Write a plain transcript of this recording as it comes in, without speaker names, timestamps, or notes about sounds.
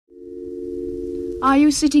Are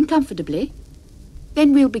you sitting comfortably?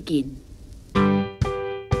 Then we'll begin.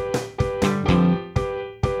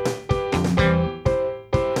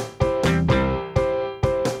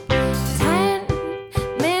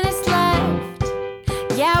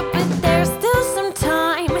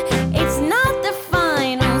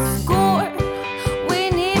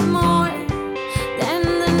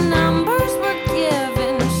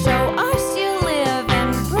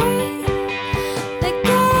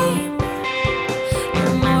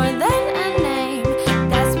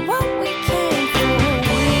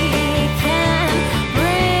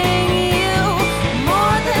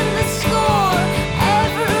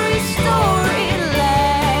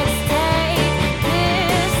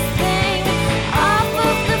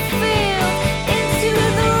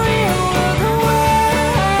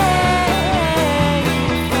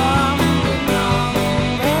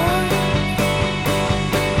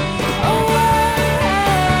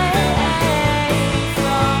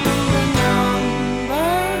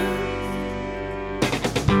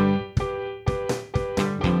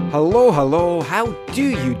 'Hello, how do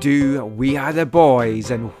you do? We are the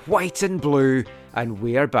boys in white and blue, and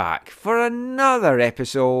we're back for another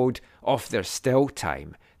episode of There's Still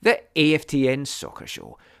Time, the AFTN Soccer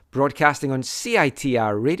Show, broadcasting on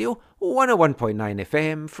CITR Radio 101.9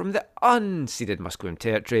 FM from the unceded Musqueam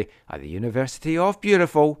Territory at the University of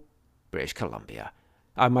beautiful British Columbia.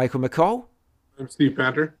 I'm Michael McCall. I'm Steve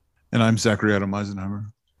Patter. And I'm Zachary Adam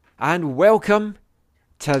Eisenhower. And welcome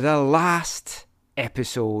to the last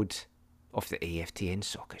episode of the AFTN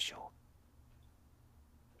Soccer Show.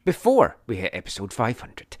 Before we hit episode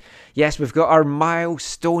 500, yes, we've got our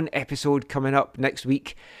milestone episode coming up next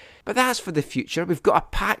week, but that's for the future. We've got a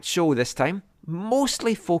packed show this time,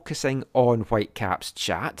 mostly focusing on Whitecaps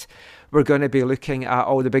chat. We're going to be looking at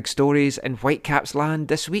all the big stories in Whitecaps land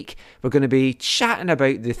this week. We're going to be chatting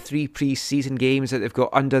about the 3 pre-season games that they've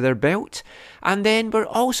got under their belt, and then we're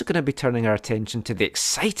also going to be turning our attention to the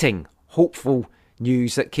exciting, hopeful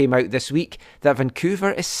news that came out this week that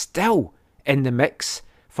Vancouver is still in the mix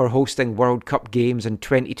for hosting World Cup games in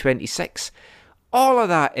 2026. All of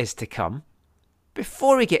that is to come.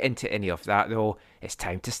 Before we get into any of that though, it's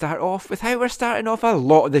time to start off with how we're starting off a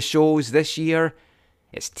lot of the shows this year.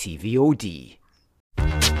 It's TVOD.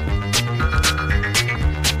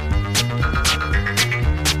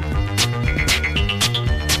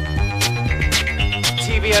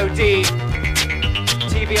 TVOD.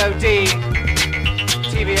 TVOD.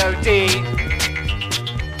 TVOD.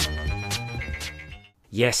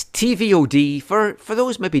 Yes, TVOD, for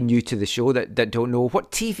those maybe new to the show that don't know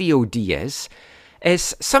what TVOD is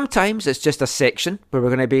sometimes it's just a section where we're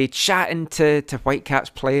going to be chatting to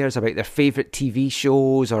Whitecaps players about their favourite TV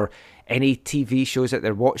shows or any TV shows that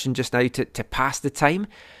they're watching just now to pass the time.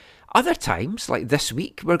 Other times, like this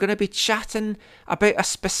week, we're going to be chatting about a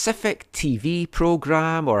specific TV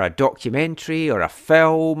programme or a documentary or a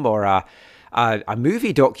film or a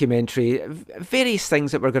movie documentary, various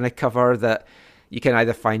things that we're going to cover that you can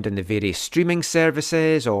either find on the various streaming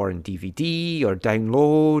services or in DVD or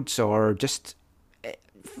downloads or just a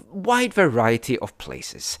wide variety of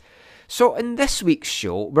places. So in this week's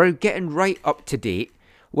show, we're getting right up to date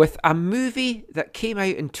with a movie that came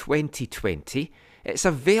out in 2020. It's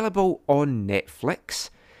available on Netflix.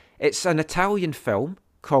 It's an Italian film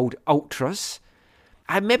called Ultras.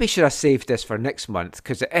 I maybe should have saved this for next month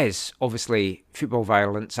because it is obviously Football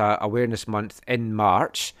Violence Awareness Month in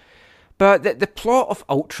March. But the plot of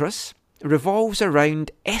Ultras revolves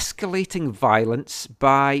around escalating violence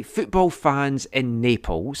by football fans in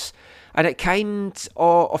Naples, and it kind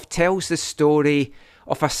of tells the story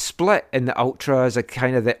of a split in the Ultras, a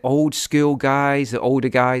kind of the old school guys, the older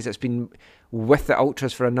guys that's been with the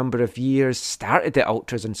Ultras for a number of years, started the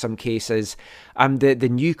Ultras in some cases, and the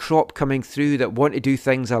new crop coming through that want to do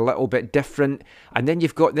things a little bit different. And then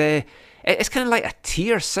you've got it's kind of like a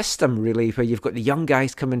tier system really, where you've got the young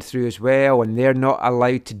guys coming through as well, and they're not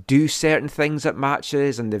allowed to do certain things at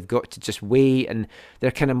matches, and they've got to just wait, and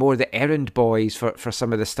they're kind of more the errand boys for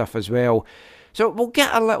some of the stuff as well. So we'll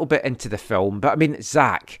get a little bit into the film, but I mean,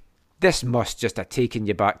 Zach, this must just have taken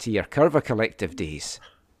you back to your Curva Collective days.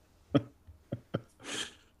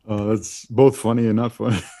 That's both funny and not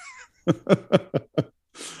funny.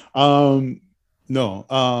 No,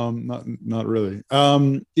 not really.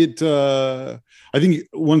 I think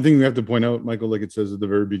one thing we have to point out, Michael, like it says at the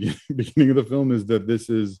very beginning of the film, is that this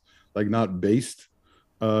is like not based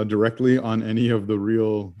directly on any of the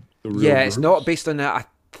real yeah, groups. It's not based on that.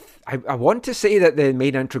 I want to say that the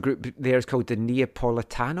main intro group there is called the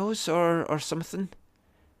Neapolitanos or something.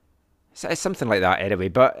 It's something like that anyway,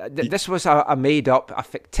 but this was a made-up, a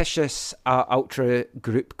fictitious ultra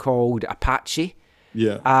group called Apache,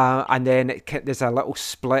 Yeah. And then there's a little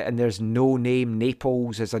split, and there's No Name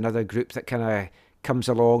Naples as another group that kind of comes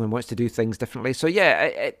along and wants to do things differently. So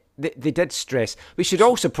yeah, they did stress. We should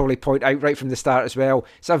also probably point out right from the start as well,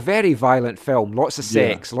 it's a very violent film. Lots of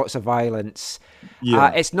sex, lots of violence.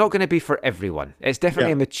 Yeah. It's not going to be for everyone. It's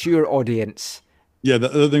definitely a mature audience. Yeah,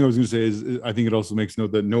 the other thing I was going to say is I think it also makes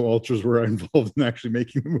note that no ultras were involved in actually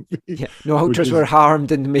making the movie. Yeah, no ultras were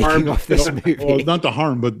harmed in the making of this movie. Well, not the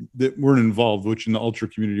harm, but that weren't involved, which in the ultra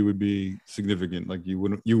community would be significant. Like you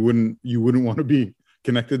wouldn't want to be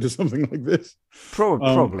connected to something like this.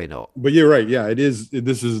 Probably not. But you're right. Yeah, this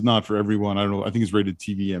is not for everyone. I don't know. I think it's rated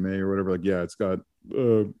TVMA or whatever. Like, yeah, it's got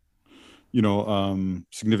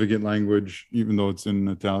significant language, even though it's in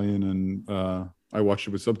Italian, and I watched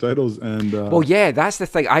it with subtitles. And well, yeah, that's the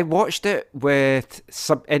thing. I watched it with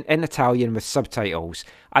in Italian with subtitles,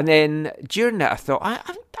 and then during it, I thought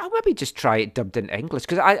I'll maybe just try it dubbed in English,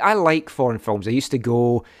 because I like foreign films. I used to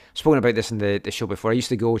go. I've spoken about this in the show before. I used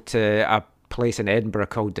to go to a place in Edinburgh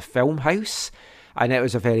called the Film House, and it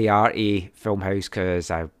was a very arty film house because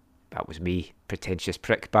that was me, pretentious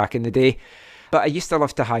prick back in the day. But I used to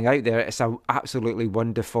love to hang out there. It's an absolutely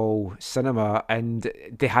wonderful cinema, and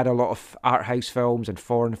they had a lot of art house films and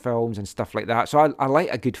foreign films and stuff like that. So I like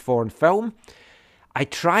a good foreign film. I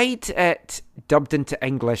tried it dubbed into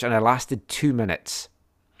English, and I lasted 2 minutes.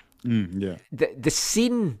 Yeah. The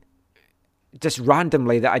scene, just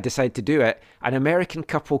randomly that I decided to do it, an American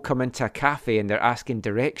couple come into a cafe and they're asking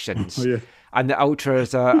directions. Oh, yeah. And the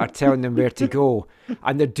ultras are telling them where to go.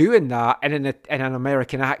 And they're doing that in an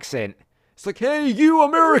American accent. It's like, hey, you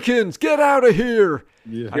Americans, get out of here.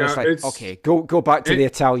 Yeah. And it's like, okay, go back to the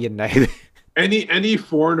Italian now. Any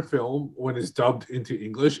foreign film, when it's dubbed into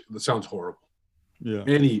English, it sounds horrible. Yeah.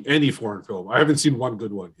 Any foreign film. I haven't seen one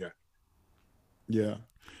good one yet. Yeah.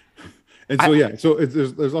 And so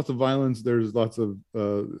there's lots of violence. There's lots of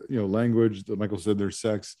language. That Michael said there's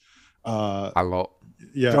sex. A lot.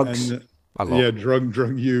 Yeah. Drugs. And, a lot. Yeah, drug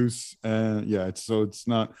it's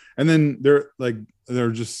not. And then there are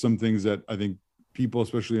just some things that I think people,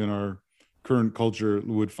 especially in our current culture,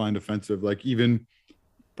 would find offensive. Like even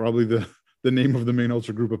probably the name of the main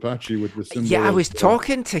ultra group, Apache, with the symbol. Yeah, I was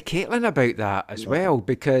talking to Caitlin about that as well,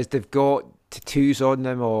 because they've got tattoos on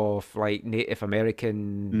them of like Native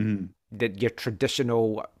American, your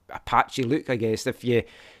traditional Apache look, I guess, if you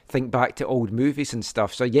think back to old movies and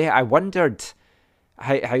stuff. So yeah, I wondered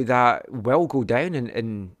how that will go down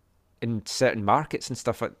in certain markets and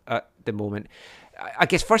stuff at the moment. I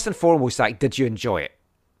guess first and foremost, like, did you enjoy it?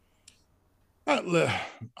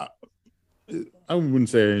 I wouldn't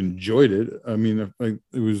say I enjoyed it. I mean, it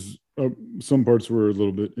was some parts were a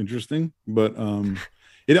little bit interesting, but I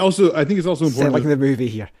think it's also important. Like the movie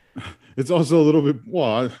here. It's also a little bit,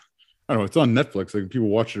 well, I don't know, it's on Netflix. Like people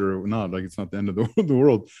watch it or not, like it's not the end of the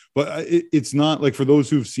world. But it's not like for those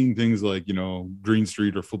who've seen things like, Green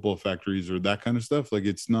Street or Football Factories or that kind of stuff. Like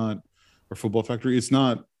it's not, or Football Factory. It's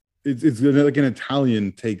not. It's like an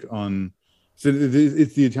Italian take on. So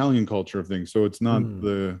it's the Italian culture of things. So it's not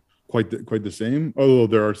quite the same. Although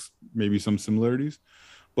there are maybe some similarities.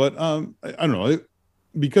 But I don't know,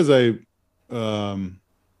 because I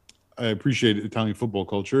appreciate Italian football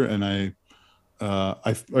culture, and I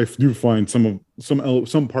do find some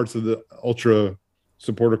parts of the ultra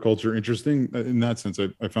supporter culture interesting. In that sense,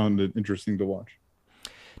 I found it interesting to watch.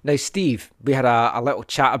 Now, Steve, we had a little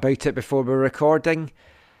chat about it before we were recording.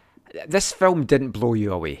 This film didn't blow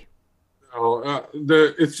you away. Oh,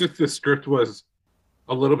 it's just the script was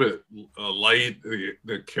a little bit light.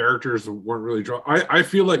 The characters weren't really drawn. I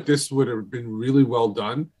feel like this would have been really well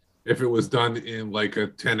done if it was done in like a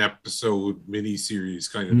 10-episode mini-series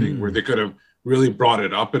kind of thing, where they could have really brought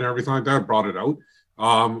it up and everything like that, brought it out.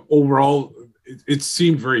 Overall, it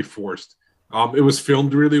seemed very forced. It was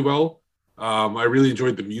filmed really well. I really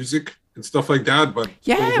enjoyed the music and stuff like that. But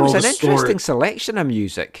yeah, it was an interesting selection of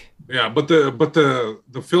music. Yeah, but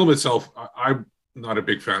the film itself, I'm not a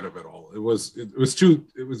big fan of it all. It was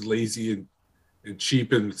lazy and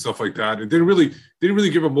cheap and stuff like that. It didn't really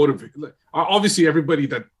give a motivation. Obviously, everybody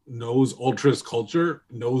that knows ultras culture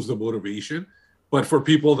knows the motivation, but for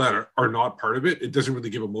people that are not part of it, it doesn't really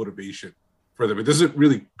give a motivation for them. It doesn't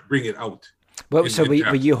really bring it out. Well, so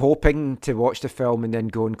were you hoping to watch the film and then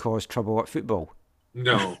go and cause trouble at football?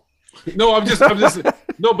 No, I'm just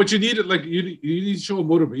no. But you need it. Like you need to show a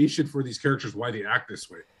motivation for these characters why they act this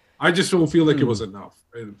way. I just don't feel like it was enough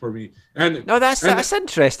for me. And no, that's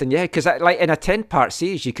interesting, yeah, because like in a 10-part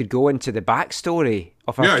series, you could go into the backstory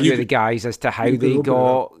of a few of the guys as to how they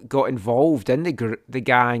got involved in the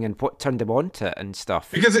gang and what turned them on to it and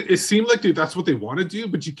stuff. Because it seemed like that's what they want to do,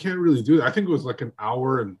 but you can't really do that. I think it was like an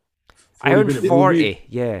hour and Iron 40-minute 40, movie.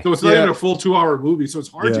 yeah. So it's not Yeah. even a full 2-hour movie. So it's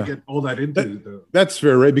hard to Yeah. get all that into. That's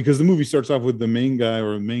fair, right? Because the movie starts off with the main guy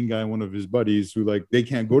one of his buddies who like they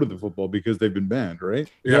can't go to the football because they've been banned, right?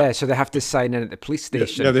 Yeah, so they have to sign in at the police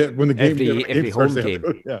station. When the game every starts, home they have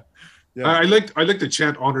game. to- yeah. I like the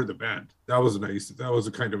chant "Honor the Band." That was nice. That was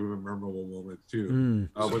a kind of a memorable moment too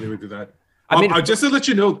when they would do that. I mean, just to let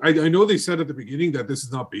you know, I know they said at the beginning that this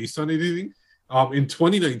is not based on anything. In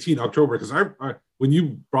 2019 October, because I when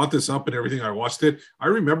you brought this up and everything, I watched it. I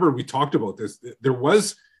remember we talked about this. There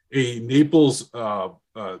was a Naples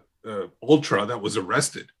ultra that was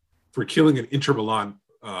arrested for killing an Inter Milan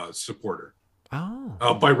supporter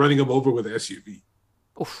by running him over with an SUV.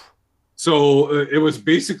 Oof. So it was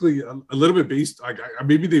basically a little bit based.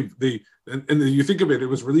 Maybe they and you think of it, it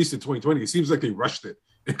was released in 2020. It seems like they rushed it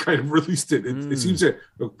and kind of released it. It seems a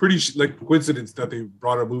pretty coincidence that they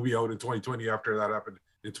brought a movie out in 2020 after that happened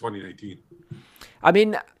in 2019. I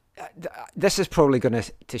mean, this is probably going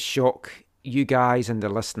to shock you guys and the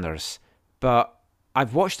listeners, but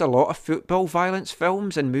I've watched a lot of football violence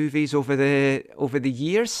films and movies over the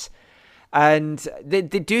years. And they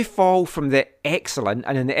do fall from the excellent,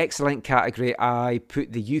 and in the excellent category, I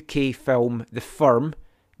put the UK film The Firm,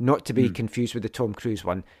 not to be confused with the Tom Cruise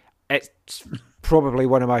one. It's probably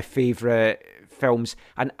one of my favourite films.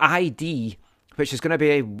 And ID, which is going to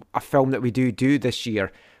be a film that we do this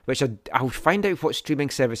year, which I'll find out what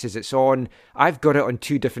streaming services it's on. I've got it on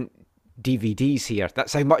 2 different DVDs here.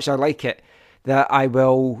 That's how much I like it, that I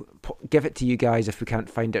will give it to you guys if we can't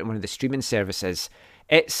find it on one of the streaming services.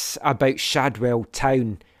 It's about Shadwell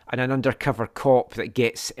Town and an undercover cop that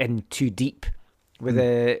gets in too deep with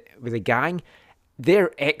a gang.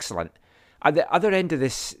 They're excellent. At the other end of the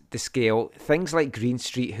scale, things like Green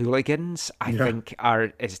Street Hooligans, I think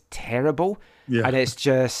is terrible, and it's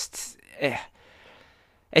just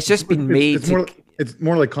been made. It's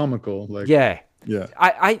more like comical, like yeah. Yeah,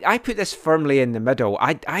 I put this firmly in the middle.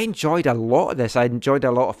 I enjoyed a lot of this. I enjoyed a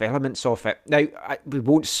lot of elements of it. Now, we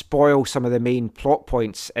won't spoil some of the main plot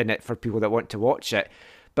points in it for people that want to watch it.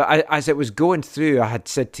 But as it was going through, I had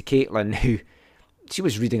said to Caitlin, who she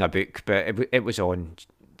was reading a book, but it was on,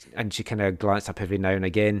 and she kind of glanced up every now and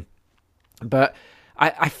again. But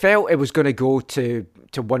I felt it was going to go to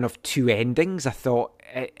one of 2 endings. I thought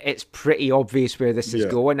it's pretty obvious where this is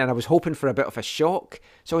going, and I was hoping for a bit of a shock.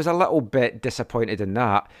 So I was a little bit disappointed in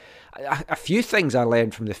that. A few things I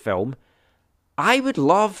learned from the film. I would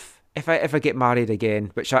love, if I get married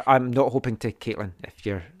again, which I'm not hoping to, Caitlin, if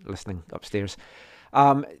you're listening upstairs.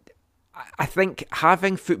 I think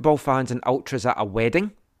having football fans and ultras at a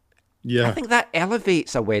wedding, I think that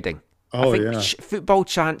elevates a wedding. I think football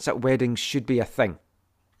chants at weddings should be a thing.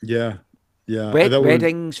 Yeah.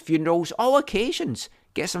 Weddings, funerals, all occasions.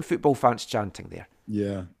 Get some football fans chanting there.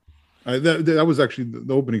 Yeah. That was actually,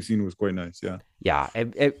 the opening scene was quite nice, yeah. Yeah,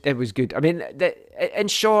 it was good. I mean, in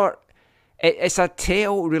short, it's a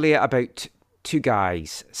tale really about 2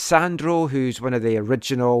 guys. Sandro, who's one of the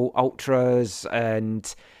original ultras,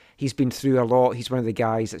 and he's been through a lot. He's one of the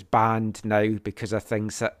guys that's banned now because of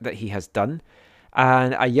things that he has done.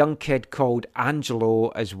 And a young kid called Angelo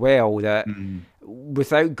as well, that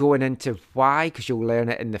without going into why, because you'll learn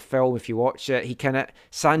it in the film if you watch it,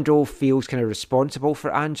 Sandro feels kind of responsible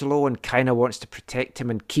for Angelo and kind of wants to protect him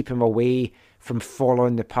and keep him away from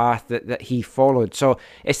following the path that he followed. So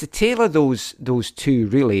it's the tale of those 2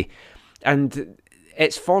 really, and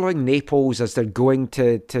it's following Naples as they're going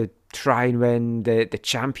to try and win the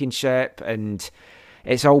championship, and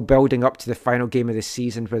it's all building up to the final game of the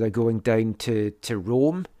season where they're going down to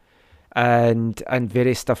Rome and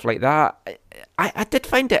various stuff like that. I did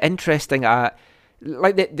find it interesting.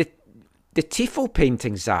 Like the tifo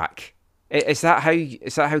painting, Zach. Is that how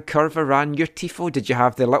Curva ran your tifo? Did you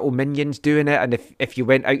have the little minions doing it? And if you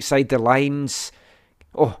went outside the lines,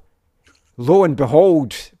 lo and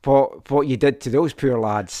behold, what you did to those poor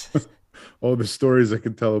lads. All the stories I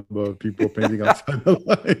could tell about people painting outside the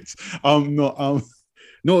lines.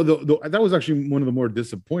 No, that was actually one of the more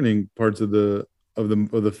disappointing parts of the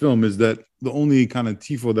film, is that the only kind of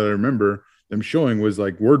tifo that I remember them showing was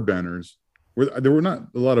like word banners. There were not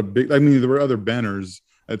a lot of big. I mean, there were other banners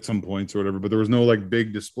at some points or whatever, but there was no like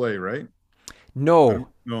big display, right? No,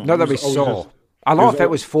 not that we saw. A lot of it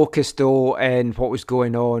was focused though in what was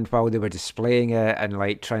going on while they were displaying it, and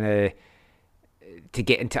like trying to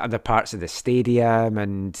get into other parts of the stadium,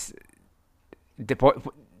 and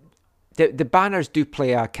the banners do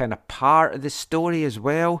play a kind of part of the story as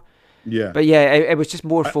well. Yeah, but yeah, it was just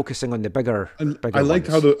more focusing on the bigger. I liked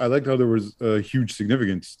how there was a huge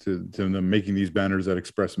significance to them making these banners that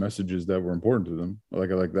express messages that were important to them. I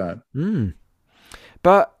like that.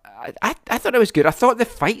 But I thought it was good. I thought the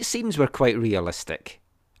fight scenes were quite realistic.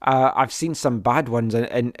 I've seen some bad ones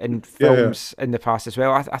in films in the past as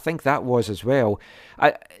well. I think that was as well.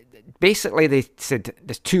 Basically, they said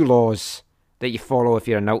there's 2 laws that you follow if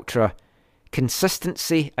you're an ultra: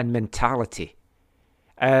 consistency and mentality.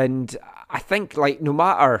 And I think, like, no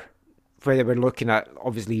matter whether we're looking at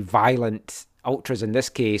obviously violent ultras in this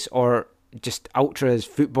case, or just ultras,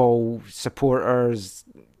 football supporters,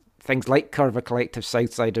 things like Curva Collective,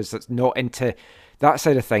 Southsiders that's not into that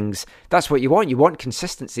side of things, that's what you want. You want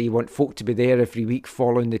consistency. You want folk to be there every week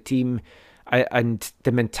following the team, and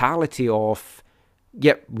the mentality of,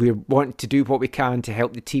 yep, we want to do what we can to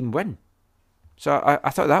help the team win. So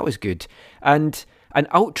I thought that was good. And an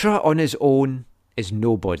ultra on his own is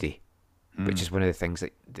nobody, which is one of the things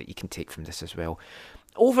that you can take from this as well.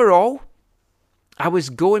 Overall, I was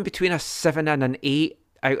going between a 7 and an 8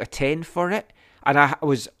 out of 10 for it. And I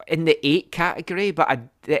was in the 8 category, but at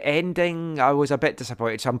the ending, I was a bit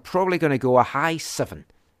disappointed. So I'm probably going to go a high 7,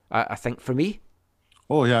 I think, for me.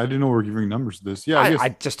 Oh, yeah, I didn't know we were giving numbers to this. Yeah, I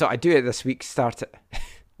just thought I'd do it this week, start it.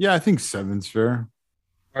 Yeah, I think 7's fair.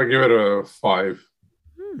 I give it a 5.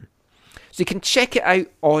 So you can check it out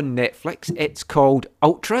on Netflix. It's called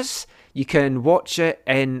Ultras. You can watch it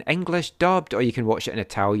in English dubbed, or you can watch it in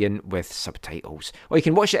Italian with subtitles. Or you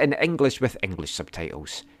can watch it in English with English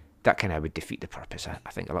subtitles. That kind of would defeat the purpose,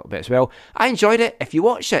 I think, a little bit as well. I enjoyed it. If you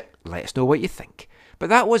watch it, let us know what you think. But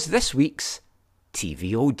that was this week's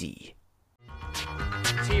TVOD.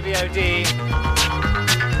 TVOD.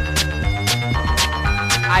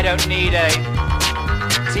 I don't need a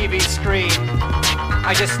TV screen.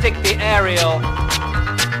 I just stick the aerial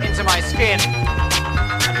into my skin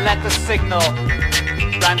and let the signal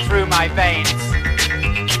run through my veins.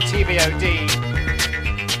 TVOD.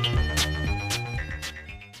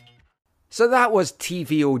 So that was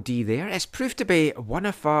TVOD there. It's proved to be one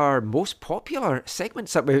of our most popular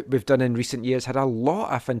segments that we've done in recent years. Had a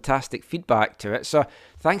lot of fantastic feedback to it. So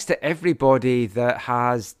thanks to everybody that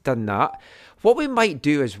has done that. What we might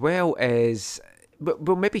do as well is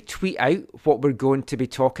we'll maybe tweet out what we're going to be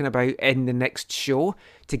talking about in the next show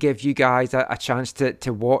to give you guys a chance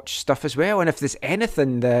to watch stuff as well. And if there's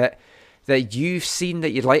anything that you've seen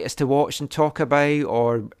that you'd like us to watch and talk about,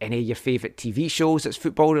 or any of your favourite TV shows that's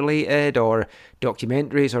football related, or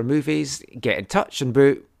documentaries or movies, get in touch and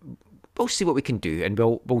we'll see what we can do, and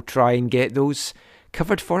we'll try and get those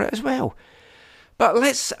covered for it as well. But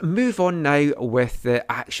let's move on now with the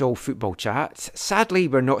actual football chat. Sadly,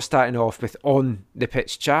 we're not starting off with on the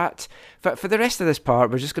pitch chat, but for the rest of this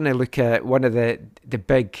part, we're just going to look at one of the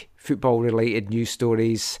big football related news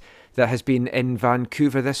stories that has been in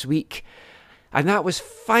Vancouver this week. And that was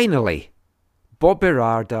finally Bob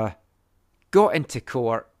Berardi got into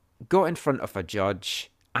court, got in front of a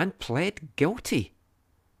judge and pled guilty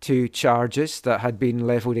to charges that had been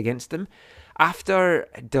levelled against him. After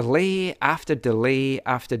delay after delay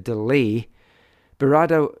after delay,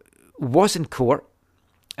 Berardi was in court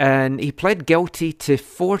and he pled guilty to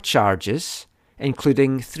 4 charges,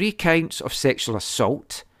 including 3 counts of sexual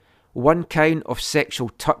assault, 1 count of sexual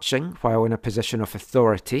touching while in a position of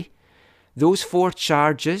authority. Those 4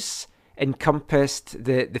 charges encompassed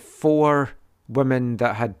the 4 women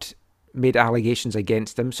that had made allegations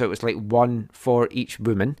against him, so it was like 1 for each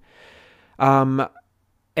woman.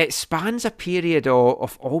 It spans a period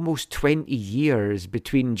of almost 20 years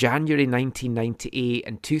between January 1998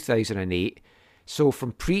 and 2008, so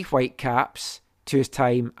from pre-Whitecaps to his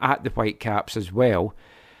time at the Whitecaps as well.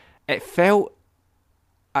 It felt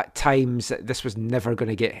at times that this was never going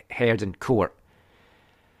to get heard in court.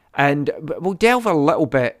 And we'll delve a little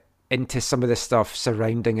bit into some of the stuff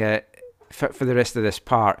surrounding it for the rest of this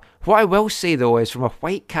part. What I will say, though, is from a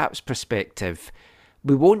Whitecaps perspective,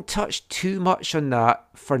 we won't touch too much on that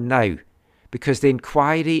for now, because the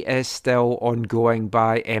inquiry is still ongoing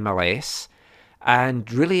by MLS.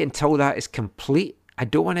 And really, until that is complete, I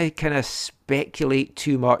don't want to kind of speculate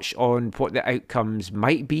too much on what the outcomes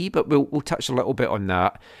might be, but we'll touch a little bit on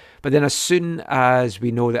that. But then as soon as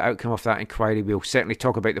we know the outcome of that inquiry, we'll certainly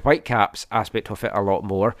talk about the Whitecaps aspect of it a lot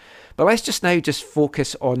more. But let's just now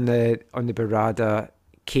focus on the Berardi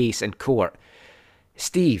case in court.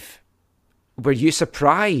 Steve, were you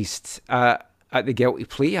surprised at the guilty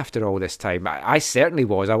plea after all this time? I certainly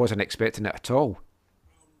was. I wasn't expecting it at all.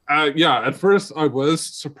 Yeah, at first I was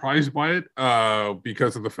surprised by it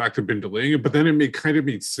because of the fact I've been delaying it, but then it kind of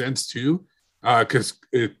made sense too, because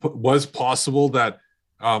it was possible that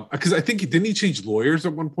because I think didn't he change lawyers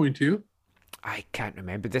at one point too? I can't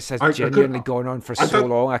remember. This has genuinely gone on for so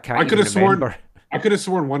long. I could have remember. I could have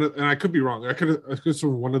sworn and I could be wrong. I could have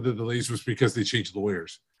sworn one of the delays was because they changed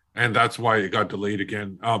lawyers. and that's why it got delayed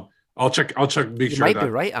again. I'll check. Make You sure might that. be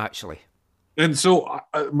right, actually. And so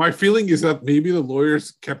my feeling is that maybe the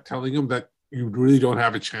lawyers kept telling him that you really don't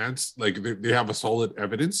have a chance. Like they have a solid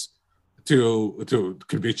evidence to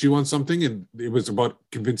convict you on something, and it was about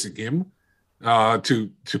convincing him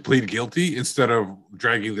to plead guilty instead of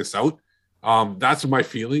dragging this out. That's my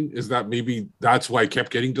feeling, is that maybe that's why it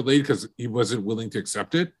kept getting delayed, because he wasn't willing to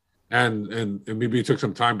accept it, and maybe it took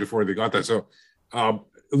some time before they got that. So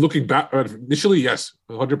looking back, initially, yes,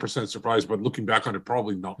 100% surprised, but looking back on it,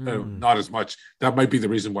 probably not as much. That might be the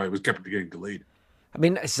reason why it was kept getting delayed. I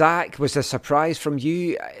mean, Zach, was a surprise from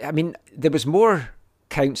you? I mean, there was more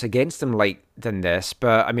counts against him than this,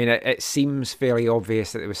 but I mean, it seems fairly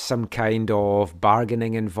obvious that there was some kind of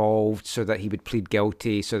bargaining involved so that he would plead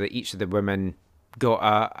guilty, so that each of the women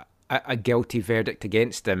got a guilty verdict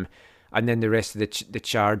against him, and then the rest of the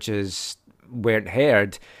charges weren't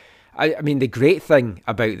heard. I mean, the great thing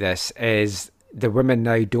about this is the women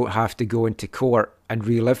now don't have to go into court and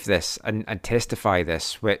relive this and testify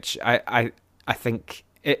this, which I think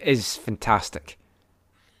it is fantastic.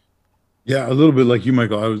 Yeah, a little bit like you,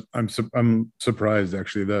 Michael. I'm surprised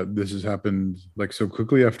actually that this has happened like so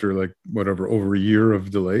quickly after like whatever over a year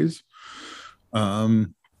of delays. I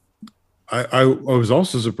was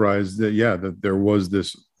also surprised that that there was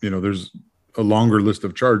this, there's a longer list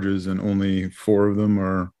of charges and only 4 of them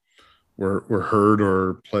were heard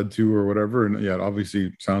or pled to or whatever. And it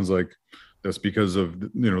obviously sounds like that's because of the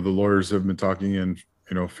lawyers have been talking and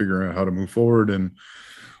figuring out how to move forward, and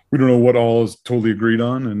we don't know what all is totally agreed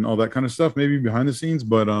on and all that kind of stuff, maybe behind the scenes.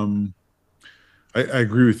 But I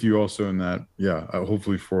agree with you also in that,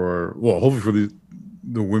 hopefully for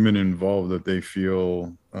the women involved, that they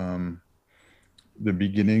feel the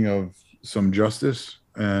beginning of some justice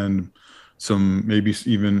and some maybe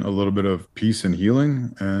even a little bit of peace and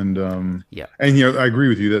healing. And I agree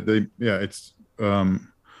with you that it's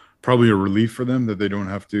probably a relief for them that they don't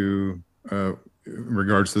have to in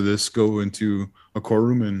regards to this go into a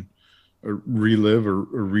courtroom and relive or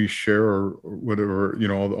reshare or whatever,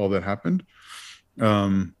 all that happened.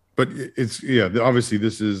 But it's obviously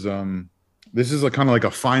this is a kind of like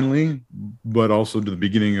a finally, but also to the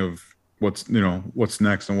beginning of what's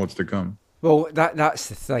next and what's to come. Well, that's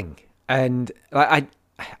the thing. And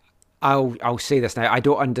I'll say this now. I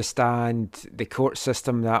don't understand the court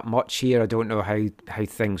system that much here. I don't know how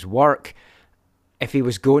things work. If he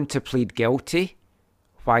was going to plead guilty,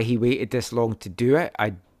 why he waited this long to do it,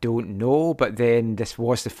 I don't know. But then this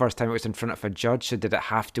was the first time it was in front of a judge, so did it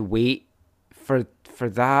have to wait for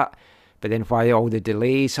that? But then why all the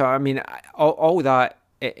delays? So I mean, all that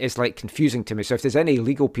is like confusing to me. So if there's any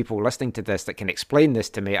legal people listening to this that can explain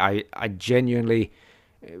this to me, I genuinely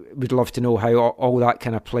would love to know how all that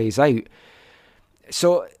kind of plays out.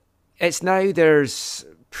 So it's now there's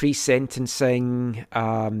pre-sentencing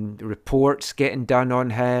reports getting done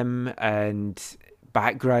on him and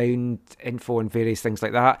background info and various things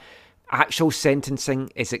like that. Actual sentencing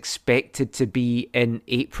is expected to be in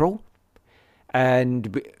April,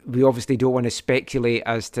 and we obviously don't want to speculate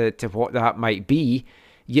as to what that might be.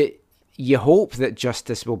 You hope that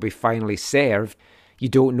justice will be finally served. You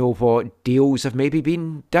don't know what deals have maybe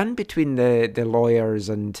been done between the lawyers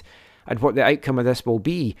and what the outcome of this will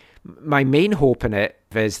be. My main hope in it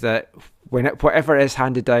is that whatever is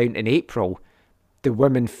handed down in April, the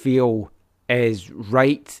women feel is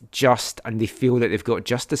right, just, and they feel that they've got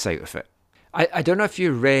justice out of it. I don't know if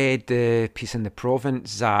you read the piece in The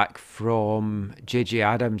Province, Zach, from J.J.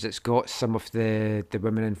 Adams. It's got some of the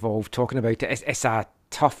women involved talking about it. It's a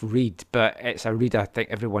tough read, but it's a read I think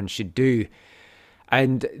everyone should do.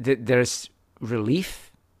 And there's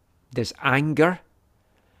relief, there's anger,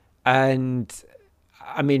 and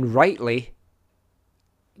I mean, rightly,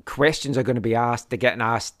 questions are going to be asked, they're getting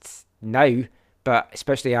asked now, but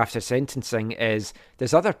especially after sentencing, is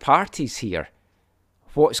there's other parties here.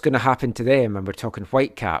 What's going to happen to them? And we're talking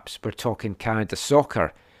Whitecaps, we're talking Canada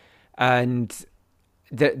Soccer, and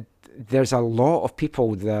there's a lot of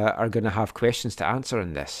people that are going to have questions to answer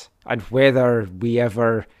in this. And whether we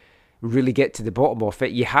ever really get to the bottom of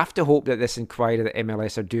it, you have to hope that this inquiry that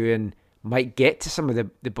MLS are doing might get to some of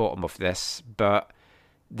the bottom of this, but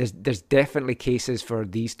there's definitely cases for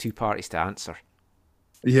these two parties to answer.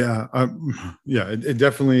 It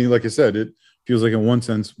definitely, like I said, it feels like in one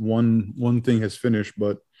sense one thing has finished,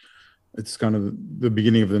 but it's kind of the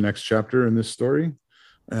beginning of the next chapter in this story.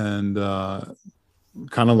 And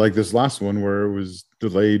kind of like this last one where it was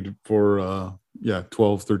delayed for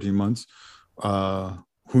 12, 13 months.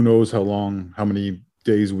 Who knows how long, how many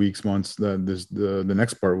days, weeks, months that the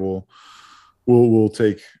next part will will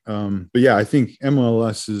take. But yeah, I think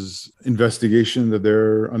MLS's investigation that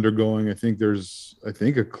they're undergoing, I think there's a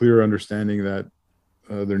clear understanding that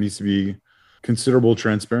there needs to be considerable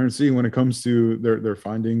transparency when it comes to their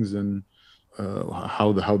findings and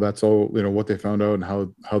how that's all, what they found out and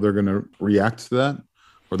how they're going to react to that,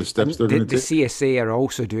 or the steps they're going to take. The CSA are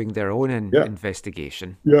also doing their own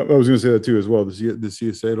investigation. Yeah, I was going to say that too as well. The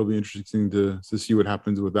CSA, it'll be interesting to see what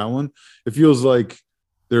happens with that one. It feels like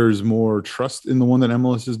there's more trust in the one that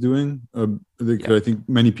MLS is doing. I think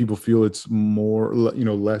many people feel it's more,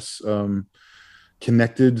 less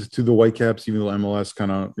connected to the Whitecaps, even though MLS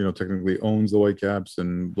kind of, technically owns the Whitecaps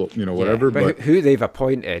and, whatever. Yeah, but who they've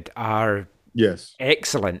appointed are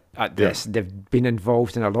excellent at this. Yeah. They've been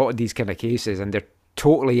involved in a lot of these kind of cases, and they're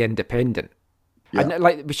totally independent. Yeah.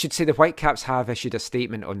 And we should say, the Whitecaps have issued a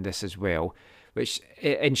statement on this as well, which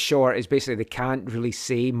in short is basically they can't really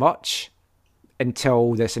say much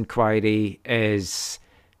until this inquiry is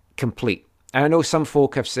complete. And I know some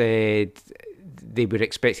folk have said they were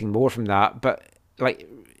expecting more from that, but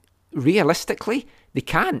realistically, they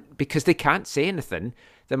can't, because they can't say anything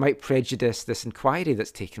that might prejudice this inquiry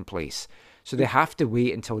that's taken place. So they have to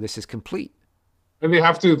wait until this is complete. And they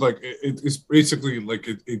have to, it's basically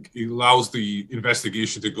it allows the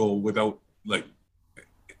investigation to go without,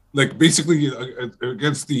 basically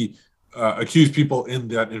against the accused people in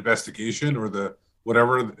that investigation, or the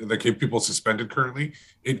whatever that keep people suspended currently.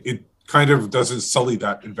 It kind of doesn't sully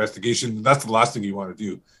that investigation. That's the last thing you want to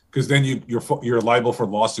do, because then you're liable for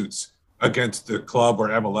lawsuits against the club or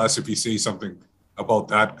MLS if you say something about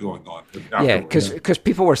that going on. Yeah, because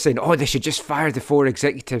people were saying, they should just fire the 4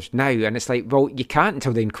 executives now, and it's like, well, you can't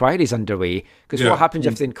until the inquiry's underway, because what happens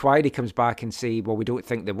if the inquiry comes back and say, well, we don't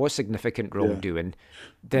think there was significant wrongdoing,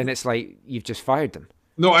 then it's like you've just fired them.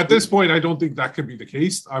 No, at this point, I don't think that could be the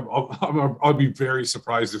case. I'll be very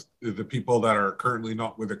surprised if the people that are currently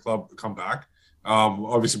not with the club come back.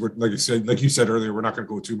 Obviously, like you said earlier, we're not going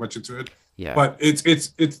to go too much into it. Yeah, but it's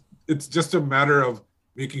just a matter of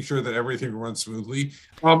making sure that everything runs smoothly.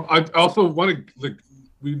 I also want to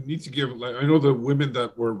we need to give I know the women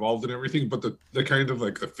that were involved in everything, but the kind of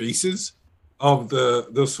the faces of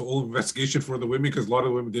this whole investigation for the women, because a lot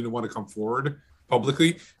of women didn't want to come forward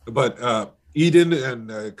publicly, but Eden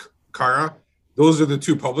and Kara, those are the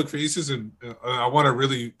 2 public faces, and I want to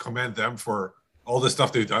really commend them for all the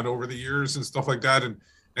stuff they've done over the years and stuff like that.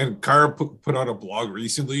 And Kara put out a blog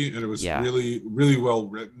recently, and it was really, really well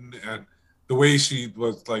written, and the way she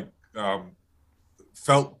was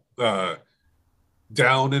felt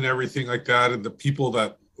down and everything like that, and the people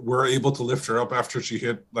that were able to lift her up after she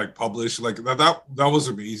hit published that was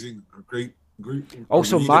amazing. Great.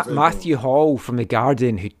 Also, Matthew Hall from The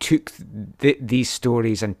Guardian, who took these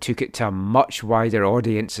stories and took it to a much wider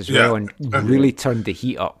audience as well, and really turned the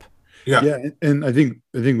heat up. Yeah, and I think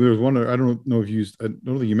there was one. I don't know if I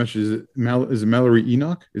don't think you mentioned. Is it Mallory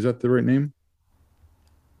Enoch? Is that the right name?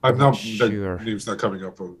 I'm not sure. That name's not coming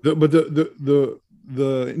up. But the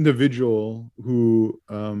individual who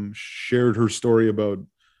shared her story about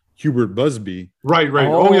Hubert Busby. Right.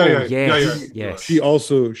 Yeah. She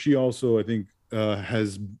also I think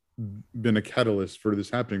has been a catalyst for this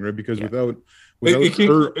happening, right? Because without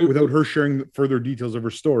her sharing further details of her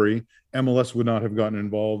story, MLS would not have gotten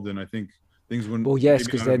involved, and I think things wouldn't. Well, yes,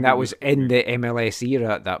 because then that was in the MLS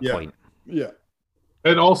era at that point. Yeah.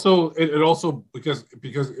 And also, it also because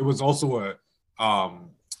it was also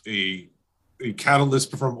a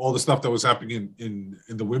catalyst from all the stuff that was happening in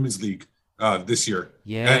the women's league this year.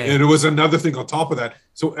 Yeah, and it was another thing on top of that.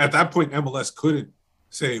 So at that point, MLS couldn't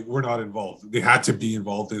say we're not involved. They had to be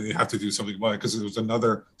involved, and they had to do something about it, because it was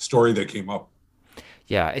another story that came up.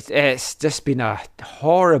 Yeah, it's just been a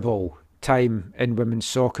horrible time in women's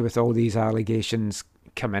soccer with all these allegations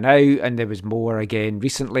coming out, and there was more again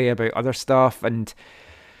recently about other stuff, and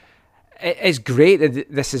it's great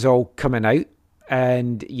that this is all coming out,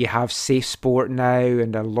 and you have Safe Sport now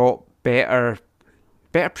and a lot better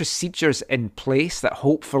procedures in place that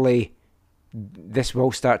hopefully this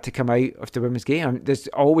will start to come out of the women's game. There's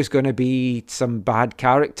always going to be some bad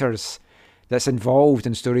characters that's involved,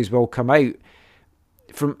 and stories will come out.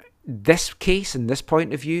 From this case and this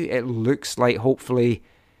point of view, it looks like hopefully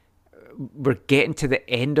we're getting to the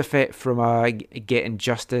end of it, from getting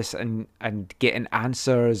justice and getting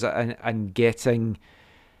answers and getting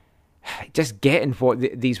what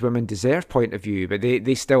these women deserve point of view. But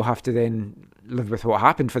they still have to then live with what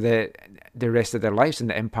happened for the rest of their lives and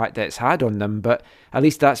the impact that it's had on them. But at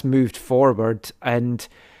least that's moved forward, and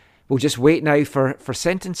we'll just wait now for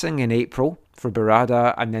sentencing in April for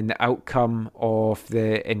Barada, and then the outcome of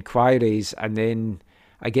the inquiries, and then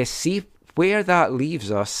I guess see where that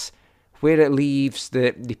leaves us where it leaves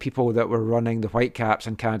the people that were running the Whitecaps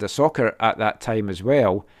and Canada Soccer at that time as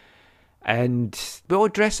well. And we'll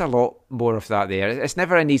address a lot more of that there. It's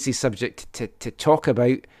never an easy subject to talk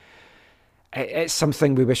about. It's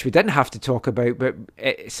something we wish we didn't have to talk about, but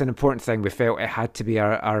it's an important thing. We felt it had to be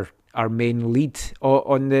our main lead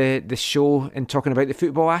on the show in talking about the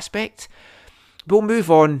football aspect. We'll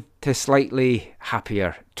move on to slightly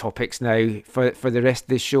happier topics now for the rest of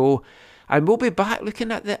the show, and we'll be back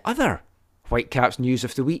looking at the other Whitecaps news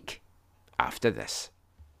of the week after this.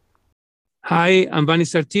 Hi, I'm Vanni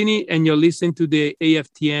Sartini, and you're listening to the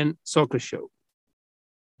AFTN Soccer Show.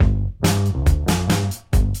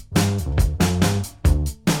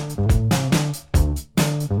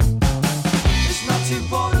 It's not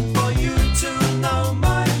important for you to know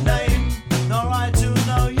my name, nor I to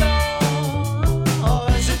know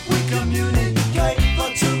yours. If we communicate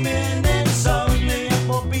for 2 minutes only, it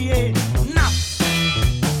will be enough.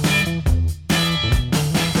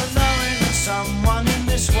 But knowing someone in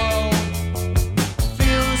this world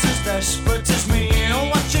feels as desperate as me, and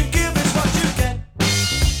what you give is what you get.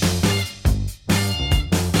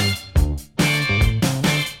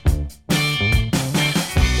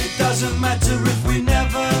 It doesn't matter if we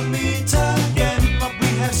never meet again, but we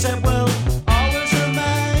have said we'll always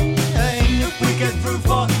remain. If we get through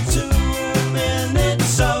for 2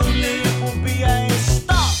 minutes only, it will be a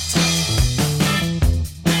start.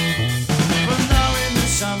 But knowing that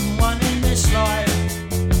someone in this life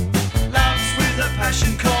loves with a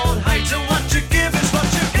passion called hate, and what you give is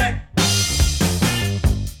what you get.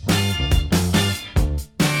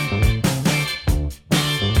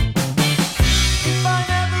 If I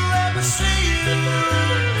never ever see you,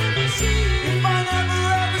 if I never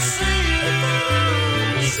ever see you,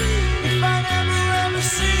 if I never ever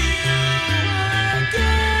see you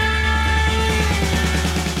again.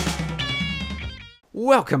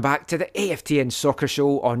 Welcome back to the AFTN Soccer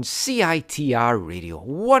Show on CITR Radio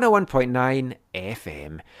 101.9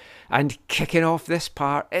 FM. And kicking off this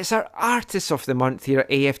part, it's our Artist of the Month here at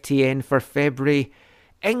AFTN for February.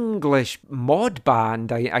 English mod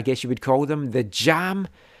band, I guess you would call them, The Jam.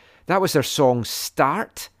 That was their song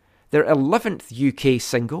Start, their 11th UK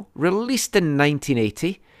single, released in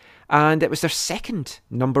 1980, and it was their second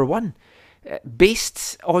number one.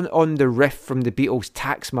 Based on the riff from the Beatles'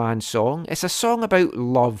 Taxman song, it's a song about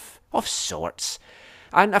love of sorts.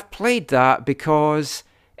 And I've played that because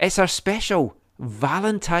it's our special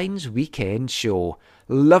Valentine's weekend show.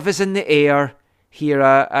 Love is in the air here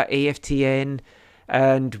at AFTN,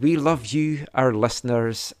 and we love you, our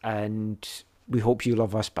listeners, and we hope you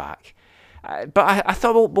love us back. But I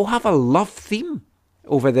thought we'll have a love theme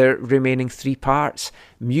over the remaining 3 parts.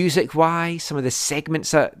 Music-wise, some of the segments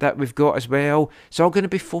that we've got as well, it's all going to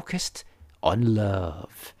be focused on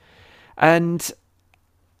love. And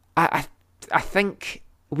I think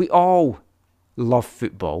we all love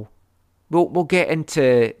football. We'll get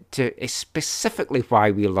into specifically why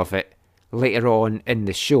we love it later on in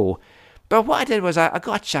the show. But what I did was I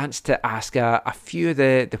got a chance to ask a few of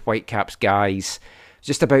the Whitecaps guys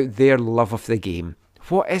just about their love of the game.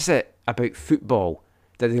 What is it about football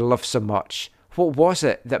that they love so much? What was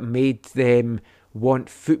it that made them want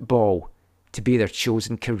football to be their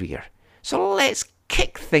chosen career? So let's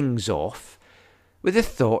kick things off with the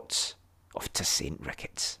thoughts of Tosaint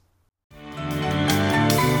Ricketts.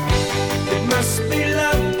 It must be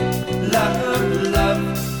love, love,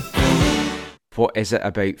 love. What is it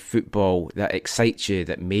about football that excites you,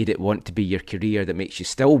 that made it want to be your career, that makes you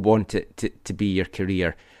still want it to be your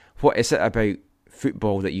career? What is it about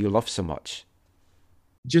football that you love so much?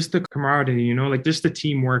 Just the camaraderie, like just the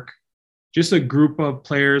teamwork, just a group of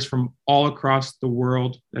players from all across the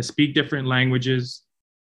world that speak different languages,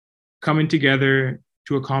 coming together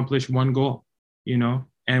to accomplish one goal,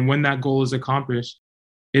 and when that goal is accomplished,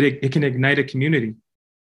 it can ignite a community.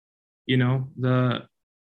 The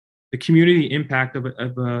community impact of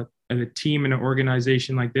a team and an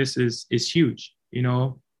organization like this is huge.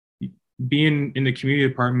 Being in the community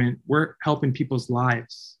department, we're helping people's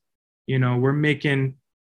lives. We're making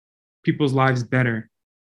people's lives better.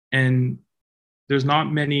 And there's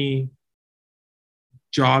not many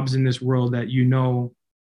jobs in this world that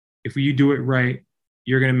if you do it right,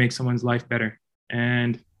 you're going to make someone's life better.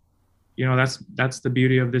 And that's the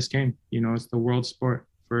beauty of this game. It's the world sport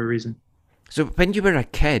for a reason. So when you were a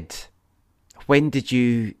kid, when did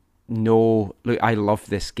you know, look, I love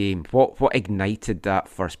this game? What ignited that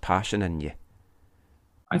first passion in you?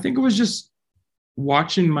 I think it was just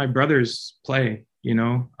watching my brothers play,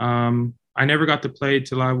 I never got to play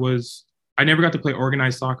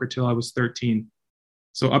organized soccer till I was 13.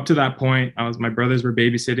 So up to that point, my brothers were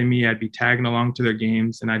babysitting me. I'd be tagging along to their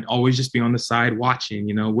games, and I'd always just be on the side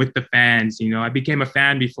watching, with the fans. I became a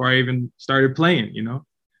fan before I even started playing,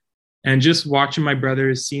 and just watching my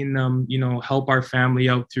brothers, seeing them, help our family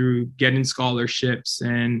out through getting scholarships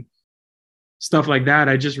and stuff like that.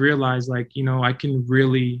 I just realized, I can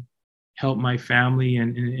really help my family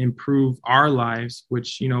and improve our lives,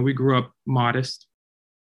 which, we grew up modest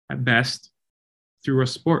at best through a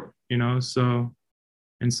sport, so.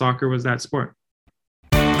 And soccer was that sport.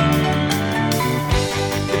 It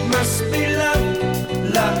must be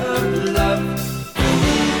love, love, love.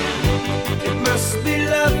 It must be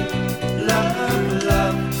love, love,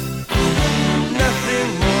 love. Nothing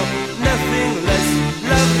more, nothing less.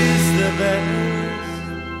 Love is the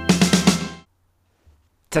best.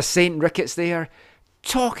 To St. Ricketts there,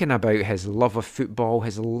 talking about his love of football,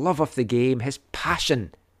 his love of the game, his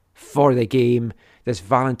passion for the game this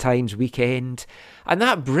Valentine's weekend. And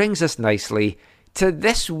that brings us nicely to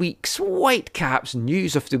this week's Whitecaps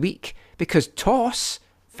news of the week, because Toss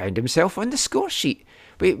found himself on the score sheet.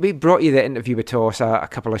 We brought you the interview with Toss a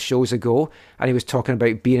couple of shows ago, and he was talking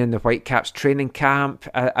about being in the Whitecaps training camp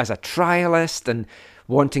as a trialist and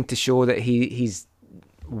wanting to show that he's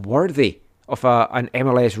worthy of an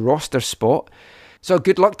MLS roster spot. So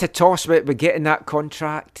good luck to Toss with getting that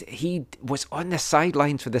contract. He was on the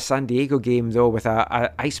sidelines for the San Diego game, though, with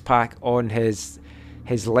a ice pack on his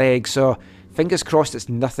leg. So fingers crossed it's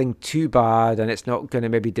nothing too bad and it's not going to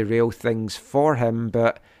maybe derail things for him.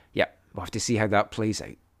 But yeah, we'll have to see how that plays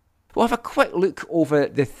out. We'll have a quick look over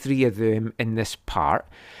the three of them in this part.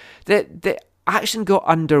 The action got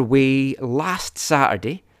underway last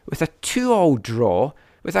Saturday with a 2-2 draw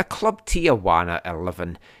with a Club Tijuana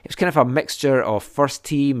 11. It was kind of a mixture of first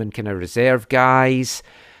team and kind of reserve guys.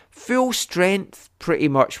 Full strength, pretty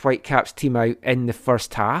much Whitecaps team out in the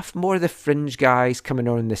first half. More of the fringe guys coming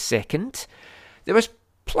on in the second. There was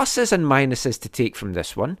pluses and minuses to take from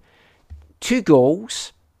this one. 2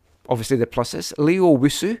 goals, obviously the pluses. Leo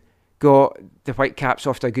Owusu got the Whitecaps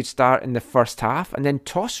off to a good start in the first half. And then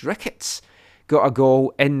Toss Ricketts got a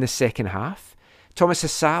goal in the second half. Thomas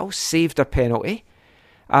Hasal saved a penalty.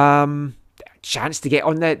 Chance to get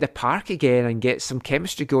on the park again and get some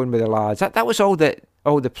chemistry going with the lads. That was all the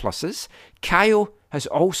pluses. Kyle has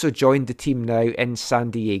also joined the team now in San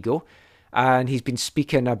Diego, and he's been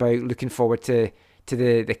speaking about looking forward to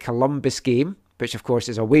the Columbus game, which of course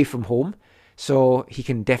is away from home, so he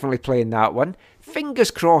can definitely play in that one.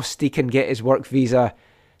 Fingers crossed he can get his work visa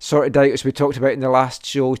sorted out, as we talked about in the last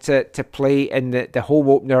show, to play in the home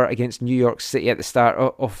opener against New York City at the start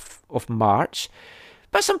of March.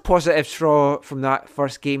 But some positives from that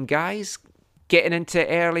first game, guys. Getting into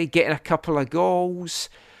it early, getting a couple of goals.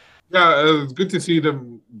 Yeah, it's good to see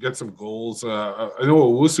them get some goals. I know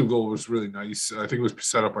a Owusu goal was really nice. I think it was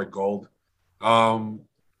set up by Gold. And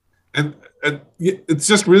it's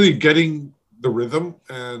just really getting the rhythm,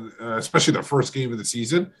 and especially the first game of the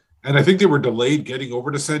season. And I think they were delayed getting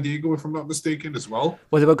over to San Diego, if I'm not mistaken, as well.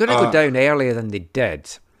 Well, they were going to go down earlier than they did.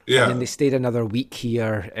 Yeah. And then they stayed another week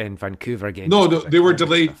here in Vancouver again. No, they were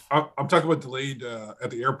delayed. I'm talking about delayed at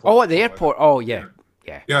the airport. Oh, at the airport. Oh, yeah.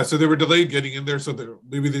 Yeah, so they were delayed getting in there, so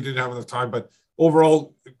maybe they didn't have enough time. But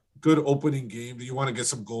overall, good opening game. You want to get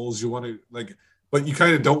some goals. You want to, but you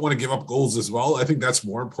kind of don't want to give up goals as well. I think that's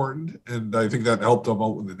more important, and I think that helped them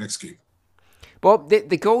out in the next game. Well,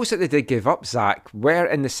 the goals that they did give up, Zach, were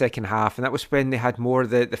in the second half, and that was when they had more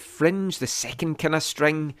the fringe, the second kind of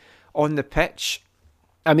string on the pitch.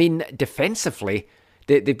 I mean, defensively,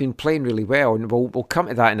 they've been playing really well, and we'll come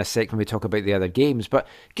to that in a sec when we talk about the other games. But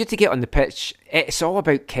good to get on the pitch. It's all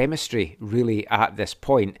about chemistry, really, at this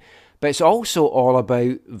point. But it's also all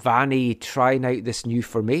about Vanni trying out this new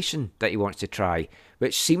formation that he wants to try,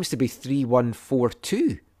 which seems to be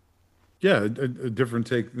 3-1-4-2. Yeah, a different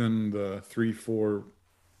take than the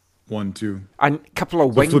 3-4-1-2. And a couple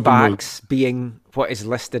of wing backs being what is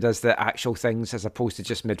listed as the actual things, as opposed to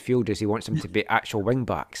just midfielders. He wants them to be actual wing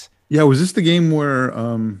backs. Yeah, was this the game where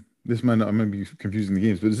I might be confusing the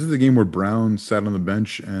games, but is this the game where Brown sat on the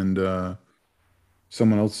bench and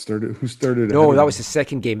someone else started? Who started? No, that was the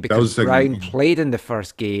second game, because Brown played in the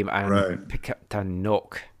first game and picked up a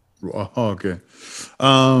knock. Oh, okay.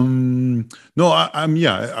 No,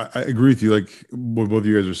 I agree with you. Like what both of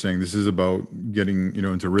you guys are saying, this is about getting,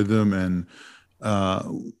 into rhythm, and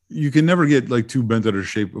you can never get too bent out of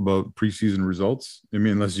shape about preseason results. I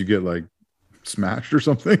mean, unless you get smashed or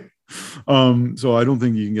something. So I don't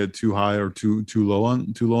think you can get too high or too low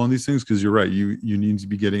on these things, because you're right. You need to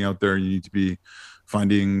be getting out there, and you need to be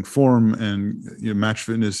finding form and match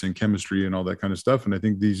fitness and chemistry and all that kind of stuff. And I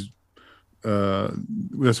think these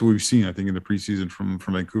that's what we've seen, I think, in the preseason from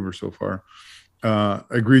Vancouver so far. I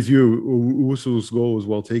agree with you. Owusu's goal was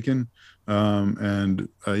well taken.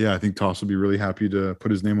 I think Toss will be really happy to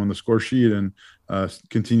put his name on the score sheet and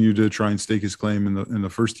continue to try and stake his claim in the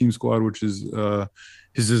first team squad, which is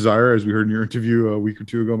his desire, as we heard in your interview a week or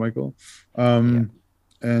two ago, Michael.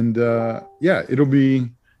 It'll be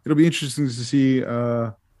interesting to see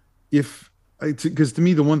because to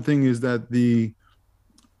me the one thing is that the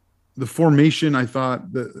formation, I thought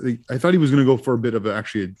he was going to go for a bit of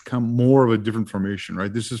more of a different formation,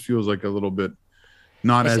 right? This just feels like a little bit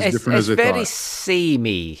not as different as I thought. It's very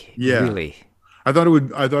samey, really. I thought it would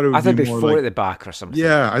be more like, at the back or something.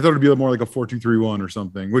 Yeah, I thought it'd be more like a 4-2-3-1 or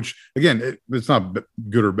something. Which again, it's not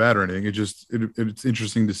good or bad or anything. It's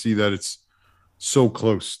interesting to see that it's so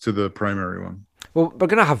close to the primary one. Well, we're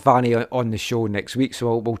going to have Vanny on the show next week,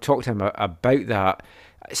 so we'll talk to him about that.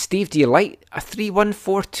 Steve, do you like a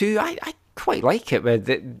 3-1-4-2? I quite like it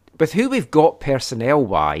with who we've got personnel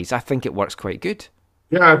wise. I think it works quite good.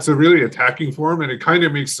 Yeah, it's a really attacking form, and it kind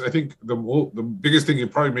of makes, I think, the biggest thing,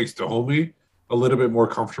 it probably makes Dahomey a little bit more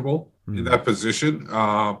comfortable in that position.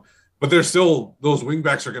 But there's still, those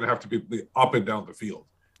wingbacks are going to have to be up and down the field.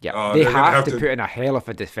 Yeah, they have to put in a hell of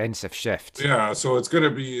a defensive shift. Yeah, so it's going to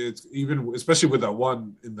be, it's even, especially with that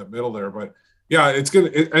one in the middle there. But yeah, I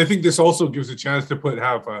think this also gives a chance to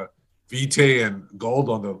have Vitae and Gold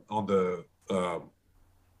on the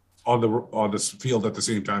field at the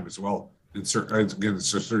same time as well in certain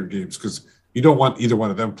games, because you don't want either one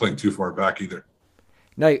of them playing too far back either.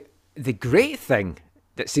 Now, the great thing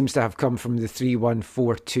that seems to have come from the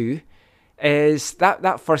 3-1-4-2 is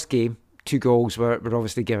that first game, 2 goals were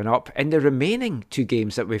obviously given up. In the remaining 2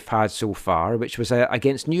 games that we've had so far, which was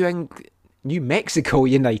against New Mexico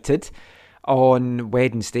United on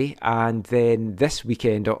Wednesday, and then this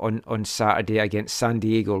weekend on Saturday against San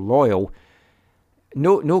Diego Loyal,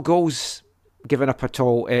 no goals given up at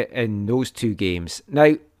all in those 2 games.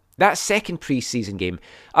 Now, that second pre-season game,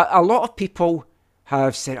 a lot of people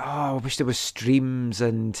have said, I wish there was streams,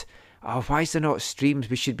 and why is there not streams?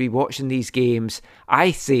 We should be watching these games.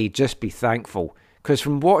 I say just be thankful, because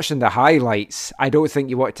from watching the highlights, I don't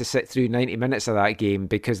think you want to sit through 90 minutes of that game,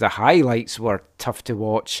 because the highlights were tough to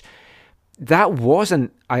watch. That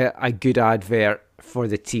wasn't a good advert for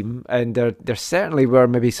the team, and there certainly were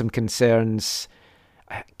maybe some concerns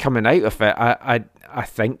coming out of it. I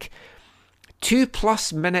think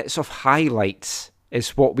 2+ minutes of highlights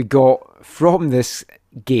is what we got from this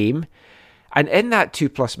game. And in that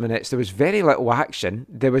 2+ minutes, there was very little action.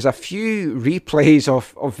 There was a few replays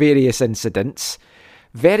of various incidents,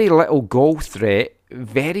 very little goal threat,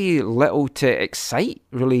 very little to excite,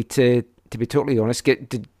 really, to be totally honest.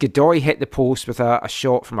 Godoy hit the post with a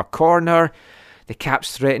shot from a corner. The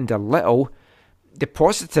Caps threatened a little. The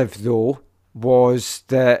positive, though, was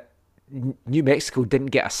that New Mexico didn't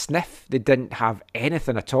get a sniff. They didn't have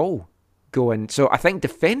anything at all going. So I think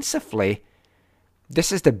defensively,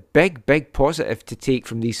 this is the big positive to take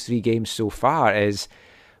from these 3 games so far, is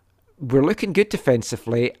we're looking good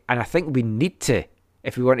defensively, and I think we need to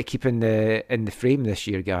if we want to keep in the frame this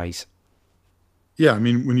year, guys. Yeah, I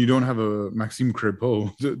mean, when you don't have a Maxime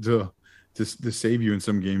Crépeau to save you in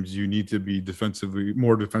some games, you need to be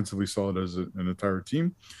more defensively solid as an entire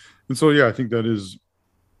team. And so, yeah, I think that is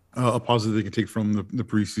a positive they can take from the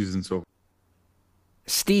preseason. So,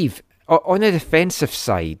 Steve, on the defensive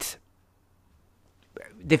side,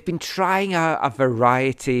 they've been trying a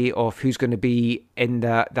variety of who's going to be in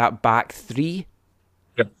that back 3.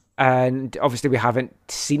 Yep. And obviously we haven't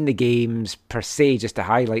seen the games per se, just the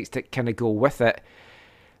highlights that kind of go with it.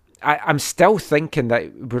 I'm still thinking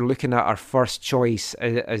that we're looking at our first choice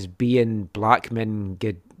as being Blackman,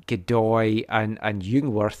 Godoy and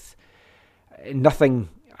Jungwirth. Nothing,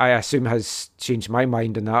 I assume, has changed my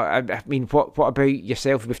mind on that. I mean, what about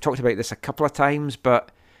yourself? We've talked about this a couple of times,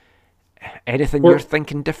 but anything you're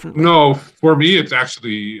thinking differently? No, for me, it's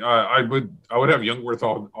actually I would have Jungwirth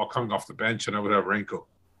all coming off the bench, and I would have Renko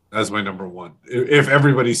as my number 1. If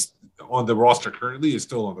everybody's on the roster currently is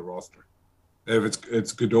still on the roster. If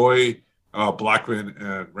it's Godoy, Blackman,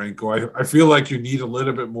 and Renko, I feel like you need a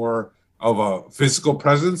little bit more of a physical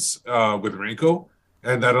presence with Renko,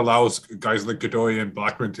 and that allows guys like Godoy and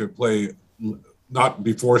Blackman to play, not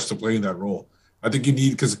be forced to play in that role. I think you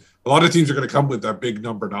need, because a lot of teams are going to come with that big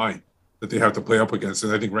number 9 that they have to play up against,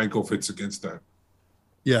 and I think Renko fits against that.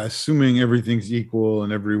 Yeah, assuming everything's equal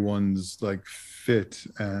and everyone's like fit,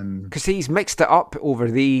 and because he's mixed it up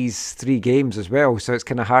over these 3 games as well, so it's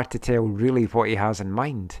kind of hard to tell really what he has in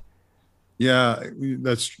mind. Yeah,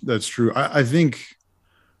 that's true. I think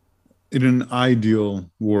in an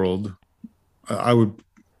ideal world, I would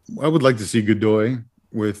I would like to see Godoy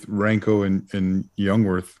with Ranko and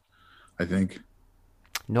Youngworth, I think.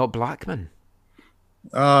 Not Blackman.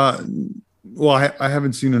 Well, I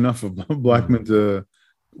haven't seen enough of Blackman to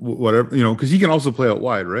whatever, because he can also play out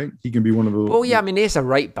wide, right? He can be one of the. Oh yeah, I mean he's a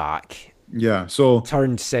right back. Yeah, so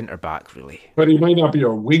turned centre back really. But he might not be a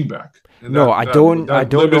wing back. No, I don't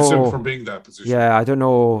limits know. him from being that position. Yeah, I don't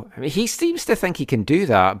know. I mean, he seems to think he can do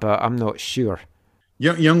that, but I'm not sure.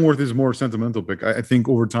 Youngworth is more sentimental pick. I think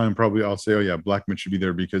over time, probably I'll say, oh yeah, Blackman should be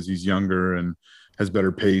there because he's younger and has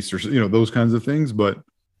better pace, or those kinds of things. But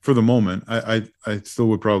for the moment, I still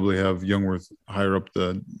would probably have Youngworth higher up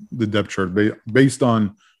the depth chart based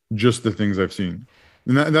on just the things I've seen,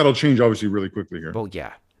 and that'll change obviously really quickly here. Well,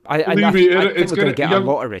 yeah, I think we're going to get a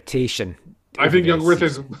lot of rotation. I think Youngworth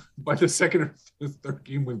is, by the second or third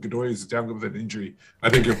game when Godoy is down with an injury, I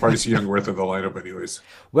think you'll probably see Youngworth in the lineup anyways.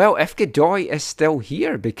 Well, if Godoy is still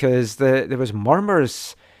here, because there was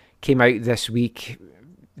murmurs came out this week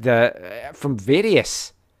from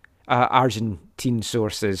various Argentine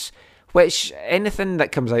sources, which anything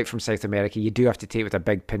that comes out from South America, you do have to take with a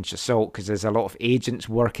big pinch of salt because there's a lot of agents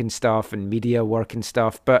working stuff and media working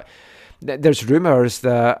stuff. But there's rumours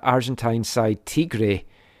that Argentine side Tigre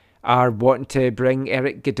are wanting to bring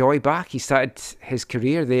Eric Godoy back. He started his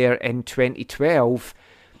career there in 2012.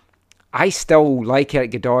 I still like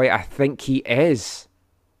Eric Godoy. I think he is,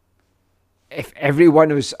 if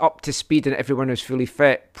everyone was up to speed and everyone was fully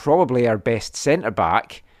fit, probably our best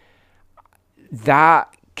centre-back.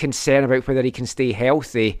 That concern about whether he can stay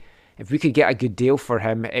healthy, if we could get a good deal for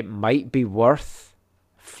him, it might be worth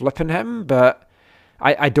flipping him, but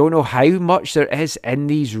I don't know how much there is in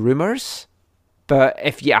these rumours. But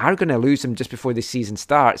if you are going to lose him just before the season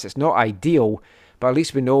starts, it's not ideal. But at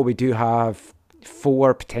least we know we do have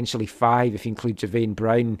 4, potentially 5, if you include Javane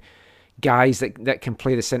Brown, guys that can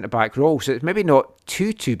play the centre-back role. So it's maybe not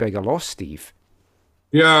too big a loss, Steve.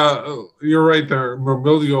 Yeah, you're right there.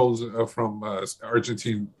 Murmillos from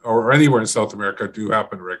Argentina or anywhere in South America do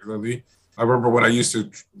happen regularly. I remember when I used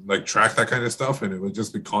to track that kind of stuff, and it would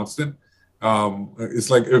just be constant.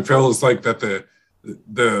 It feels like that the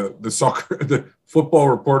football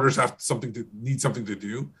reporters need something to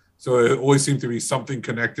do. So it always seemed to be something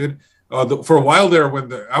connected. For a while there,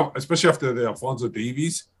 especially after the Alphonso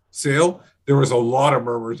Davies sale, there was a lot of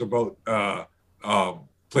murmurs about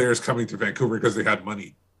players coming to Vancouver because they had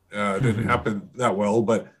money. It didn't happen that well,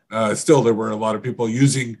 but still there were a lot of people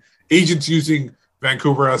agents using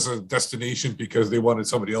Vancouver as a destination because they wanted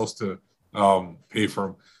somebody else to pay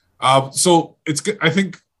for them. So it's good. I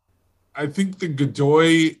think the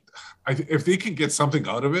Godoy, if they can get something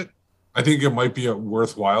out of it, I think it might be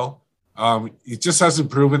worthwhile. He just hasn't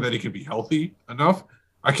proven that he can be healthy enough.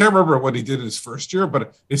 I can't remember what he did in his first year,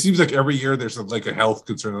 but it seems like every year there's a health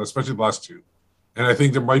concern, especially the last 2. And I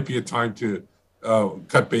think there might be a time to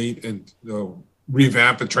cut bait and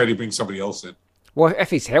revamp and try to bring somebody else in. Well,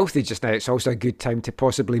 if he's healthy just now, it's also a good time to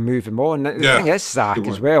possibly move him on. The thing is, Zach,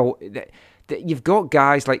 as well, you've got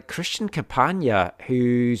guys like Christian Campagna,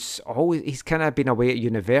 he's kind of been away at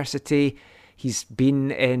university. He's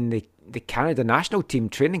been in the Canada national team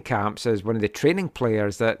training camps as one of the training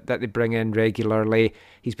players that they bring in regularly.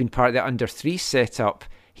 He's been part of the under-3 setup.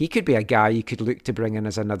 He could be a guy you could look to bring in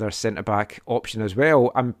as another centre-back option as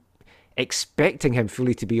well. I'm expecting him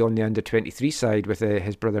fully to be on the under-23 side with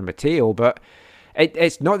his brother Matteo, but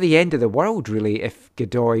it's not the end of the world, really, if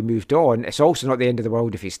Godoy moved on. It's also not the end of the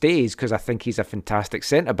world if he stays, because I think he's a fantastic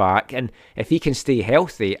centre-back, and if he can stay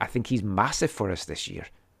healthy, I think he's massive for us this year.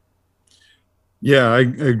 Yeah, I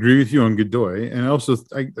agree with you on Godoy, and also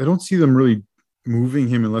I don't see them really moving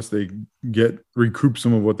him unless they recoup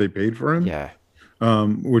some of what they paid for him. Yeah.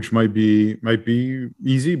 Which might be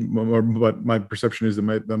easy, but my perception is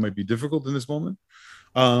that might be difficult in this moment.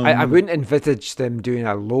 I wouldn't envisage them doing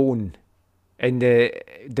a loan in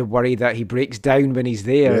the worry that he breaks down when he's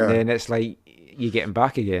there, and then it's like you get him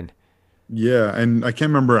back again. Yeah, and I can't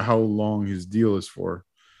remember how long his deal is for,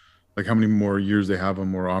 like how many more years they have on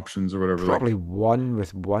more options or whatever. Probably 1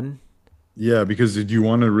 with 1. Yeah, because do you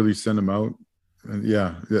want to really send him out?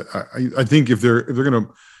 Yeah, I think if they're gonna.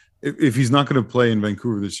 If he's not going to play in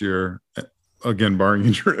Vancouver this year, again, barring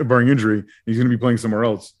injury, he's going to be playing somewhere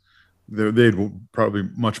else. They'd probably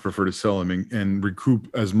much prefer to sell him and recoup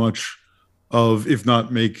as much of, if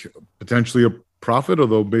not make potentially a profit,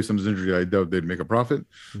 although based on his injury, I doubt they'd make a profit.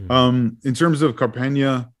 Mm-hmm. In terms of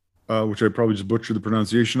Carpena, which I probably just butchered the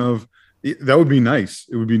pronunciation of, that would be nice.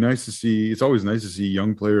 It would be nice to see. It's always nice to see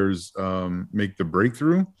young players make the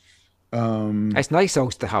breakthrough. It's nice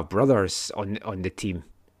also to have brothers on the team.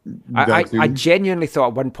 I genuinely thought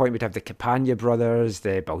at one point we'd have the Campagna brothers,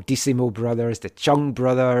 the Baldissimo brothers, the Chung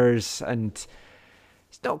brothers, and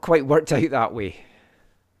it's not quite worked out that way.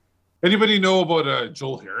 Anybody know about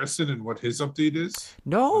Joel Harrison and what his update is?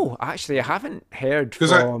 No, actually, I haven't heard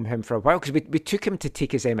from him for a while because we took him to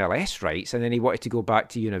take his MLS rights, and then he wanted to go back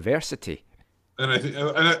to university. And I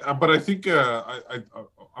think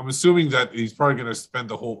I'm assuming that he's probably going to spend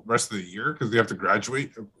the whole rest of the year because they have to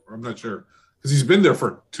graduate. I'm not sure because he's been there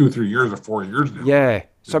for 2 or 3 years or 4 years now. Yeah,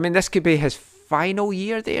 so I mean, this could be his final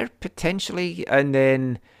year there potentially, and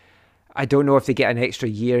then I don't know if they get an extra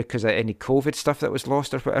year because of any COVID stuff that was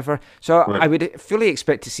lost or whatever. So I would fully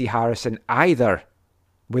expect to see Harrison either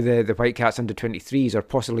with the Whitecaps under 23s or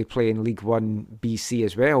possibly play in League One BC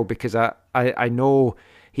as well, because I know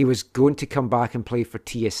he was going to come back and play for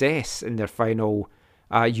TSS in their final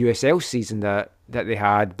USL season that they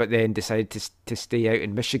had, but then decided to stay out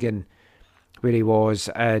in Michigan where he was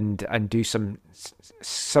and do some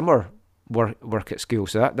summer work at school.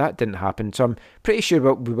 So that didn't happen. So I'm pretty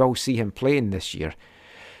sure we will see him playing this year.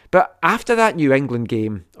 But after that New England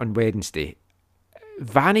game on Wednesday,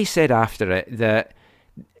 Vanni said after it that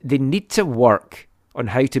they need to work on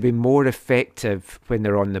how to be more effective when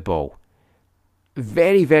they're on the ball.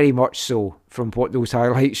 Very, very much so from what those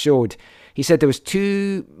highlights showed. He said there was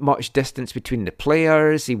too much distance between the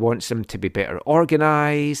players. He wants them to be better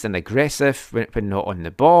organised and aggressive when not on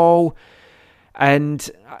the ball. And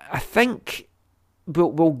I think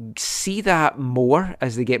we'll see that more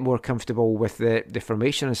as they get more comfortable with the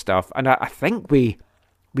formation and stuff. And I think we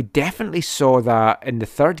definitely saw that in the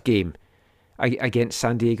third game against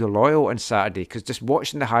San Diego Loyal on Saturday, because just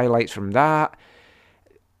watching the highlights from that,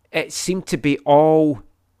 it seemed to be all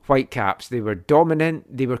Whitecaps. They were dominant.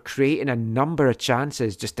 They were creating a number of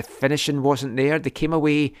chances. Just the finishing wasn't there. They came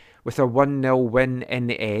away with a 1-0 win in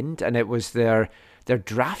the end, and it was their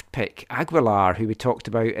draft pick, Aguilar, who we talked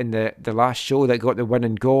about in the last show, that got the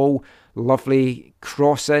winning goal. Lovely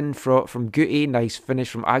cross in from Guti. Nice finish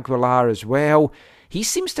from Aguilar as well. He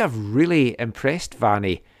seems to have really impressed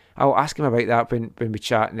Vanni. I'll ask him about that when we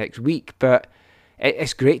chat next week, but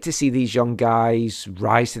it's great to see these young guys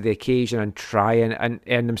rise to the occasion and try and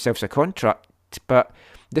earn themselves a contract. But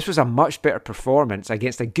this was a much better performance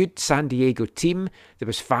against a good San Diego team. There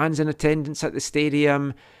was fans in attendance at the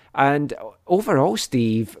stadium. And overall,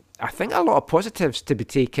 Steve, I think a lot of positives to be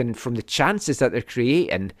taken from the chances that they're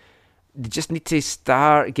creating. They just need to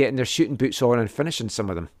start getting their shooting boots on and finishing some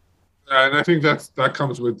of them. And I think that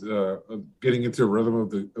comes with getting into a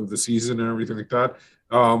rhythm of the season and everything like that.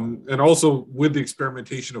 And also with the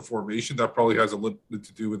experimentation of formation, that probably has a little bit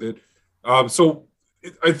to do with it. I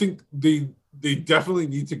think they definitely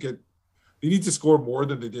need to score more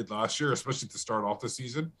than they did last year, especially to start off the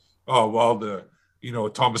season. While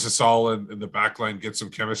Thomas Asal and the back line get some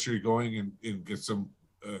chemistry going and get some,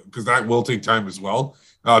 because that will take time as well.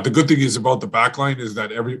 The good thing is about the back line is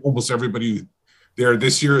that almost everybody there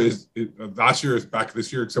this year last year is back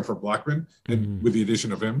this year, except for Blackman, and with the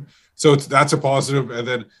addition of him. So that's a positive. And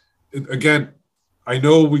then again, I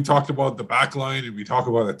know we talked about the back line and we talk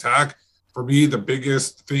about attack. For me, the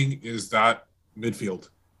biggest thing is that midfield,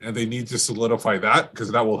 and they need to solidify that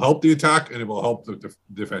because that will help the attack and it will help the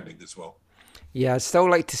defending as well. Yeah, I'd still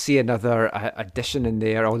like to see another addition in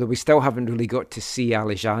there, although we still haven't really got to see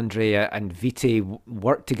Alexandre and Vite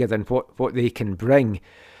work together and what they can bring.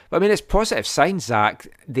 But I mean, it's positive signs, Zach.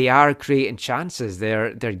 They are creating chances.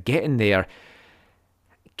 They're getting there.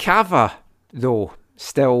 Cava, though,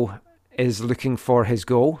 still is looking for his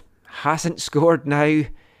goal. Hasn't scored now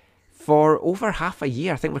for over half a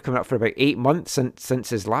year. I think we're coming up for about 8 months since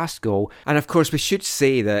his last goal. And of course, we should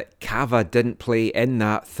say that Cava didn't play in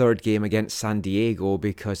that third game against San Diego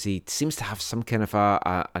because he seems to have some kind of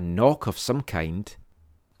a knock of some kind.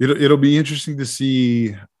 It'll be interesting to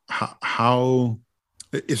see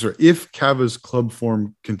if Cava's club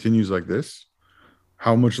form continues like this,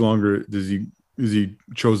 how much longer is he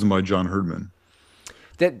chosen by John Herdman?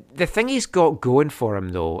 The thing he's got going for him,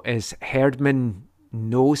 though, is Herdman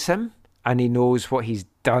knows him and he knows what he's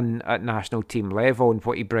done at national team level and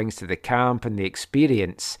what he brings to the camp and the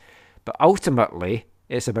experience. But ultimately,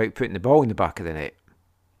 it's about putting the ball in the back of the net.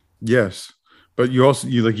 Yes, but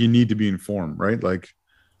you need to be informed, right?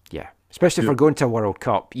 Yeah, especially if we're going to a World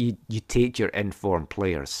Cup, you take your informed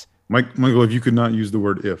players. Michael, if you could not use the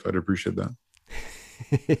word "if," I'd appreciate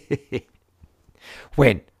that.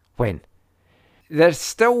 When? There's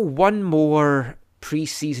still one more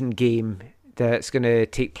pre-season game that's going to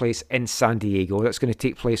take place in San Diego. That's going to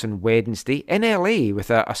take place on Wednesday in LA with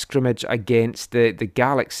a scrimmage against the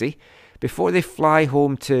Galaxy before they fly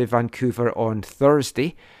home to Vancouver on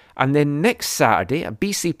Thursday. And then next Saturday at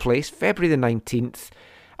BC Place, February the 19th,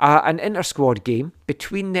 an inter-squad game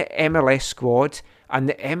between the MLS squad and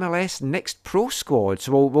the MLS Next Pro squad.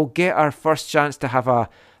 So we'll get our first chance to have a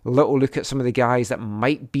little look at some of the guys that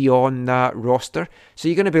might be on that roster. So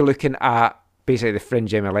you're going to be looking at basically the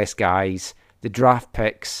fringe MLS guys, the draft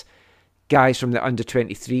picks, guys from the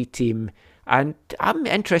under-23 team, and I'm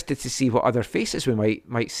interested to see what other faces we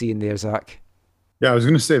might see in there, Zach. Yeah, I was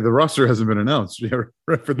going to say the roster hasn't been announced. Yeah,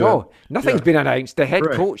 right for that. No, nothing's been announced. The head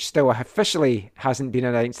Right. coach still officially hasn't been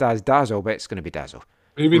announced as Dazzle, but it's going to be Dazzle.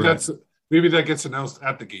 Maybe Right. maybe that gets announced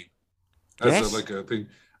at the game. Yes. Like a thing.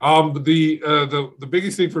 The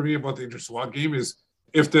biggest thing for me about the inter-squad game is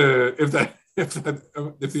if the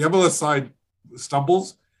MLS side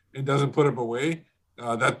stumbles and doesn't put him away,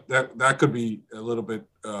 that could be a little bit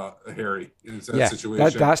hairy in that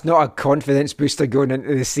situation. That's not a confidence booster going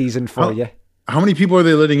into the season for you. How many people are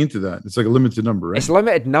they letting into that? It's like a limited number, right? It's a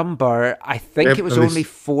limited number. I think Yep, it was at least- only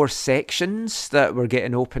 4 sections that were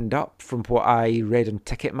getting opened up from what I read on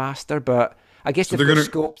Ticketmaster, but I guess So if they're there's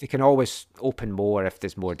gonna- scope, they can always open more if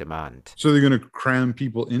there's more demand. So they're going to cram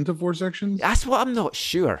people into 4 sections? That's what I'm not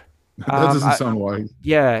sure. That doesn't I- sound wise.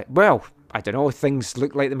 Yeah, well, I don't know. Things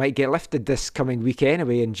look like they might get lifted this coming week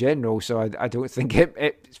anyway in general, so I don't think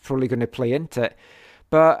it's probably going to play into it.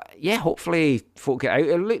 But yeah, hopefully folk get out.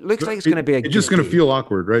 It looks like it's going to be a It's just good going to day. feel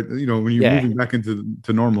awkward, right? You know, when you're Yeah. moving back into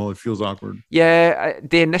normal, it feels awkward. Yeah,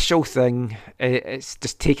 the initial thing, it's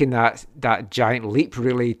just taking that giant leap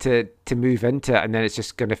really to move into it, and then it's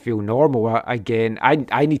just going to feel normal again.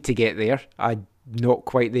 I need to get there. I'm not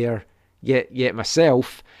quite there yet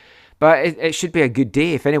myself, but it should be a good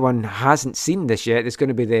day. If anyone hasn't seen this yet, there's going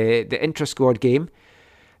to be the intra-squad game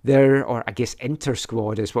there, or I guess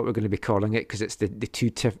inter-squad is what we're going to be calling it because it's the two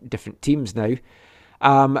different teams now.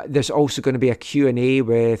 There's also going to be a Q&A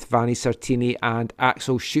with Vanni Sartini and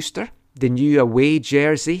Axel Schuster. The new away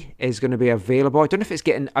jersey is going to be available. I don't know if it's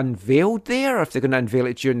getting unveiled there or if they're going to unveil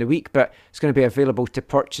it during the week, but it's going to be available to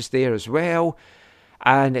purchase there as well.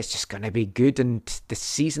 And it's just going to be good, and the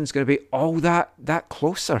season's going to be all that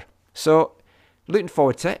closer. So looking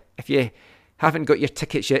forward to it. If you haven't got your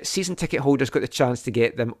tickets yet, season ticket holders got the chance to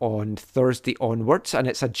get them on Thursday onwards, and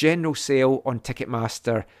it's a general sale on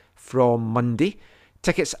Ticketmaster from Monday.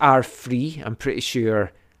 Tickets are free. I'm pretty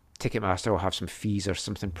sure Ticketmaster will have some fees or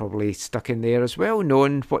something probably stuck in there as well,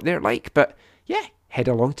 knowing what they're like. But yeah, head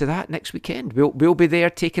along to that next weekend. We'll be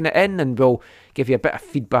there taking it in, and we'll give you a bit of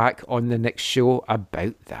feedback on the next show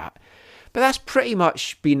about that. But that's pretty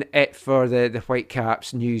much been it for the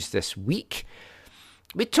Whitecaps news this week.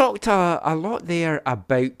 We talked a lot there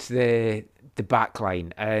about the back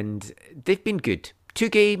line, and they've been good. 2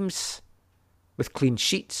 games with clean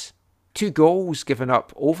sheets, 2 goals given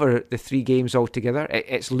up over the 3 games altogether.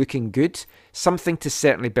 It's looking good. Something to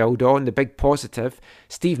certainly build on. The big positive,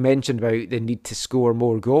 Steve mentioned about the need to score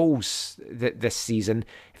more goals this season.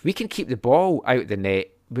 If we can keep the ball out the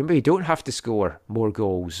net, maybe we don't have to score more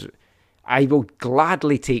goals. I will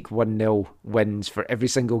gladly take 1-0 wins for every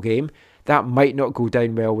single game. That might not go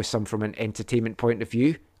down well with some from an entertainment point of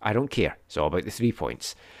view. I don't care. It's all about the 3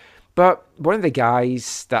 points. But one of the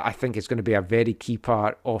guys that I think is going to be a very key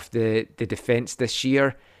part of the defence this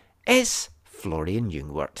year is Florian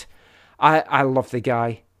Ljungwirth. I love the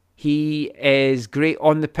guy. He is great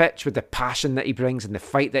on the pitch with the passion that he brings and the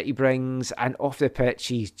fight that he brings. And off the pitch,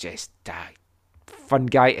 he's just a fun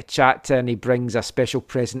guy to chat to, and he brings a special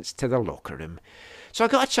presence to the locker room. So I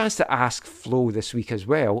got a chance to ask Flo this week as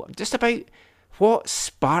well, just about what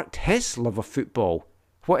sparked his love of football.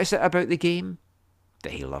 What is it about the game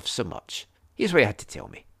that he loves so much? Here's what he had to tell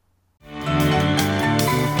me.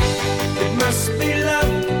 It must be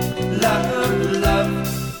love, love, love.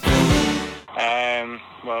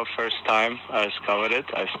 Well, first time I discovered it,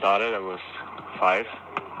 I was 5.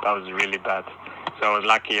 That was really bad. So I was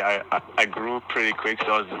lucky. I grew pretty quick,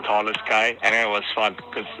 so I was the tallest guy, and it was fun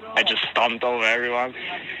because I just stomped over everyone.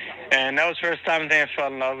 And that was the first time I think I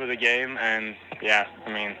fell in love with the game, and yeah,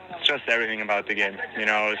 I mean, it's just everything about the game. You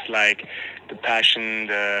know, it's like the passion,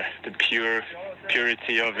 the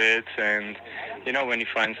purity of it, and you know, when you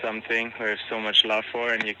find something with so much love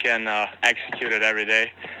for and you can execute it every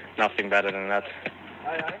day, nothing better than that.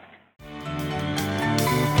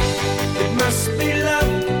 It must be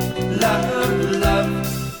love, love, love.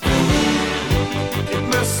 It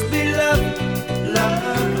must be love,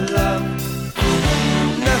 love, love.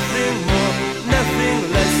 Nothing more, nothing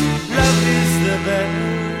less. Love is the best.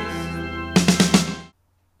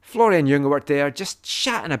 Florian Ljungwirth there, just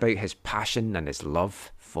chatting about his passion and his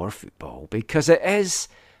love for football, because it is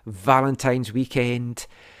Valentine's weekend.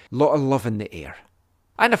 A lot of love in the air.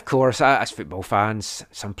 And of course, as football fans,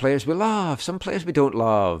 some players we love, some players we don't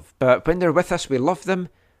love. But when they're with us, we love them.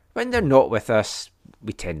 When they're not with us,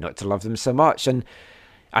 we tend not to love them so much. And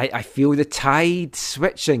I feel the tide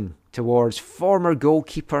switching towards former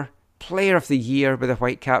goalkeeper, player of the year with the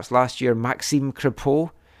Whitecaps last year, Maxime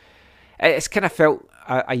Crepeau. It's kind of felt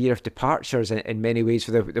a year of departures in many ways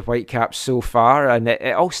for the Whitecaps so far. And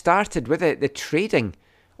it all started with the trading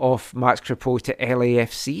of Max Crepeau to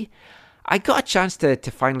LAFC. I got a chance to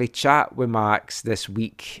finally chat with Max this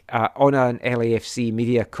week on an LAFC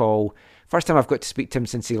media call. First time I've got to speak to him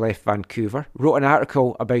since he left Vancouver. Wrote an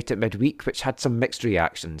article about it midweek, which had some mixed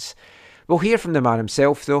reactions. We'll hear from the man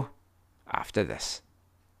himself, though, after this.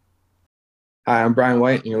 Hi, I'm Brian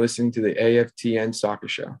White, and you're listening to the AFTN Soccer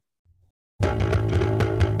Show.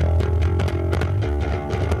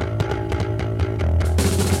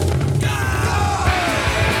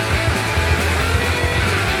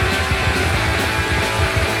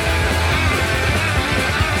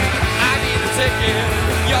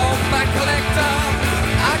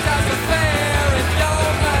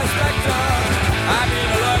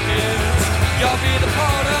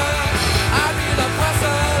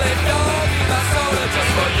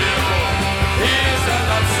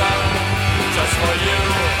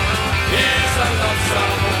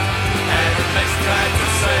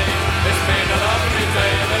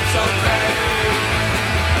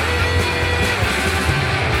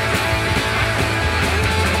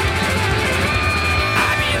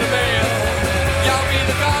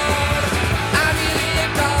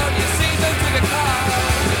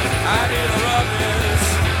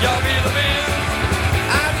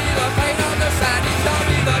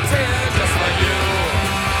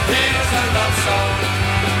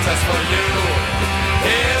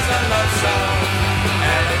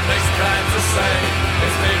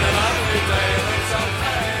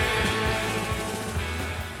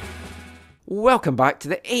 Welcome back to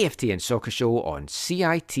the AFTN Soccer Show on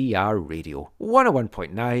CITR Radio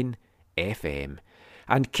 101.9 FM.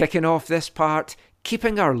 And kicking off this part,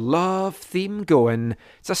 keeping our love theme going,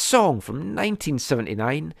 it's a song from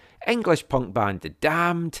 1979, English punk band The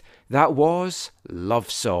Damned. That was Love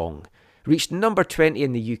Song. Reached number 20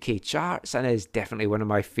 in the UK charts and is definitely one of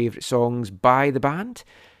my favourite songs by the band.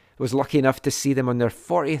 Was lucky enough to see them on their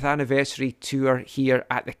 40th anniversary tour here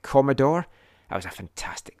at the Commodore. That was a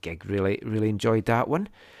fantastic gig, really enjoyed that one.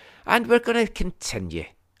 And we're going to continue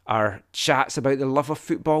our chats about the love of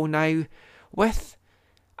football now with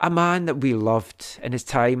a man that we loved in his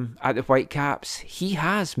time at the Whitecaps. He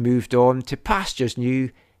has moved on to pastures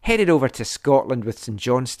new, headed over to Scotland with St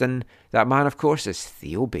Johnstone. That man, of course, is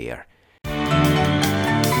Theo Bair. It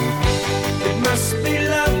must be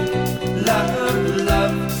love, love,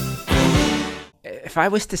 love. If I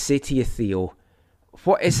was to say to you, Theo,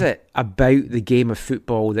 what is it about the game of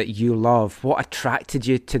football that you love? What attracted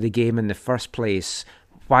you to the game in the first place?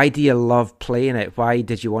 Why do you love playing it? Why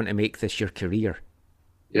did you want to make this your career?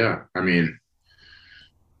 Yeah, I mean,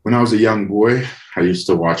 when I was a young boy, I used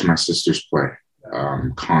to watch my sisters play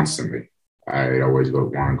constantly. I'd always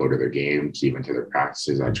want to go to their games, even to their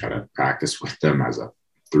practices. I'd try to practice with them as a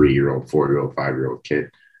 3-year-old, 4-year-old, 5-year-old kid.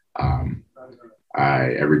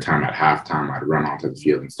 Every time at halftime, I'd run onto the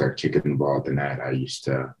field and start kicking the ball at the net. I used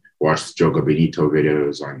to watch Jogo Benito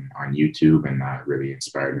videos on YouTube, and that really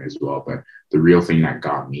inspired me as well. But the real thing that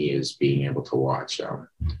got me is being able to watch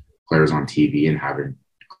players on TV and having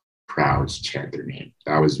crowds chant their name.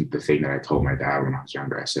 That was the thing that I told my dad when I was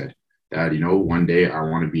younger. I said, Dad, one day I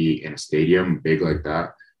want to be in a stadium big like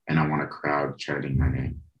that, and I want a crowd chanting my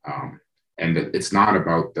name. And it's not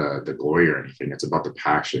about the glory or anything. It's about the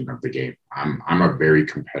passion of the game. I'm a very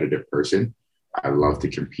competitive person. I love to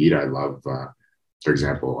compete. I love, for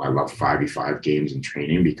example, I love 5v5 games in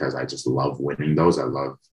training because I just love winning those. I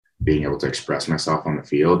love being able to express myself on the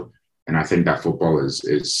field. And I think that football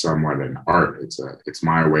is somewhat an art. It's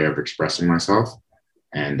my way of expressing myself.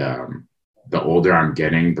 And the older I'm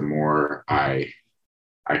getting, the more I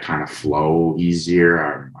kind of flow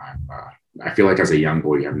easier. I feel like as a young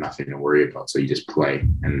boy, you have nothing to worry about. So you just play,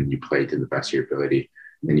 and you play to the best of your ability.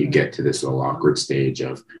 Then you get to this little awkward stage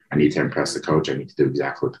of, I need to impress the coach. I need to do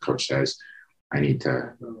exactly what the coach says. And you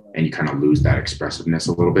kind of lose that expressiveness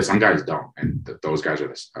a little bit. Some guys don't. And those guys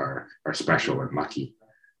are special and lucky.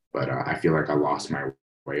 But I feel like I lost my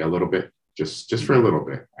way a little bit, just for a little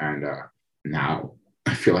bit. And now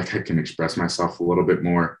I feel like I can express myself a little bit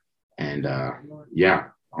more. And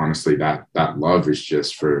honestly, that love is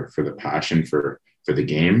just for the passion for the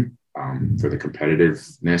game, for the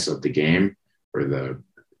competitiveness of the game, for the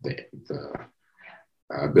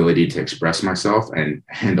ability to express myself,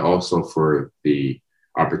 and also for the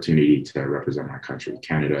opportunity to represent my country.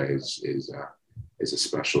 Canada is a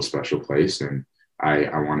special place, and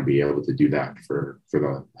I want to be able to do that for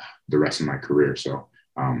the rest of my career. So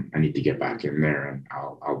I need to get back in there, and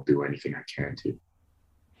I'll do anything I can to.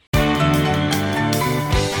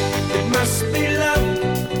 It must be love,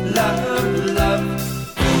 love, love.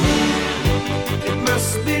 It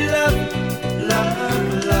must be love,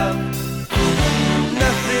 love, love.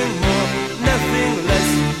 Nothing more, nothing less.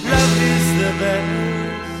 Love is the best.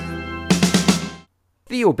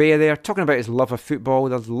 Theo Bair there, talking about his love of football,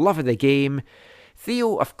 the love of the game.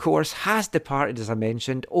 Theo, of course, has departed, as I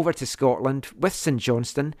mentioned, over to Scotland with St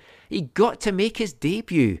Johnstone. He got to make his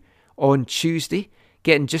debut on Tuesday,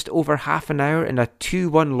 getting just over half an hour in a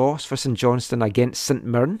 2-1 loss for St Johnstone against St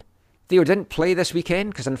Mirren. Theo didn't play this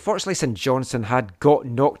weekend because unfortunately St Johnstone had got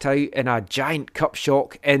knocked out in a giant cup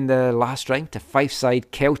shock in the last round to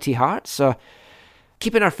Fife-side Kelty Hearts. So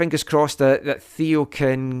keeping our fingers crossed that Theo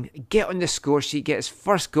can get on the score sheet, get his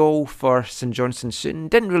first goal for St Johnstone soon.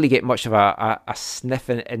 Didn't really get much of a sniff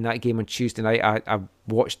in that game on Tuesday night. I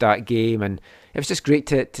watched that game and it was just great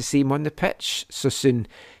to see him on the pitch so soon.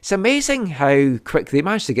 It's amazing how quick they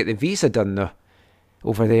managed to get the visa done though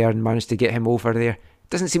over there and managed to get him over there.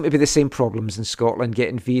 Doesn't seem to be the same problems in Scotland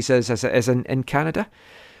getting visas as it is in Canada.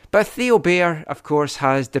 But Theo Bair, of course,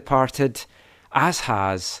 has departed, as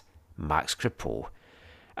has Max Crépeau.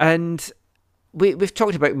 And we've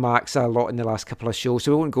talked about Max a lot in the last couple of shows,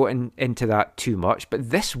 so we won't go into that too much. But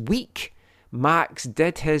this week, Max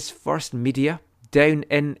did his first media down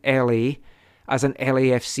in LA as an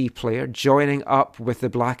LAFC player, joining up with the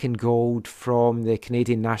black and gold from the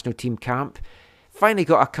Canadian national team camp. Finally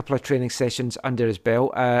got a couple of training sessions under his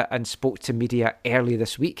belt and spoke to media early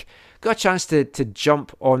this week. Got a chance to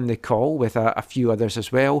jump on the call with a few others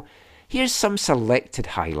as well. Here's some selected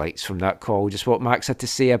highlights from that call, just what Max had to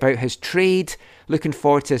say about his trade, looking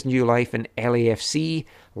forward to his new life in LAFC,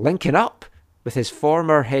 linking up with his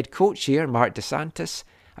former head coach here, Marc Dos Santos,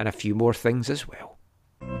 and a few more things as well.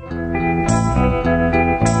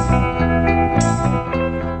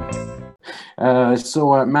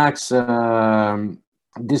 Max,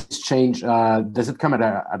 this change, does it come at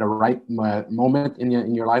a right moment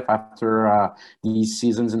in your life after these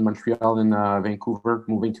seasons in Montreal and Vancouver,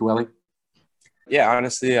 moving to LA? Yeah,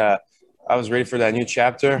 honestly, I was ready for that new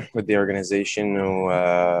chapter with the organization who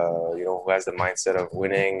has the mindset of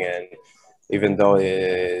winning. And even though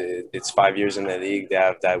it's 5 years in the league, they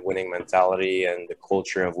have that winning mentality and the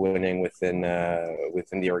culture of winning within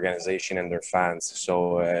the organization and their fans.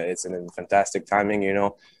 So it's in fantastic timing,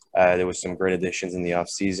 There was some great additions in the off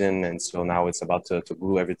season, and so now it's about to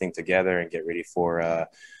glue everything together and get ready for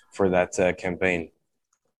that campaign.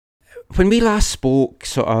 When we last spoke,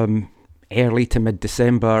 early to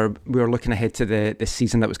mid-December, we were looking ahead to the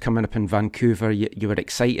season that was coming up in Vancouver. You were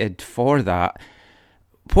excited for that.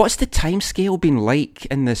 What's the timescale been like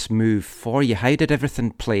in this move for you? How did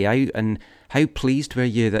everything play out, and how pleased were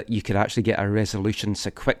you that you could actually get a resolution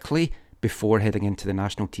so quickly before heading into the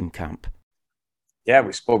national team camp? Yeah,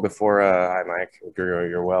 we spoke before. Hi, Mike.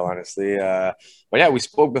 You're well, honestly. But yeah, we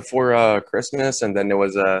spoke before Christmas, and then there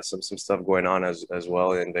was some stuff going on as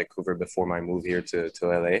well in Vancouver before my move here to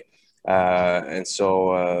LA. And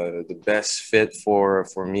so the best fit for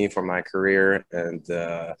me, for my career,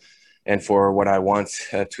 and for what I want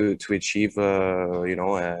to achieve,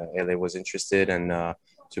 LA was interested, and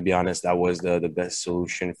to be honest, that was the best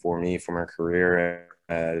solution for me for my career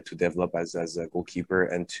to develop as a goalkeeper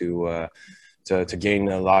and to gain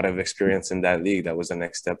a lot of experience in that league. That was the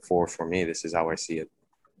next step for me. This is how I see it.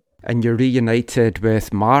 And you're reunited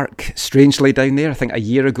with Marc, strangely, down there. I think a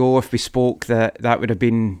year ago, if we spoke, that would have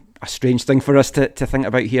been a strange thing for us to think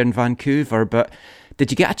about here in Vancouver. But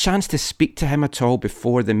did you get a chance to speak to him at all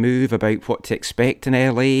before the move about what to expect in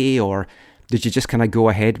LA? Or did you just kind of go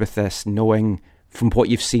ahead with this knowing from what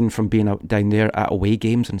you've seen from being out down there at away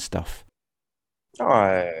games and stuff?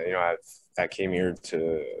 I came here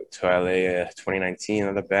to LA 2019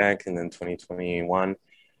 on the back, and then 2021,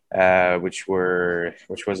 which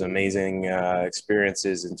was amazing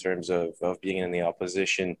experiences in terms of being in the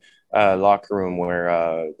opposition locker room,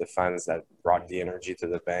 where the fans that brought the energy to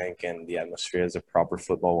the bank and the atmosphere is a proper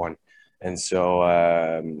football one. And so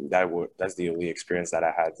that's the only experience that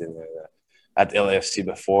I had at LAFC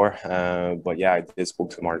before. But yeah, I did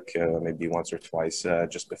spoke to Marc maybe once or twice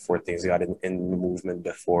just before things got in movement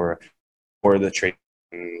before the trade.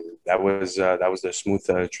 That was the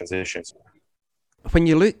smooth transition. When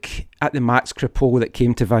you look at the Max Crépeau that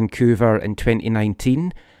came to Vancouver in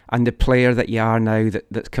 2019 and the player that you are now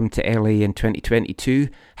that's come to LA in 2022,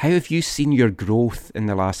 how have you seen your growth in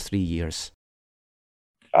the last 3 years?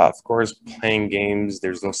 Of course, playing games,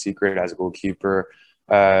 there's no secret as a goalkeeper.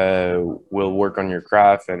 Will work on your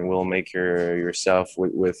craft and will make yourself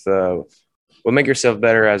will make yourself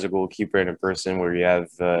better as a goalkeeper and a person where you have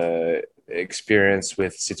experience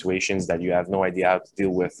with situations that you have no idea how to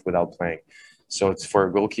deal with without playing. So it's for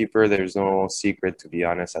a goalkeeper, there's no secret, to be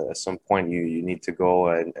honest. At some point, you need to go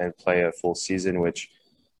and play a full season, which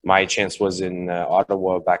my chance was in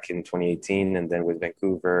Ottawa back in 2018. And then with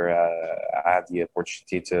Vancouver, I had the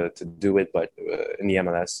opportunity to do it, but in the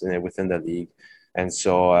MLS and within the league. And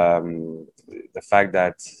so the fact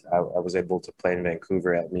that I was able to play in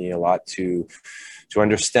Vancouver helped me a lot to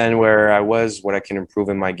understand where I was, what I can improve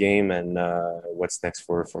in my game, and what's next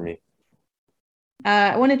for me.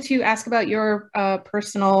 I wanted to ask about your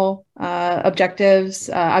personal objectives.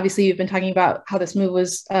 Obviously, you've been talking about how this move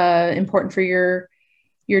was important for your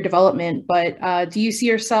development, but do you see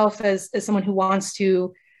yourself as someone who wants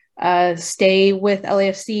to stay with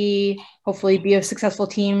LAFC, hopefully be a successful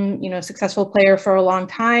team, successful player for a long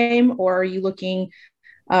time, or are you looking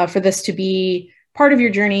for this to be part of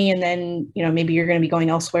your journey and then, maybe you're going to be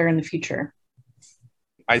going elsewhere in the future?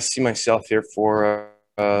 I see myself here for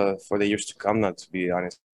the years to come, not to be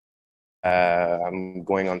honest. I'm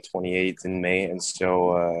going on 28 in May, and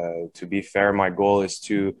so to be fair, my goal is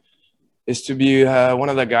to be one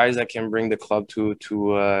of the guys that can bring the club to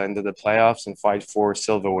into the playoffs and fight for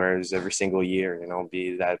silverwares every single year.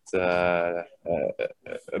 Be that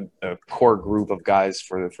a core group of guys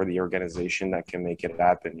for the organization that can make it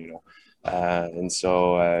happen. And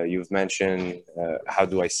so you've mentioned how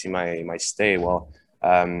do I see my stay? Well,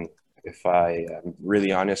 if I am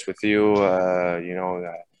really honest with you,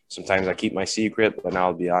 sometimes I keep my secret, but now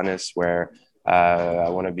I'll be honest. Where I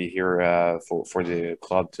want to be here for the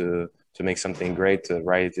club to make something great, to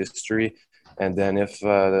write history. And then if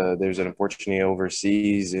there's an opportunity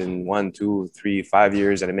overseas in 1, 2, 3, 5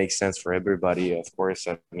 years, and it makes sense for everybody, of course,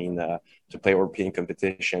 to play European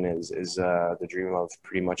competition is the dream of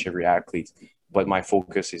pretty much every athlete. But my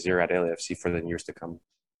focus is here at LAFC for the years to come.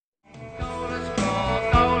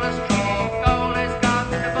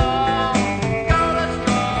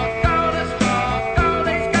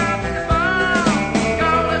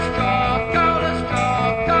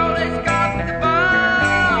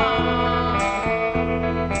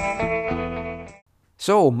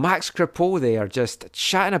 So, Max Crépeau there, just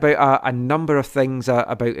chatting about a number of things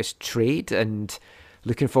about his trade and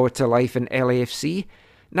looking forward to life in LAFC.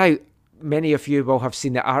 Now, many of you will have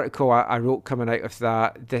seen the article I wrote coming out of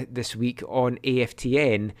that this week on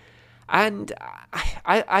AFTN. And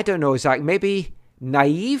I don't know, Zach, maybe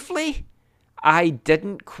naively, I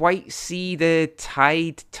didn't quite see the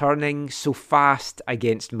tide turning so fast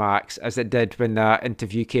against Max as it did when that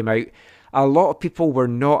interview came out. A lot of people were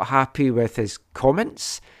not happy with his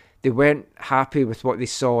comments. They weren't happy with what they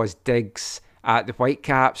saw as digs at the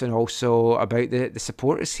Whitecaps and also about the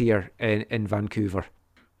supporters here in Vancouver.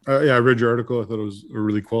 Yeah, I read your article. I thought it was a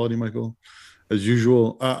really quality, Michael, as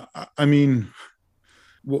usual. I mean,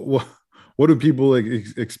 what do people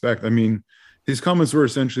expect? I mean, his comments were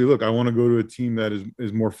essentially, look, I want to go to a team that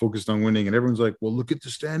is more focused on winning. And everyone's like, well, look at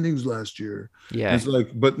the standings last year. Yeah. And it's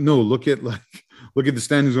like, but no, look at the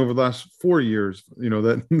standings over the last 4 years,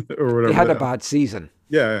 that or whatever. They had a bad season.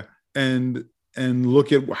 Yeah. And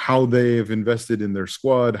look at how they have invested in their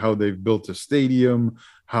squad, how they've built a stadium,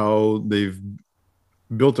 how they've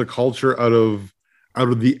built a culture out of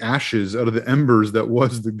the ashes, out of the embers that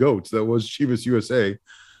was the Goats, that was Chivas USA.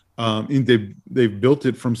 And they've built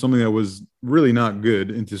it from something that was really not good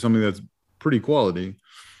into something that's pretty quality.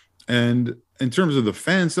 And in terms of the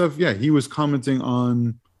fan stuff, yeah, he was commenting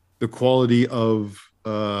on the quality of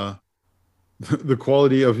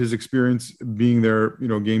his experience being there,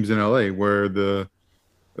 games in LA, where the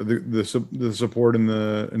support in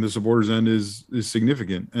the supporters end is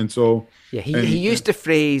significant. And so he used the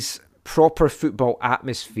phrase proper football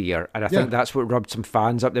atmosphere, and I think that's what rubbed some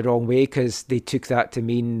fans up the wrong way, because they took that to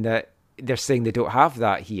mean that they're saying they don't have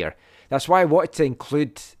that here. That's why I wanted to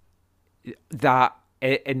include that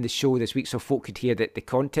in the show this week so folk could hear the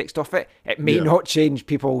context of it. It may not change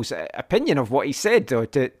people's opinion of what he said, though,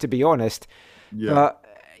 to be honest. But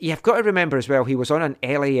you've got to remember as well, he was on an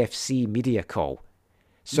LAFC media call,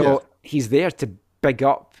 so he's there to big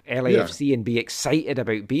up LAFC and be excited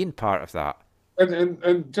about being part of that.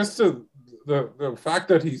 And just the fact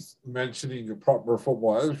that he's mentioning a proper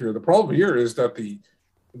football atmosphere, the problem here is that the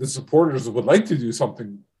supporters would like to do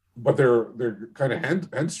something, but they're kind of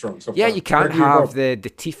hamstrung. So you can't have the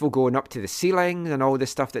tifo going up to the ceiling and all the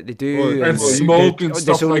stuff that they do, and smoke and stuff like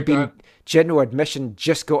that. There's only been general admission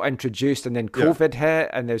just got introduced, and then COVID hit,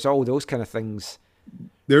 and there's all those kind of things.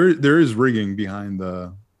 There is rigging behind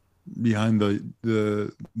the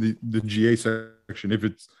the GA section. If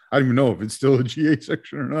it's, I don't even know if it's still a GA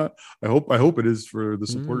section or not. I hope it is for the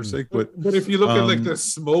supporters' sake. But if you look at like the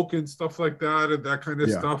smoke and stuff like that and that kind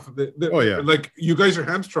of stuff, like you guys are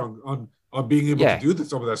hamstrung on being able to do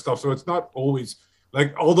some of that stuff. So it's not always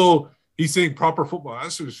like, although he's saying proper football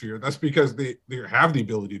atmosphere, that's because they have the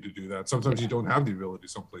ability to do that. Sometimes you don't have the ability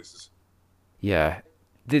some places. Yeah.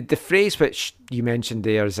 The phrase which you mentioned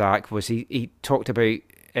there, Zach, was he talked about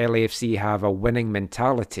LAFC have a winning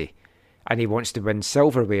mentality and he wants to win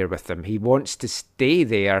silverware with them. He wants to stay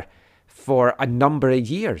there for a number of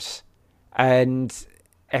years. And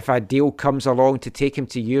if a deal comes along to take him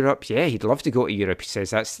to Europe, yeah, he'd love to go to Europe. He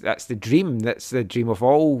says that's the dream. That's the dream of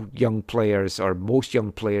all young players, or most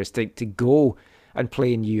young players, to go and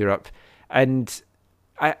play in Europe. And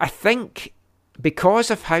I think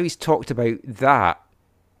because of how he's talked about that,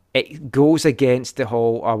 it goes against the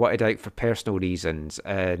whole, I wanted out for personal reasons,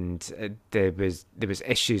 and there was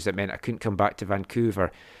issues that meant I couldn't come back to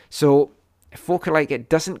Vancouver. So folk are like, it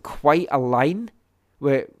doesn't quite align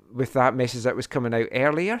with that message that was coming out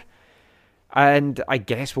earlier. And I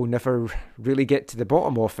guess we'll never really get to the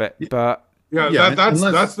bottom of it. But that's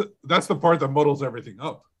the part that muddles everything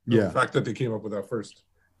up. The fact that they came up with that first.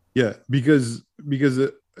 Yeah, because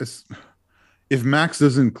if Max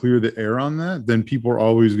doesn't clear the air on that, then people are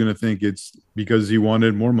always going to think it's because he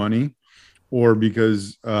wanted more money, or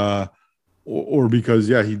because he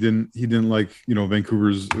didn't like,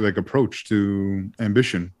 Vancouver's like approach to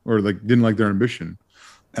ambition, or like didn't like their ambition,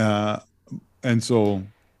 and so.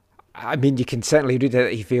 I mean, you can certainly read it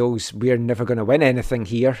that he feels we're never going to win anything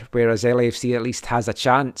here, whereas LAFC at least has a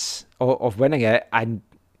chance of winning it. And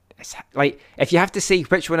it's like, if you have to say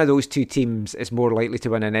which one of those two teams is more likely to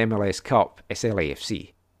win an MLS Cup, it's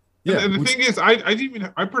LAFC. Yeah, and the thing is,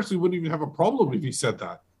 I personally wouldn't even have a problem if he said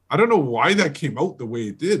that. I don't know why that came out the way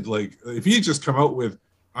it did. Like, if he had just come out with,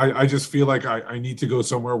 I just feel like I need to go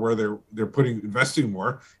somewhere where they're investing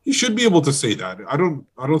more, he should be able to say that. I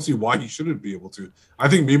don't see why he shouldn't be able to. I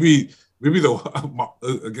think maybe though,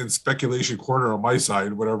 again, speculation corner on my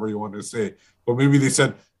side, whatever you want to say, but maybe they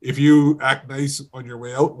said, if you act nice on your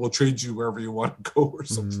way out, we'll trade you wherever you want to go, or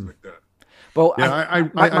something like that. Well,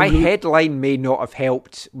 my headline may not have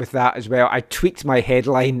helped with that as well. I tweaked my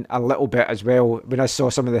headline a little bit as well when I saw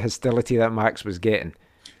some of the hostility that Max was getting.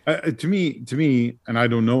 To me, and I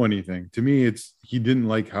don't know anything. To me, it's he didn't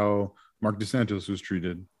like how Mark DeSantis was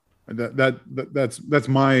treated. That's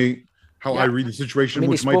my how I read the situation. I mean,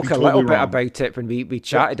 which he might be spoke a totally little bit wrong. about it when we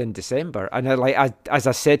chatted in December, and as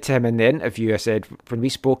I said to him in the interview, I said, when we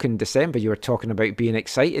spoke in December, you were talking about being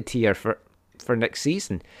excited here for next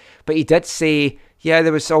season, but he did say, yeah,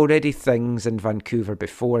 there was already things in Vancouver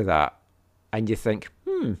before that, and you think,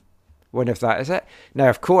 wonder if that is it. Now,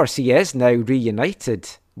 of course, he is now reunited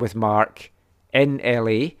with Mark in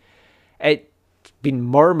LA. It's been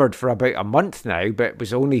murmured for about a month now, but it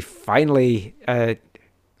was only finally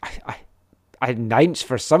announced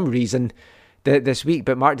for some reason this week.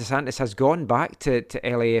 But Mark DeSantis has gone back to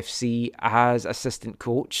LAFC as assistant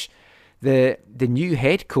coach. The new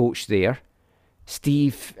head coach there,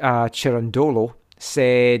 Steve Cherundolo,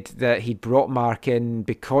 said that he brought Mark in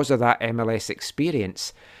because of that MLS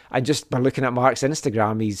experience. And just by looking at Mark's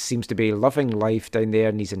Instagram, he seems to be loving life down there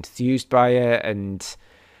and he's enthused by it. And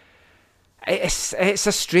it's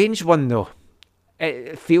a strange one, though.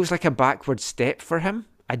 It feels like a backward step for him.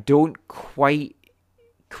 I don't quite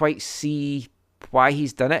see why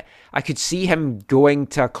he's done it. I could see him going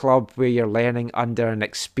to a club where you're learning under an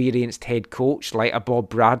experienced head coach like a Bob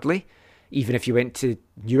Bradley, even if you went to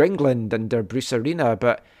New England under Bruce Arena.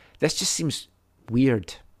 But this just seems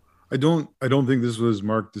weird. I don't think this was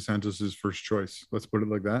Mark DeSantis' first choice. Let's put it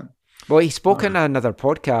like that. Well, he spoke in another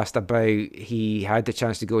podcast about he had the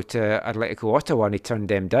chance to go to Atletico Ottawa and he turned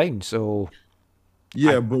them down. So,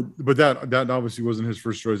 yeah, but that obviously wasn't his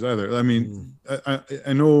first choice either. I mean,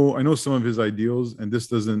 I know some of his ideals, and this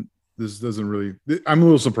doesn't really. I'm a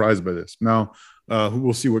little surprised by this. Now,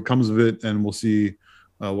 we'll see what comes of it, and we'll see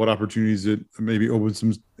what opportunities it maybe opens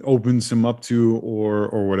him up to,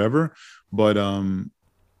 or whatever. But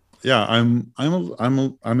yeah, I'm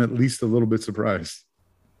at least a little bit surprised.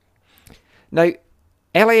 Now,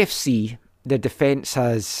 LAFC, the defence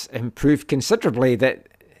has improved considerably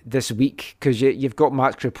this week because you've got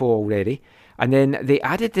Max Crepeau already, and then they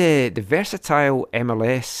added the versatile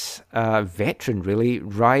MLS veteran, really,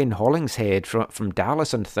 Ryan Hollingshead from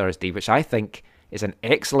Dallas on Thursday, which I think is an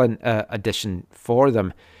excellent addition for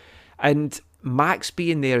them. And Max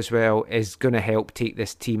being there as well is going to help take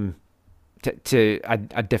this team to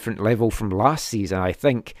a different level from last season, I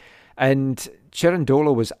think. And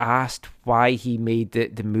Cherundolo was asked why he made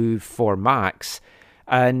the move for Max.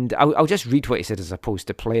 And I'll just read what he said as opposed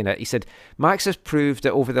to playing it. He said, Max has proved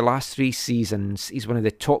that over the last 3 seasons, he's one of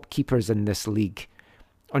the top keepers in this league.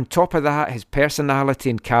 On top of that, his personality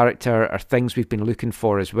and character are things we've been looking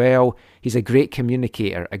for as well. He's a great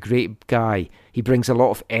communicator, a great guy. He brings a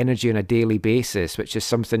lot of energy on a daily basis, which is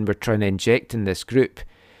something we're trying to inject in this group.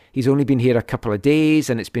 He's only been here a couple of days,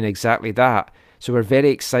 and it's been exactly that. So we're very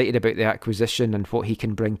excited about the acquisition and what he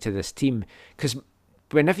can bring to this team. Because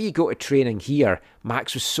whenever you go to training here,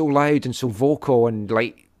 Max was so loud and so vocal and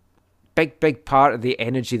like big part of the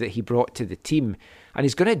energy that he brought to the team. And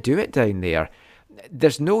he's going to do it down there.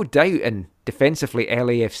 There's no doubt, and defensively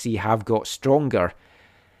LAFC have got stronger.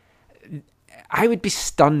 I would be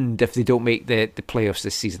stunned if they don't make the playoffs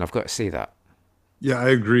this season. I've got to say that. Yeah, I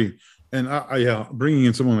agree. And I bringing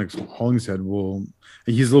in someone like Hollingshead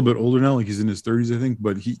he's a little bit older now, like he's in his 30s, I think,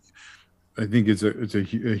 but I think it's a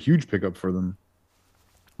huge pickup for them.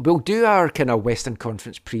 We'll do our kind of Western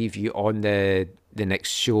Conference preview on the next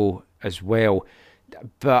show as well.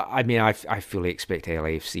 But I mean, I fully expect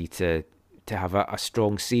LAFC to have a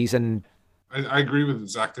strong season. I agree with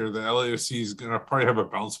Zach there. The LAFC is going to probably have a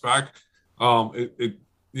bounce back.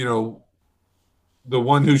 The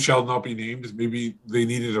one who shall not be named is maybe they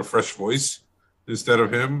needed a fresh voice instead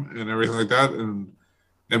of him and everything like that. And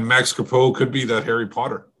Max Crepeau could be that Harry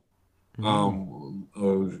Potter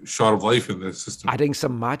shot of life in the system. Adding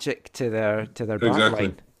some magic to their back exactly.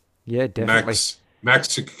 line. Yeah, definitely.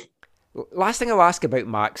 Maxic. Last thing I'll ask about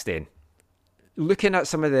Max then. Looking at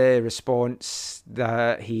some of the response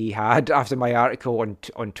that he had after my article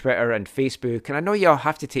on Twitter and Facebook, and I know you'll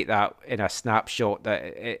have to take that in a snapshot that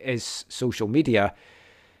it is social media.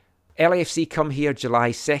 LAFC come here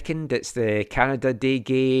July 2nd. It's the Canada Day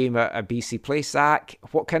game at BC Place. Zach,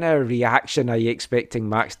 what kind of reaction are you expecting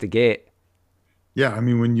Max to get? Yeah, I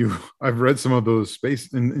mean, I've read some of those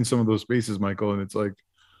in some of those spaces, Michael, and it's like,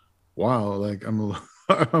 wow, like I'm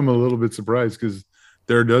a little bit surprised because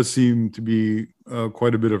there does seem to be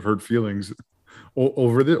quite a bit of hurt feelings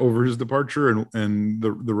over his departure and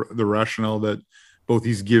the rationale that both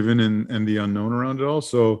he's given and the unknown around it all.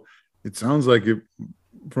 So it sounds like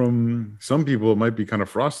from some people it might be kind of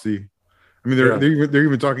frosty. I mean, they're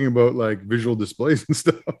even talking about like visual displays and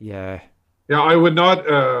stuff. Yeah. I would not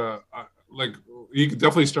you could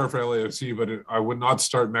definitely start for LAFC, but I would not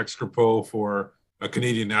start Max Crepeau for a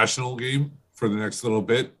Canadian national game for the next little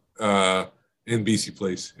bit. In BC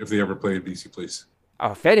Place, if they ever play in BC Place.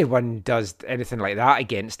 Oh, if anyone does anything like that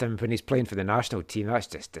against him when he's playing for the national team, that's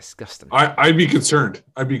just disgusting. I'd be concerned.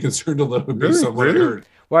 I'd be concerned a little bit based on what I heard.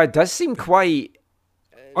 Well, it does seem quite...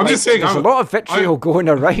 I'm just saying... There's a lot of vitriol going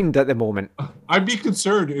around at the moment. I'd be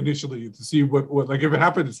concerned initially to see what like if it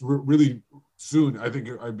happens really soon, I think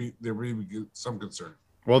there would be some concern.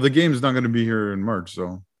 Well, the game's not going to be here in March,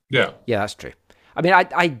 so... Yeah, that's true. I mean,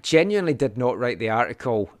 I genuinely did not write the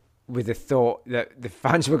article with the thought that the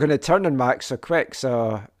fans were going to turn on Max so quick.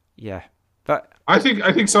 So yeah, but I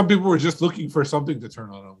think some people were just looking for something to turn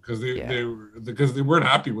on him because they weren't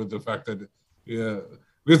happy with the fact that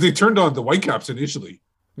because they turned on the Whitecaps initially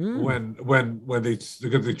when they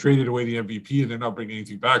traded away the MVP and they're not bringing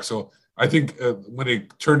anything back. So I think when they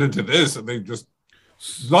turned into this, a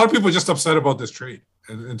lot of people are just upset about this trade.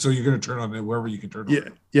 And so you're going to turn on it wherever you can turn on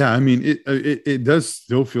it. Yeah. I mean, it does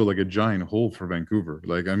still feel like a giant hole for Vancouver.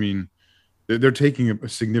 Like, I mean, they're taking a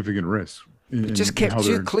significant risk. Just kept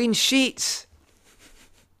 2 clean sheets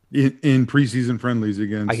in preseason friendlies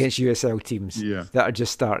against USL teams that are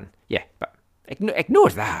just starting. Yeah, but ignore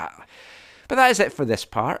that. But that is it for this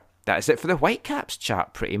part. That is it for the Whitecaps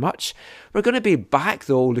chat, pretty much. We're going to be back,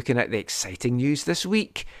 though, looking at the exciting news this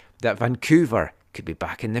week that Vancouver could be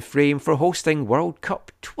back in the frame for hosting World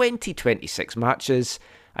Cup 2026 matches,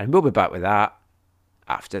 and we'll be back with that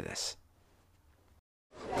after this.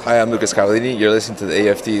 Hi, I'm Lucas Cavallini. You're listening to the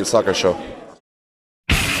AFT Soccer Show.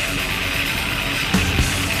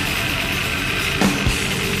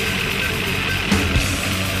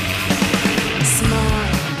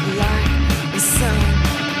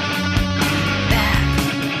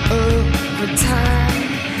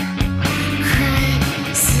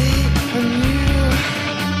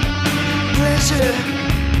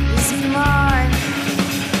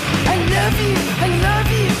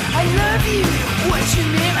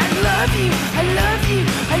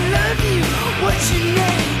 What's your name?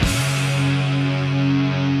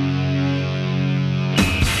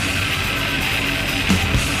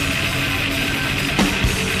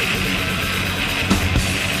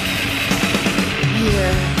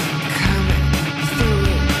 You're coming through,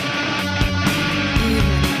 even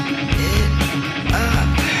it up.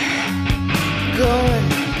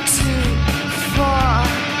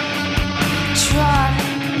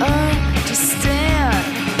 understand.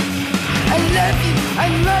 I love you, I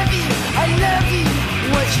love you, I love you.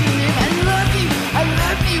 What's your name? I love you, I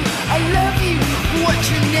love you, I love you. What's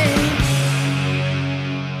your name?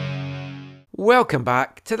 Welcome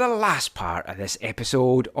back to the last part of this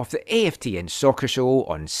episode of the AFTN Soccer Show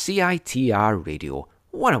on CITR Radio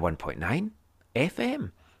 101.9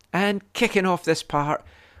 FM. And kicking off this part,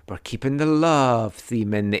 we're keeping the love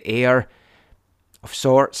theme in the air of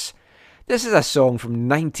sorts. This is a song from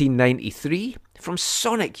 1993 from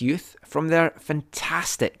Sonic Youth from their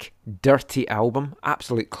fantastic Dirty album,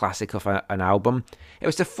 absolute classic of an album. It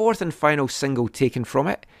was the fourth and final single taken from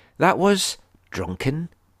it. That was Drunken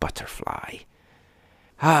Butterfly.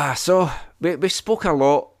 So we spoke a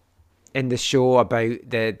lot in the show about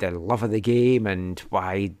the love of the game and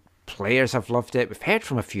why players have loved it. We've heard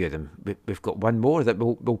from a few of them. We've got one more that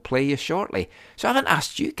we'll play you shortly. So I haven't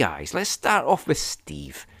asked you guys. Let's start off with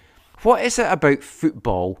Steve. What is it about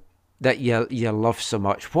football that you love so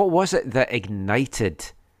much? What was it that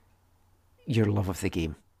ignited your love of the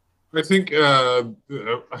game? I think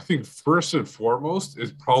first and foremost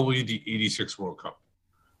is probably the '86 World Cup.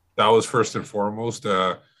 That was first and foremost.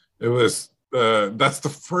 It was that's the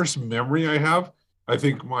first memory I have. I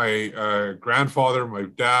think my grandfather, my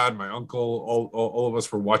dad, my uncle, all of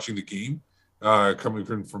us were watching the game coming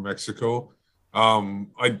from Mexico.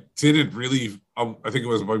 I didn't really. I think it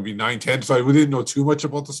was maybe 9, 10, so I didn't know too much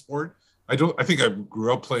about the sport. I think I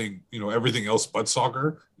grew up playing, everything else but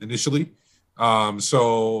soccer initially. But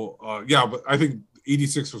I think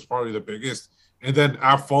 '86 was probably the biggest, and then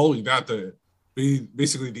following that,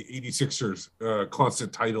 basically the '86ers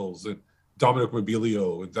constant titles and Dominic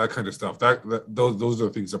Mobilio and that kind of stuff. Those are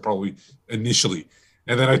the things that probably initially,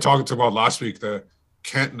 and then I talked about last week the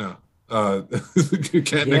Cantona,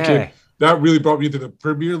 kid. That really brought me into the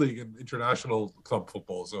Premier League and international club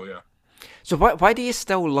football. So yeah. So why do you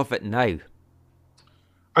still love it now?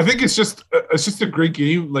 I think it's just a great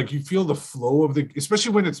game. Like, you feel the flow of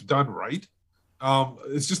especially when it's done right.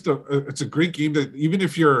 It's a great game that even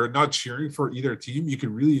if you're not cheering for either team, you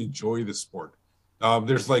can really enjoy the sport.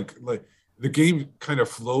 There's like the game kind of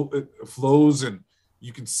flows, and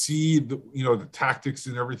you can see the tactics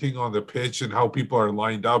and everything on the pitch and how people are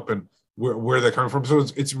lined up and where they're coming from. So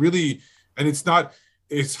it's really, and it's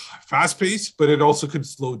fast paced, but it also can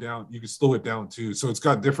slow down. You can slow it down too. So it's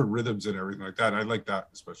got different rhythms and everything like that. I like that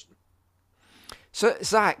especially. So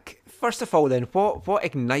Zach, first of all then, what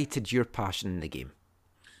ignited your passion in the game?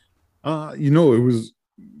 It was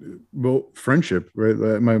friendship, right?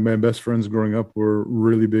 My best friends growing up were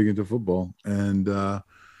really big into football. And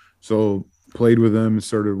so played with them and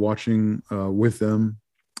started watching with them.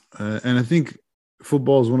 And I think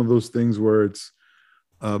football is one of those things where it's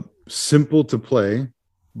simple to play,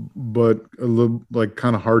 but a little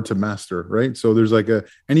kind of hard to master, right? So there's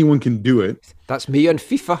anyone can do it. That's me on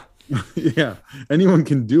FIFA. Yeah, anyone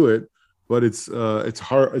can do it, but it's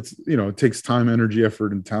hard. It takes time, energy,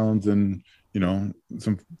 effort, and talent, and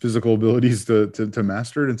some physical abilities to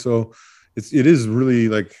master it. And so it is really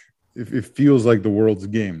it feels like the world's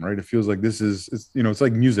game, right? It feels like it's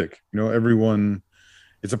like music. Everyone.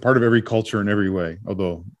 It's a part of every culture in every way,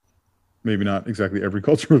 although maybe not exactly every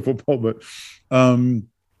culture with football, but so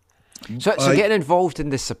getting involved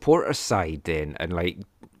in the supporter side then, and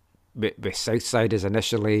with Southside as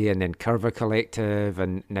initially, and then Curva Collective,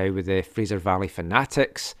 and now with the Fraser Valley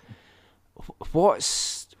Fanatics,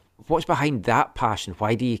 what's behind that passion?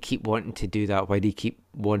 Why do you keep wanting to do that? Why do you keep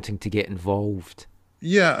wanting to get involved?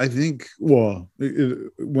 Yeah, I think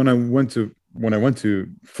when I went to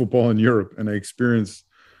football in Europe and I experienced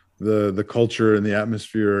the culture and the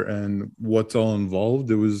atmosphere and what's all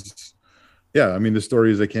involved, it was, the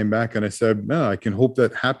story is I came back and I said, no, I can hope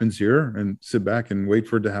that happens here and sit back and wait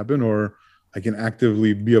for it to happen, or I can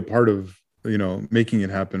actively be a part of, making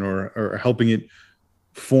it happen or helping it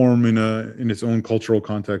form in its own cultural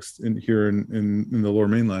context here in the Lower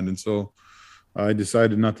Mainland. And so I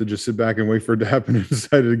decided not to just sit back and wait for it to happen. I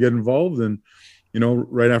decided to get involved. And,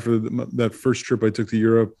 right after that first trip I took to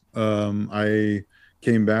Europe, I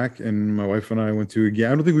came back and my wife and I went to a game.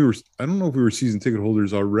 I don't know if we were season ticket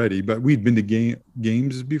holders already, but we'd been to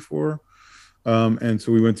games before. And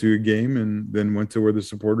so we went to a game and then went to where the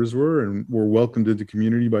supporters were and were welcomed into the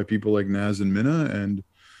community by people like Naz and Minna, and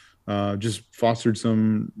just fostered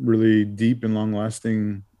some really deep and long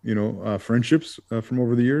lasting, friendships from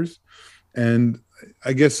over the years. And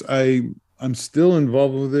I guess I'm still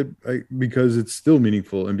involved with it because it's still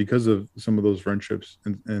meaningful and because of some of those friendships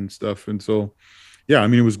and stuff. And so,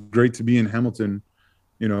 it was great to be in Hamilton,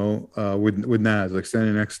 with Naz,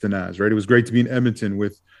 standing next to Naz, right? It was great to be in Edmonton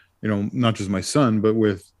with, not just my son, but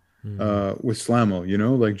with with Slamo, you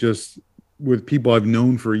know, like just with people I've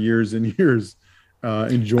known for years and years,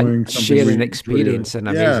 enjoying and something sharing experience and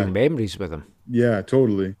amazing memories with them. Yeah,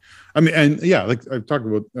 totally. I mean, and yeah, like I talk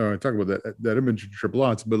about that Edmonton trip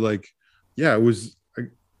lots, but like, yeah, it was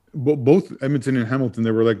both Edmonton and Hamilton.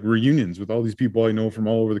 There were like reunions with all these people I know from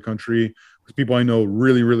all over the country, people I know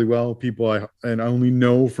really, really well, people I only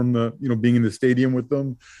know from the, you know, being in the stadium with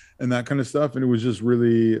them and that kind of stuff. And it was just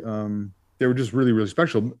really, they were just really, really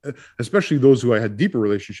special, especially those who I had deeper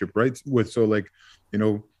relationship with. So like, you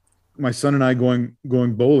know, my son and I going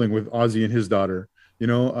bowling with Ozzy and his daughter, you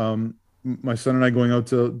know, my son and I going out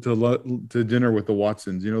to dinner with the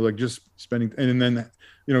Watsons, you know, like just spending, and then,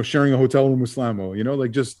 you know, sharing a hotel room with Slamo, you know,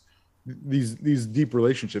 like just these deep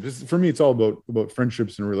relationships. For me, it's all about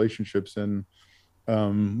friendships and relationships, and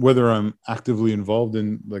whether I'm actively involved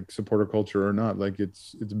in like supporter culture or not, like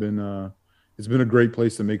it's been a great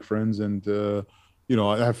place to make friends. And you know,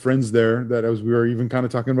 I have friends there that, as we were even kind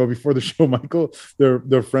of talking about before the show, Michael,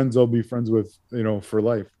 they're friends I'll be friends with, you know, for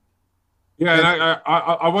life. Yeah, and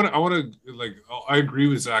I want to like, I agree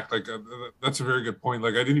with Zach. Like that's a very good point.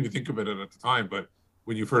 Like I didn't even think of it at the time, but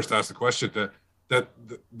when you first asked the question,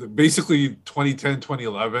 that basically 2010,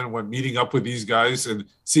 2011, when meeting up with these guys and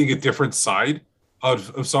seeing a different side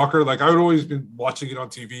of soccer, like I would always been watching it on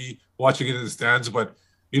TV, watching it in the stands, but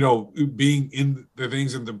you know, being in the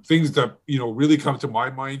things and the things that, you know, really come to my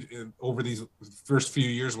mind over these first few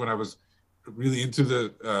years when I was really into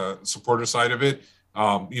the supporter side of it.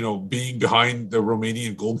 You know, being behind the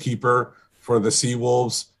Romanian goalkeeper for the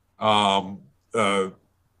Seawolves,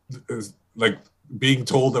 like being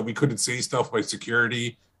told that we couldn't say stuff by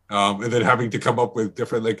security, and then having to come up with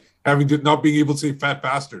different, like not being able to say fat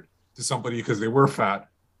bastard to somebody because they were fat.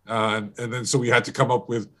 And then so we had to come up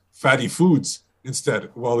with fatty foods instead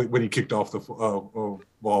when he kicked off the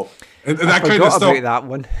ball. And that kind of stuff. That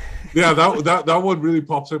one. Yeah, that one really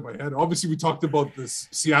pops in my head. Obviously, we talked about this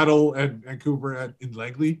Seattle and Vancouver and in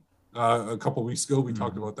Langley a couple of weeks ago. We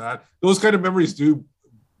talked about that. Those kind of memories do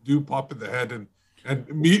pop in the head,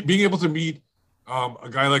 and being able to meet a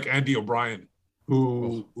guy like Andy O'Brien,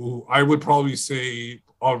 who I would probably say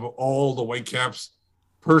of all the Whitecaps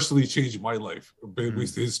personally changed my life, at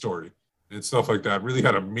least his story and stuff like that really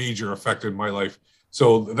had a major effect in my life.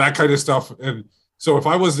 So that kind of stuff. And so if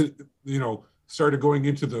I was, you know, started going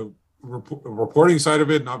into the reporting side of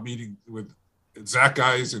it, not meeting with Zach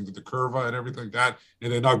guys and the Curva and everything like that,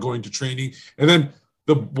 and then not going to training. And then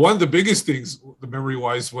one of the biggest things, the memory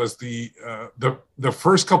wise, was the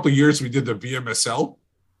first couple of years we did the VMSL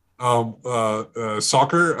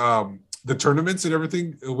soccer, the tournaments and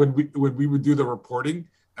everything. When we would do the reporting,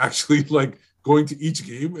 actually like going to each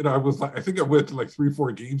game, and I think I went to like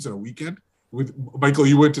 3-4 games in a weekend. With Michael,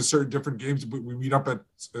 you went to certain different games, but we meet up at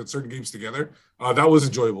certain games together. That was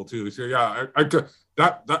enjoyable too. So yeah, I could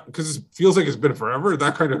that because it feels like it's been forever.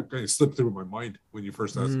 That kind of slipped through my mind when you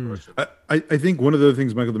first asked the question. I think one of the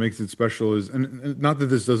things, Michael, that makes it special is, and not that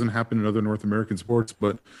this doesn't happen in other North American sports,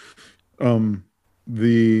 but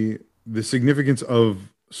the significance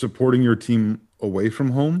of supporting your team away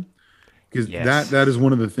from home. Because that is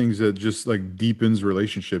one of the things that just like deepens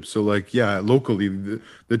relationships. So like, yeah, locally,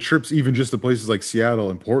 the trips, even just to places like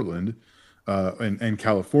Seattle and Portland, and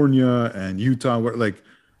California and Utah, where like,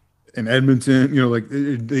 and Edmonton, you know, like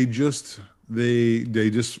they just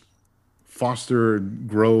foster and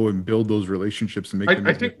grow and build those relationships and make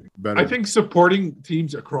them better. I think supporting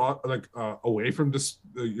teams across, like away from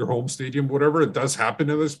your home stadium, whatever, it does happen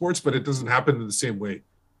in other sports, but it doesn't happen in the same way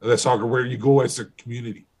that soccer, where you go as a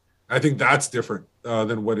community. I think that's different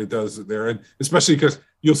than what it does there. And especially because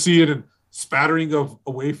you'll see it in spattering of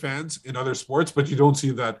away fans in other sports, but you don't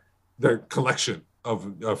see the collection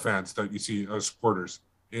of fans that you see as supporters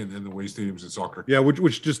in the away stadiums in soccer. Yeah,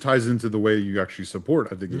 which just ties into the way you actually support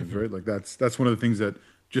at the games, right? Like that's one of the things that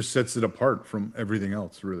just sets it apart from everything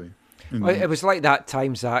else, really. Well, it was like that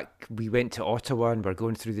time, Zach, we went to Ottawa and we're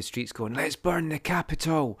going through the streets going, let's burn the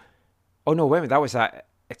Capitol. Oh no, wait a minute, that was that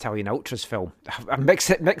Italian Ultras film. I'm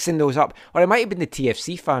mixing those up, or it might have been the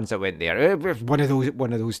TFC fans that went there. One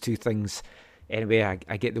of those two things. Anyway,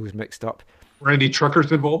 I get those mixed up. Were any truckers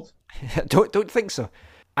involved? Don't think so.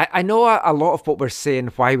 I know a lot of what we're saying,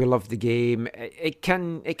 why we love the game. It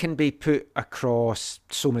can be put across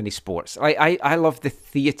so many sports. I love the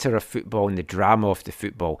theatre of football and the drama of the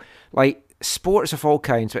football. Like sports of all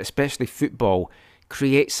kinds, but especially football,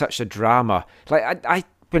 creates such a drama. Like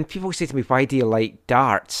when people say to me, why do you like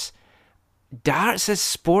darts? Darts is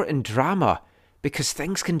sport and drama because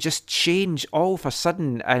things can just change all of a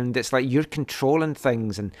sudden and it's like you're controlling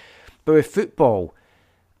things. But with football,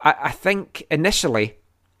 I think initially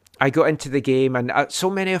I got into the game, and so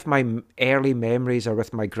many of my early memories are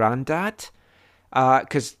with my granddad.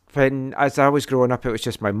 Because as I was growing up, it was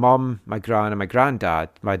just my mum, my gran, and my granddad.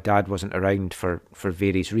 My dad wasn't around for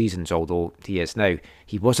various reasons, although he is now.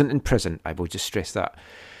 He wasn't in prison. I will just stress that,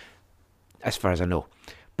 as far as I know.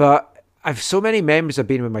 But I've so many memories of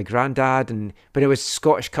being with my granddad, and when it was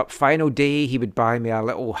Scottish Cup final day, he would buy me a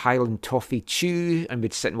little Highland toffee chew, and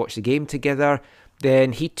we'd sit and watch the game together.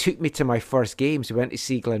 Then he took me to my first games. We went to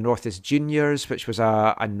see Glenrothes Juniors, which was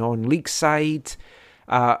a non-league side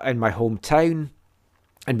in my hometown.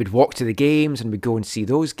 And we'd walk to the games and we'd go and see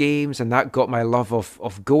those games, and that got my love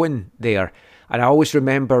of going there. And I always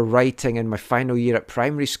remember writing in my final year at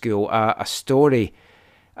primary school a story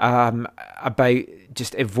about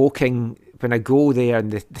just evoking when I go there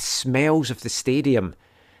and the smells of the stadium.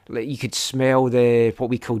 Like, you could smell what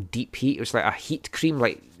we call deep heat. It was like a heat cream,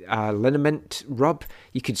 like liniment rub.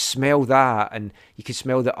 You could smell that, and you could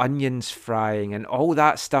smell the onions frying, and all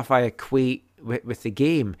that stuff I equate with the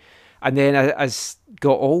game. And then as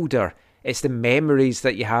got older, it's the memories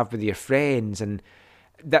that you have with your friends, and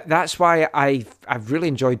that's why I've really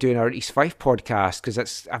enjoyed doing our East Fife podcast,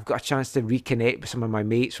 because I've got a chance to reconnect with some of my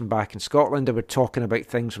mates from back in Scotland, and we're talking about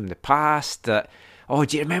things from the past. Do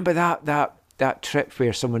you remember that trip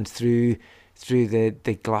where someone threw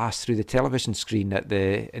the glass through the television screen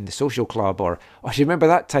in the social club, or do you remember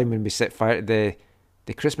that time when we set fire to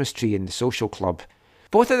the Christmas tree in the social club?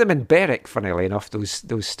 Both of them in Berwick, funnily enough,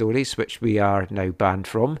 those stories, which we are now banned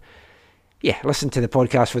from. Yeah, listen to the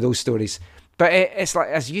podcast for those stories. But it's like,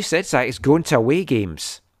 as you said, Zach, it's going to away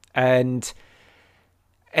games. And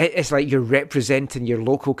it's like you're representing your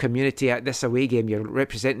local community at this away game. You're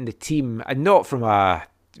representing the team, and not from a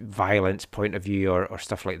violence point of view or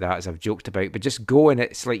stuff like that, as I've joked about, but just going,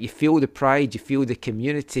 it's like you feel the pride, you feel the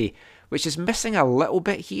community, which is missing a little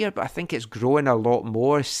bit here, but I think it's growing a lot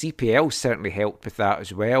more. CPL certainly helped with that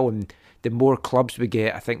as well, and the more clubs we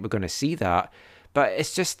get, I think we're going to see that. But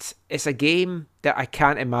it's a game that I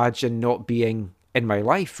can't imagine not being in my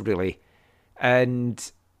life, really.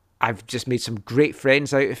 And I've just made some great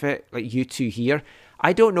friends out of it, like you two here.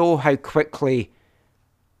 I don't know how quickly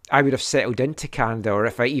I would have settled into Canada, or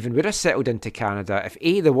if I even would have settled into Canada, if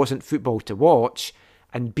A, there wasn't football to watch,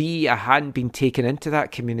 and B, I hadn't been taken into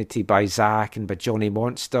that community by Zach and by Johnny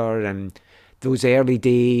Monster and those early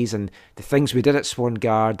days and the things we did at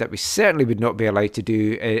Swangard that we certainly would not be allowed to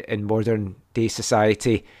do in modern day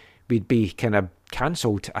society. We'd be kind of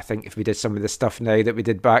cancelled, I think, if we did some of the stuff now that we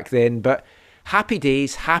did back then. But happy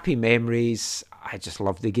days, happy memories. I just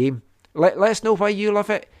love the game. Let us know why you love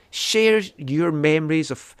it. Share your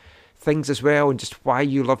memories of things as well, and just why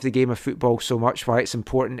you love the game of football so much, why it's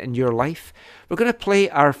important in your life. We're going to play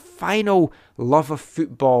our final love of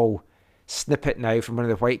football snippet now from one of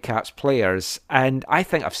the Whitecaps players, and I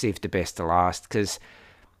think I've saved the best to last, because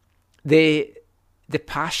the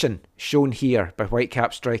passion shown here by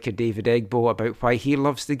Whitecap striker David Egbo about why he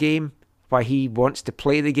loves the game, why he wants to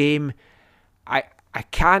play the game, I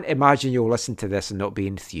can't imagine you'll listen to this and not be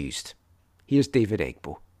enthused. Here's David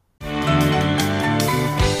Egbo.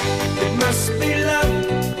 Must be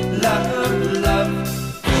love, love,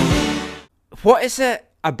 love. What is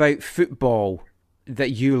it about football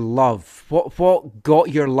that you love? What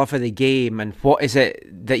got your love of the game, and what is it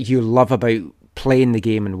that you love about playing the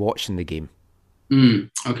game and watching the game?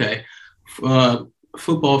 Okay.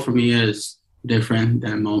 Football for me is different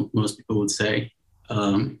than most people would say.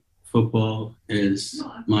 Football is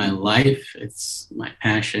my life. It's my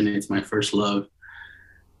passion. It's my first love.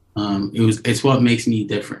 It's what makes me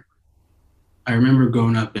different. I remember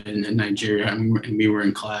growing up in Nigeria, and we were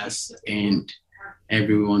in class, and our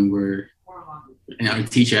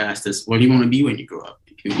teacher asked us, "What do you want to be when you grow up?"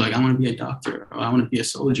 He was like, "I want to be a doctor. Or I want to be a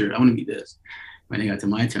soldier. I want to be this." When it got to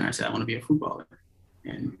my turn, I said, "I want to be a footballer."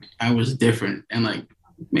 And I was different, and like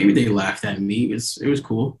maybe they laughed at me. It was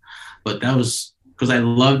cool, but that was because I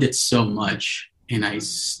loved it so much, and I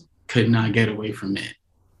could not get away from it.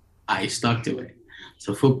 I stuck to it.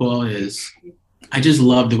 So football I just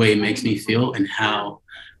love the way it makes me feel, and how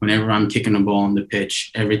whenever I'm kicking the ball on the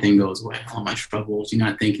pitch, everything goes away. All my troubles, you're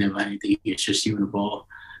not thinking about anything. It's just you and the ball,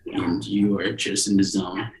 and you are just in the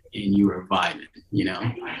zone, and you are vibing,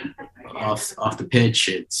 Off the pitch,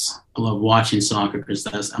 I love watching soccer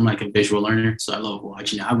because I'm like a visual learner, so I love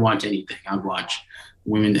watching. I watch anything. I watch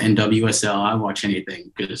women NWSL. I watch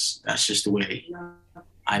anything because that's just the way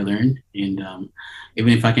I learn. And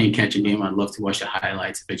even if I can't catch a game, I'd love to watch the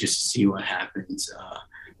highlights of it just to see what happens,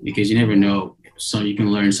 because you never know. So you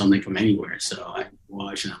can learn something from anywhere. So I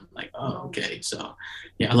watch and I'm like, oh, okay. So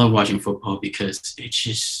yeah, I love watching football because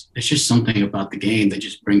it's just something about the game that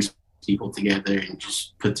just brings people together and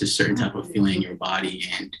just puts a certain type of feeling in your body.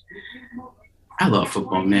 And I love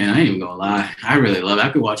football, man. I ain't even gonna lie. I really love it. I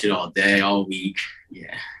could watch it all day, all week.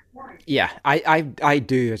 Yeah. Yeah, I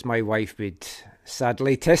do, as my wife would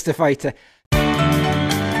sadly testify to. It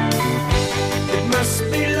must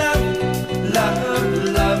be love, love,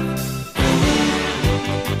 love.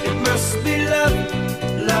 It must be love,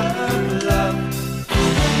 love, love.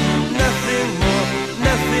 Nothing more,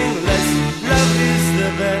 nothing less. Love is the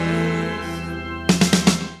best.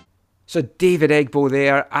 So David Egbo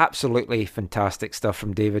there, absolutely fantastic stuff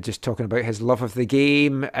from David, just talking about his love of the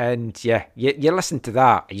game. And yeah, you listen to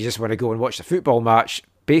that, you just want to go and watch the football match,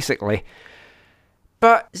 basically.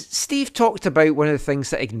 But Steve talked about one of the things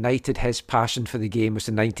that ignited his passion for the game was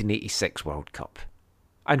the 1986 World Cup.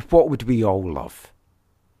 And what would we all love?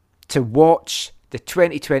 To watch the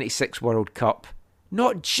 2026 World Cup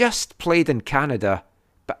not just played in Canada,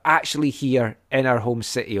 but actually here in our home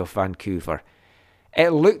city of Vancouver. It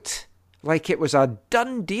looked like it was a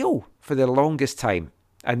done deal for the longest time.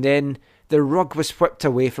 And then the rug was whipped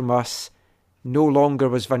away from us. No longer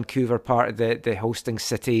was Vancouver part of the hosting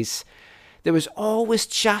cities. There was always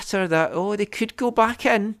chatter that, they could go back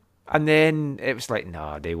in. And then it was like,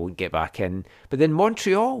 no, they won't get back in. But then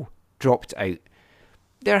Montreal dropped out.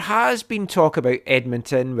 There has been talk about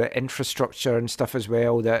Edmonton with infrastructure and stuff as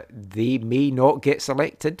well, that they may not get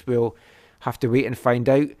selected. We'll have to wait and find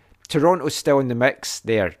out. Toronto's still in the mix.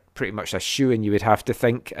 They're pretty much a shoo-in, you would have to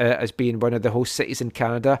think, as being one of the host cities in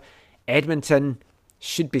Canada. Edmonton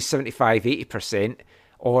should be 75-80%,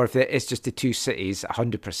 or if it is just the two cities,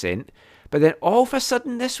 100%. But then all of a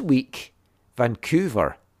sudden this week,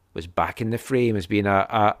 Vancouver was back in the frame as being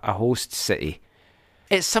a host city.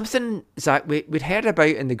 It's something, Zach, we'd heard about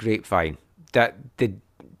in the grapevine, that the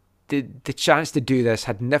chance to do this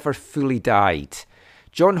had never fully died.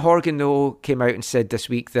 John Horgan, though, came out and said this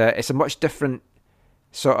week that it's a much different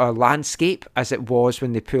sort of landscape as it was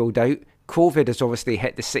when they pulled out. COVID has obviously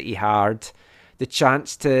hit the city hard. The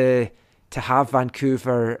chance to have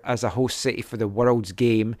Vancouver as a host city for the World's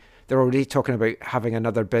Game. They're already talking about having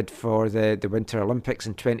another bid for the Winter Olympics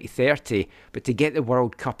in 2030. But to get the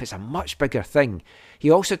World Cup, it's a much bigger thing.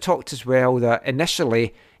 He also talked as well that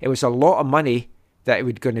initially it was a lot of money that it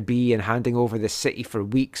was going to be in handing over the city for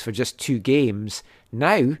weeks for just 2 games.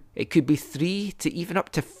 Now it could be 3 to even up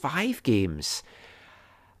to 5 games.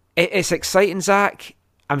 It's exciting, Zach.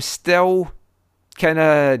 I'm still kind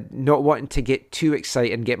of not wanting to get too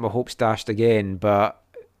excited and get my hopes dashed again, but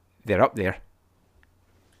they're up there.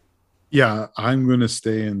 Yeah, I'm going to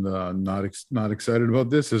stay in the not excited about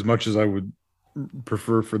this as much as I would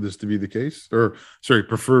prefer for this to be the case,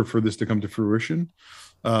 prefer for this to come to fruition.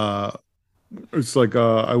 It's like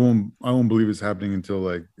I won't believe it's happening until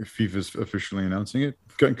like FIFA's officially announcing it,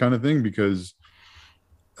 kind of thing, because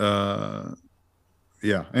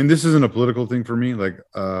yeah, and this isn't a political thing for me. Like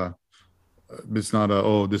it's not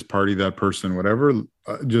this party, that person, whatever.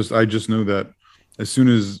 I just know that as soon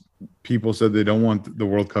as people said they don't want the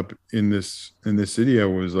World Cup in this city, I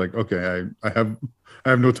was like, okay, I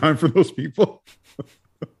have no time for those people.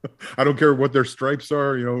 I don't care what their stripes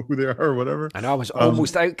are, who they are or whatever. And I was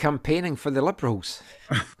almost out campaigning for the Liberals.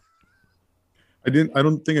 I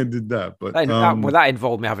don't think I did that, but that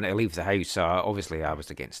involved me having to leave the house. Obviously, I was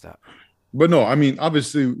against that. But no, I mean,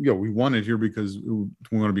 obviously, we want it here because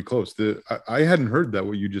we want to be close. I hadn't heard that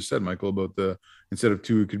what you just said, Michael, about instead of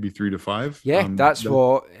 2, it could be 3 to 5. Yeah, that's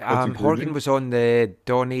what Horgan was on the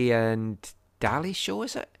Donny and Daly show,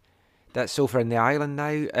 is it? That's over in the island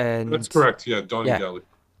now. And that's correct. Yeah, Donny Daly.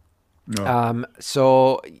 No.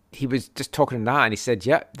 So he was just talking on that, and he said,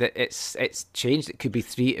 that it's changed. It could be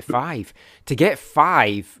 3 to 5. To get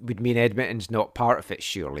 5 would mean Edmonton's not part of it,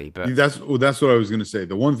 surely. But that's what I was going to say.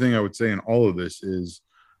 The one thing I would say in all of this is,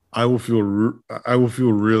 I will feel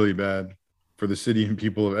really bad for the city and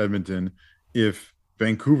people of Edmonton if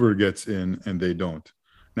Vancouver gets in and they don't.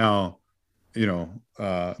 Now,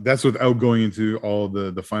 that's without going into all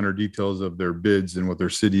the finer details of their bids and what their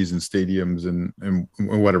cities and stadiums and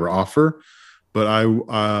whatever offer. But I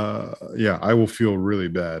will feel really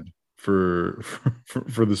bad for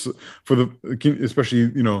the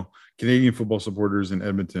especially Canadian football supporters in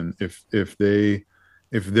Edmonton if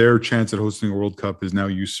their chance at hosting a World Cup is now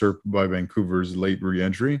usurped by Vancouver's late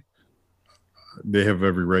re-entry. They have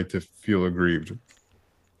every right to feel aggrieved.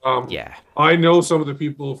 I know some of the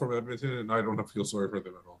people from Edmonton, and I don't feel sorry for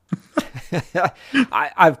them at all.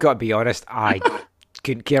 I've got to be honest, I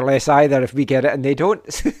couldn't care less either if we get it and they don't.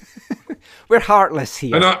 We're heartless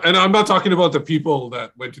here. And I'm not talking about the people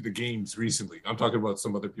that went to the games recently. I'm talking about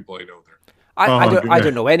some other people I know there. I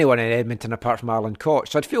don't know anyone in Edmonton apart from Alan Koch,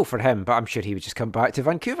 so I'd feel for him, but I'm sure he would just come back to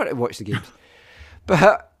Vancouver to watch the games.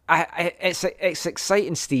 But it's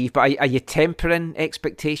exciting, Steve, but are you tempering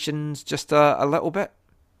expectations just a little bit?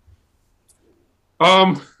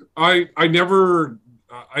 I never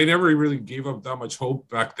really gave up that much hope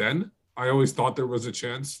back then. I always thought there was a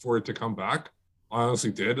chance for it to come back. I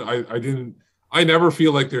honestly did. I never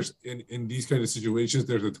feel like there's in these kind of situations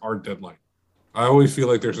there's a hard deadline. I always feel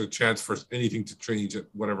like there's a chance for anything to change at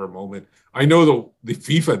whatever moment. I know the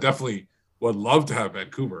FIFA definitely would love to have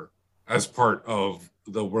Vancouver as part of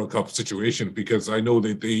the World Cup situation, because I know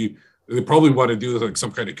that they probably want to do like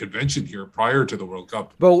some kind of convention here prior to the World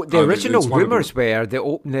Cup. Well, the original rumours were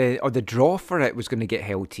the draw for it was going to get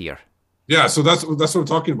held here. Yeah, so that's what I'm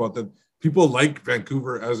talking about. That people like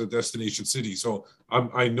Vancouver as a destination city. So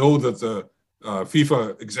I know that the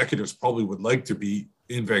FIFA executives probably would like to be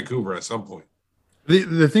in Vancouver at some point.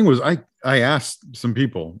 The thing was, I asked some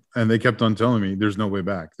people, and they kept on telling me, "There's no way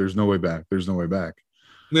back. There's no way back. There's no way back."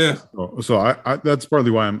 Yeah. So I that's partly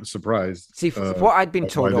why I'm surprised. See, what I'd been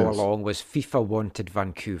told all along was FIFA wanted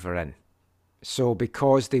Vancouver in. So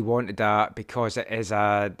because they wanted that, because it's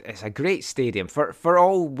a great stadium for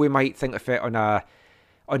all we might think of it on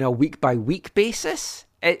a week by week basis,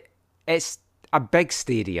 it's a big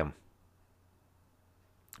stadium.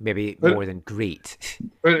 Maybe more than great.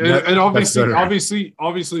 And obviously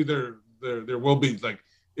there will be, like,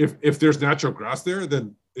 if there's natural grass there,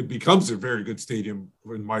 then it becomes a very good stadium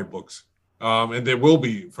in my books. And there will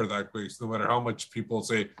be for that place, no matter how much people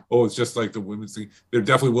say, "Oh, it's just like the women's thing." There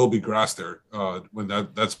definitely will be grass there when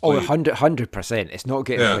that's played. 100%. It's not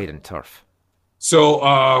getting played in turf.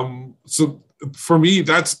 So, so for me,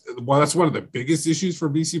 that's one of the biggest issues for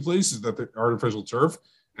BC Place, is that the artificial turf,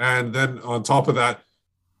 and then on top of that,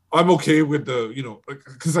 I'm okay with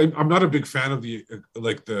because I'm not a big fan of the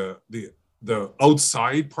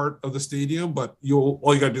outside part of the stadium, but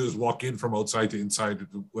all you gotta do is walk in from outside to inside,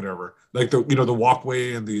 whatever. Like the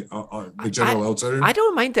walkway and the general outside. I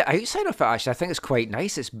don't mind the outside of it, actually. I think it's quite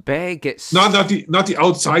nice. It's big. It's not the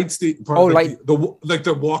outside part. Oh, like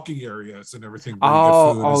the walking areas and everything.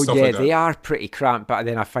 Yeah, they are pretty cramped. But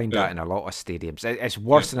then I find that in a lot of stadiums. It's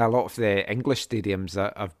worse than a lot of the English stadiums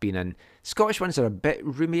that I've been in. Scottish ones are a bit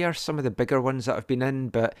roomier, some of the bigger ones that I've been in,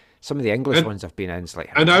 but some of the English ones I've been in is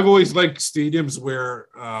like. And I've always liked stadiums where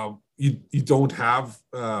you don't have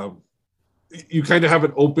you kind of have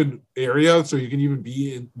an open area, so you can even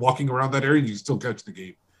be walking around that area and you still catch the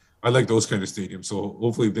game. I like those kind of stadiums, so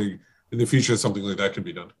hopefully in the future something like that can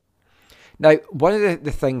be done. Now, one of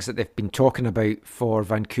the things that they've been talking about for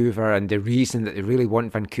Vancouver, and the reason that they really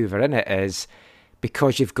want Vancouver in it, is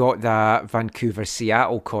because you've got that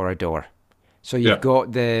Vancouver-Seattle corridor. So you've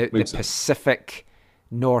got the Pacific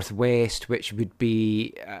Northwest, which would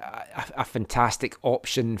be a fantastic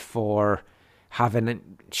option for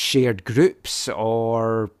having shared groups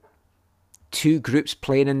or two groups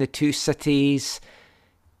playing in the two cities.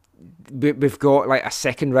 We've got like a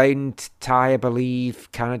second round tie, I believe.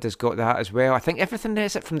 Canada's got that as well. I think everything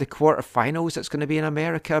is it from the quarterfinals that's going to be in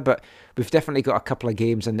America, but we've definitely got a couple of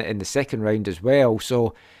games in the second round as well.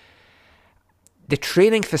 So the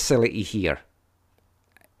training facility here,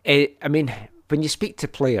 I mean, when you speak to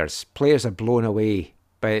players are blown away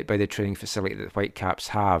by the training facility that the Whitecaps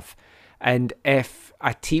have. And if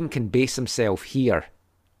a team can base themselves here,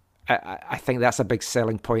 I think that's a big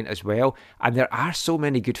selling point as well. And there are so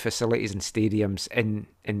many good facilities and stadiums in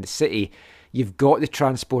the city. You've got the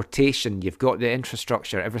transportation, you've got the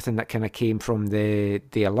infrastructure, everything that kind of came from the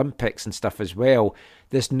Olympics and stuff as well.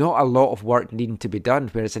 There's not a lot of work needing to be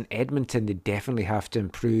done, whereas in Edmonton, they definitely have to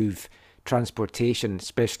improve transportation,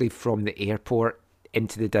 especially from the airport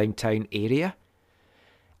into the downtown area.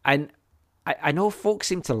 And I know folks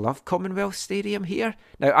seem to love Commonwealth Stadium here.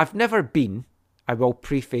 Now, I've never been. I will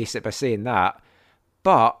preface it by saying that,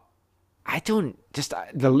 but I don't, just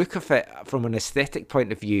the look of it from an aesthetic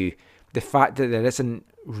point of view, the fact that there isn't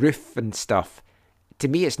roof and stuff, to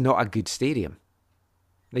me, it's not a good stadium.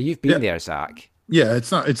 Now, you've been there, Zach. Yeah,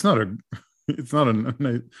 it's not a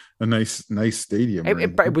nice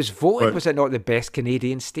stadium. But it was voted, was it not the best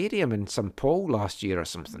Canadian stadium in some poll last year or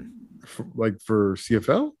something? For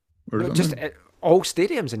CFL? Or just all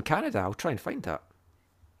stadiums in Canada. I'll try and find that.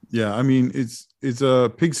 Yeah, I mean, it's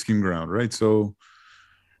a pigskin ground, right? So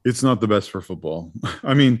it's not the best for football.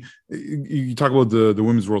 I mean, you talk about the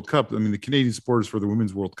Women's World Cup. I mean, the Canadian supporters for the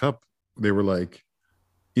Women's World Cup, they were like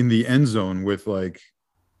in the end zone with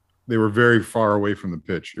they were very far away from the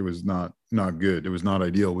pitch. It was not good. It was not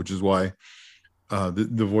ideal, which is why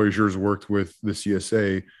the Voyageurs worked with the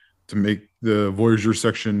CSA make the Voyager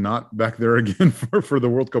section not back there again for the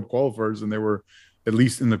World Cup qualifiers, and they were at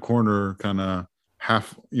least in the corner, kind of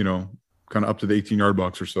half, kind of up to the 18-yard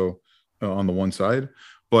box or so on the one side.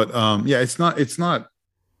 But it's not.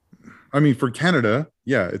 I mean, for Canada,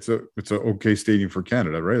 it's a okay stadium for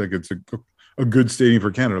Canada, right? Like, it's a good stadium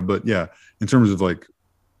for Canada. But yeah, in terms of like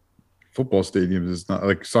football stadiums, it's not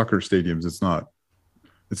like soccer stadiums. It's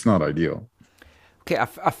not ideal. Okay, I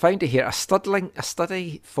found it here. A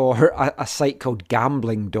study for a site called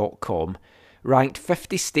gambling.com ranked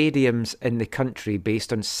 50 stadiums in the country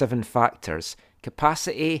based on 7 factors: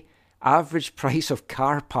 capacity, average price of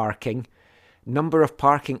car parking, number of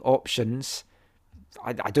parking options.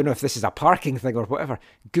 I don't know if this is a parking thing or whatever.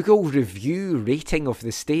 Google review rating of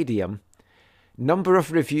the stadium, number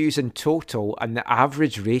of reviews in total, and the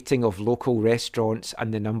average rating of local restaurants,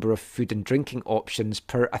 and the number of food and drinking options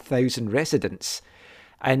per 1,000 residents.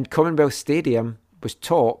 And Commonwealth Stadium was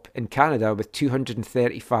top in Canada with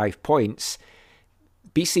 235 points.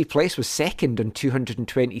 BC Place was second on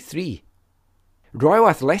 223. Royal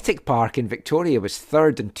Athletic Park in Victoria was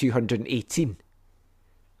third on 218.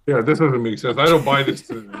 Yeah, this doesn't make sense. I don't buy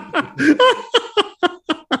this.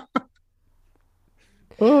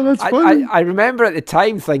 Oh, that's funny. I remember at the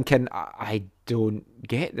time thinking, I don't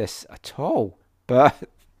get this at all. But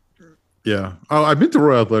yeah, I've been to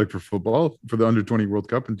Royal Athletic for football for the Under-20 World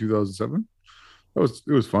Cup in 2007. It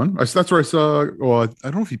was fun. That's where I saw. Well, I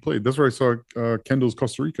don't know if he played. That's where I saw Kendall's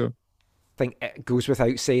Costa Rica. I think it goes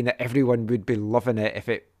without saying that everyone would be loving it if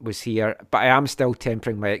it was here, but I am still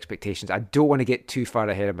tempering my expectations. I don't want to get too far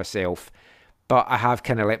ahead of myself, but I have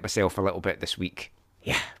kind of let myself a little bit this week.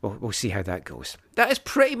 Yeah, we'll see how that goes. That is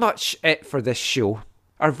pretty much it for this show.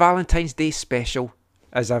 Our Valentine's Day special,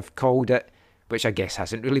 as I've called it, which I guess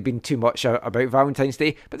hasn't really been too much about Valentine's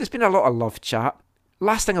Day, but there's been a lot of love chat.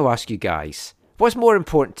 Last thing I'll ask you guys, what's more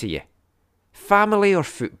important to you? Family or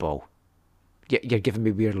football? You're giving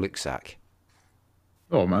me weird looks, Zach.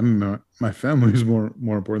 Oh, my family is more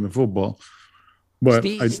important than football. But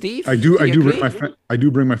Steve, I do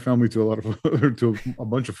bring my family to a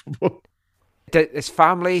bunch of football. Is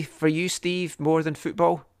family for you, Steve, more than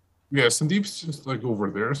football? Yeah, Sandeep's just like over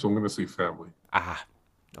there, so I'm going to say family. Ah,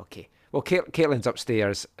 okay. Well, Caitlin's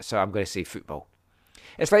upstairs, so I'm going to say football.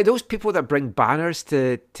 It's like those people that bring banners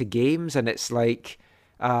to games, and it's like,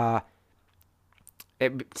 the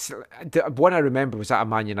one I remember was at a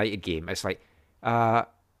Man United game. It's like,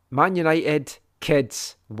 Man United,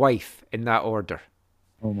 kids, wife, in that order.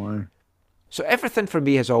 Oh my. So everything for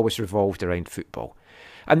me has always revolved around football.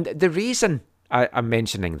 And the reason I'm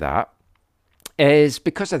mentioning that is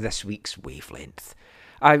because of this week's Wavelength.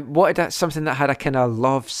 I wanted something that had a kind of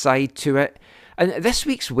love side to it. And this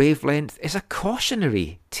week's Wavelength is a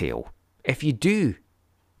cautionary tale if you do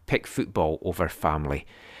pick football over family.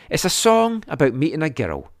 It's a song about meeting a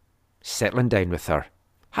girl, settling down with her,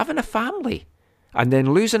 having a family, and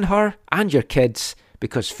then losing her and your kids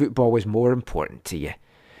because football was more important to you.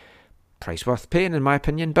 Price worth paying, in my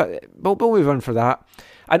opinion, but we'll move on for that.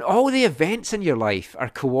 And all the events in your life are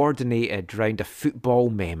coordinated around a football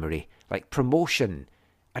memory, like promotion,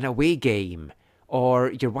 an away game,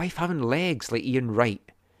 or your wife having legs like Ian Wright.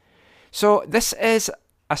 So this is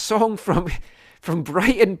a song from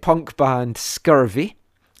Brighton punk band Scurvy.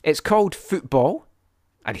 It's called Football,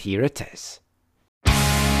 and here it is.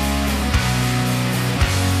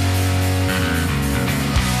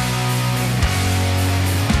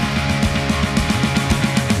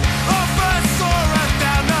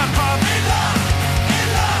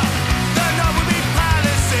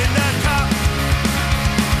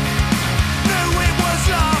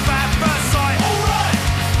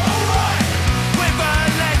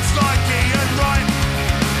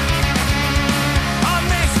 I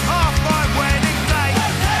missed half my wedding day.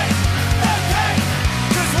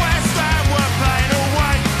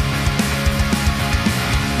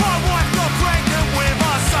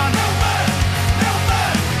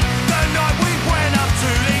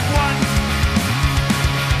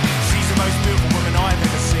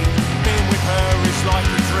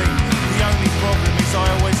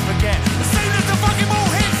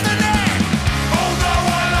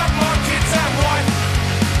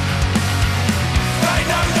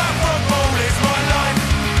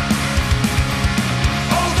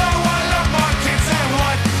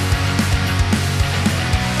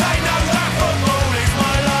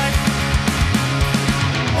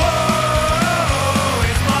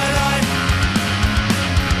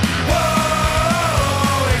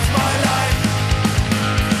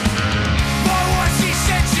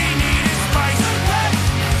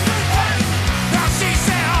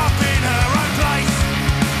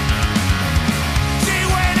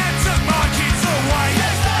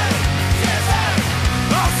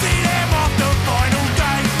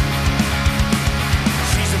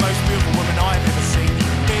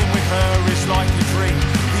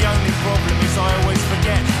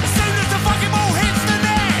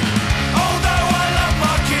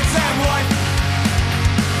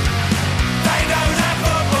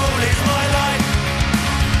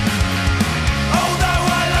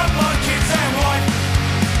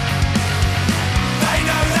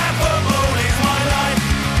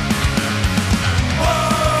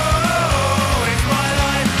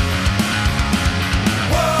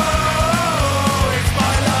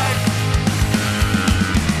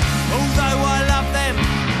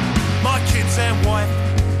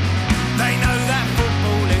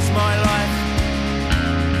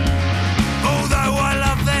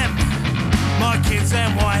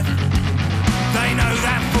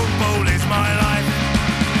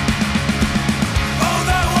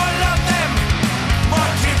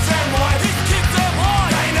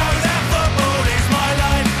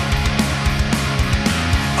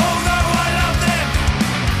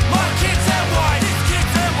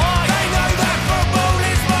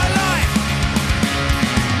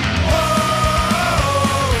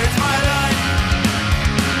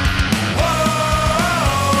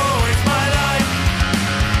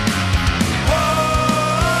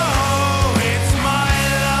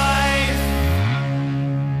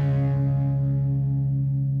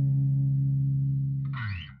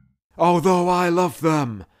 Although I love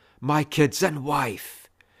them, my kids and wife,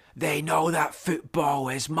 they know that football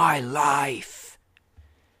is my life.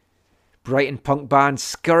 Brighton punk band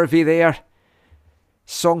Scurvy there.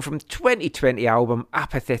 Song from 2020 album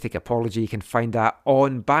Apathetic Apology. You can find that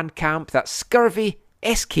on Bandcamp. That's Scurvy,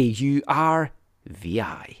 Skurvi.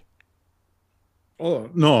 Oh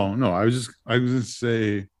no! I was gonna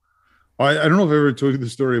say, I don't know if I ever told you the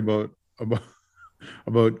story about.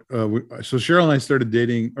 So Cheryl and I started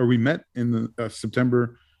dating, or we met in the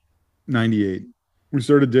September '98. We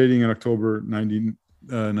started dating in October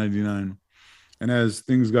 99, and as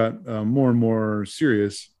things got more and more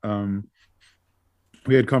serious,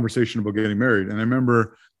 we had conversation about getting married. And I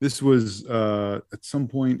remember this was at some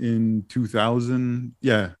point in 2000,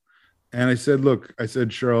 yeah. And I said,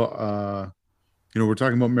 Cheryl, we're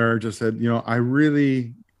talking about marriage. I said, I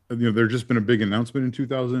really, there's just been a big announcement in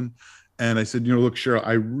 2000. And I said, look, Cheryl,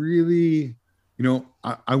 I really,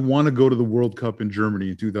 I want to go to the World Cup in Germany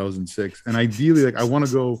in 2006. And ideally, I want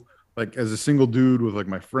to go as a single dude with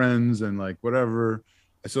my friends and whatever.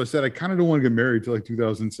 So I said, I kind of don't want to get married till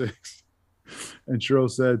 2006. And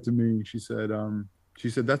Cheryl said to me, she said,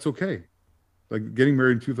 that's okay. Getting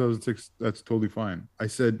married in 2006, that's totally fine. I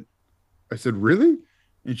said, really?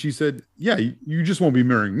 And she said, yeah, you just won't be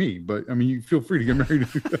marrying me, but I mean, you feel free to get married.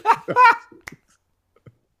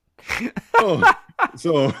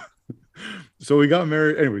 So we got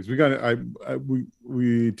married. Anyways,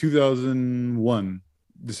 we 2001,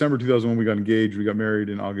 December 2001, we got engaged. We got married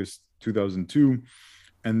in August 2002.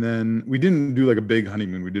 And then we didn't do a big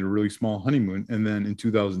honeymoon. We did a really small honeymoon. And then in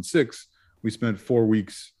 2006, we spent 4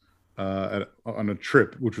 weeks on a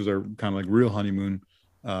trip, which was our kind of real honeymoon.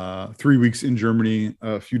 3 weeks in Germany,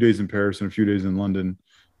 a few days in Paris, and a few days in London,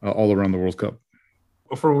 all around the World Cup.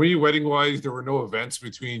 Well, for me, wedding-wise, there were no events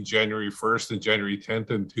between January 1st and January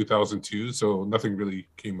 10th in 2002, so nothing really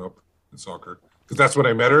came up in soccer. Because that's when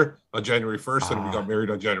I met her, on January 1st, and we got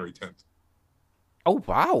married on January 10th. Oh,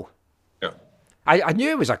 wow. Yeah. I knew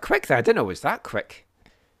it was a quick thing. I didn't know it was that quick.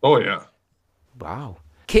 Oh, yeah. Wow.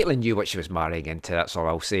 Caitlin knew what she was marrying into, that's all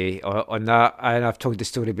I'll say on that. And I've told the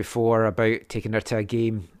story before about taking her to a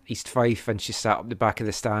game, East Fife, and she sat up the back of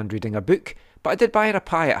the stand reading a book. But I did buy her a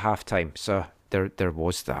pie at halftime, so there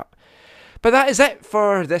was that. But that is it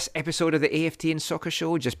for this episode of the AFTN Soccer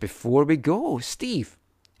Show. Just before we go, Steve,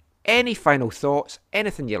 any final thoughts,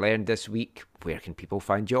 anything you learned this week? Where can people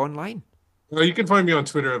find you online? You can find me on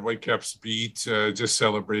Twitter at WhitecapsBeat, just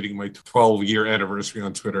celebrating my 12-year anniversary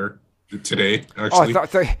on Twitter today, actually.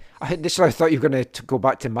 I initially thought you were going to go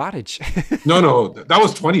back to marriage. No, that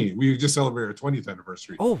was 20. We just celebrated our 20th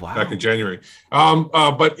anniversary. Oh, wow. Back in January.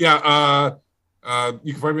 But yeah,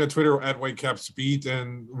 you can find me on Twitter at WhitecapsBeat.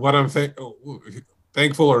 And what I'm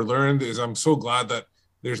thankful or learned is I'm so glad that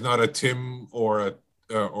there's not a Tim or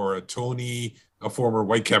a Tony, a former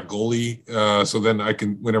Whitecap goalie. So then I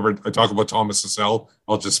can, whenever I talk about Thomas Hassel,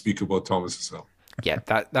 I'll just speak about Thomas Hassel. Yeah,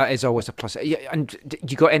 that is always a plus. Yeah, and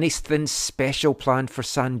you got anything special planned for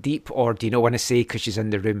Sandeep, or do you not want to say because she's in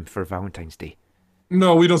the room for Valentine's Day?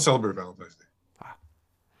 No, we don't celebrate Valentine's Day. Wow.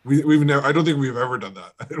 We've never. I don't think we've ever done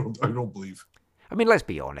that. I don't believe. I mean, let's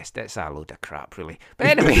be honest. It's a load of crap, really. But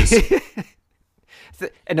anyway,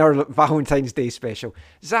 in our Valentine's Day special,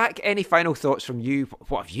 Zach, any final thoughts from you?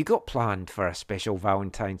 What have you got planned for a special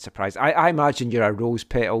Valentine's surprise? I imagine you're a rose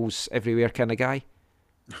petals everywhere kind of guy.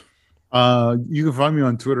 You can find me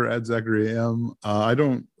on Twitter at Zachary AM. I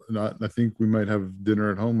think we might have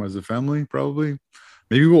dinner at home as a family, probably.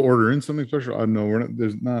 Maybe we'll order in something special. I don't know.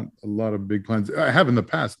 There's not a lot of big plans. I have in the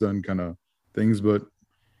past done kind of things, but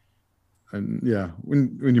yeah,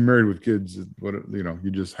 when you're married with kids,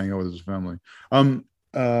 you just hang out with as a family.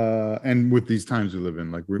 And with these times we live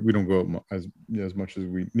in, we don't go out nearly as much as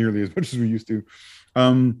we used to.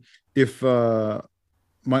 If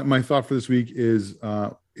my thought for this week is,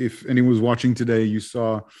 if anyone was watching today, you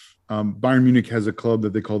saw Bayern Munich has a club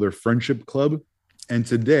that they call their Friendship Club. And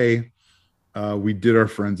today we did our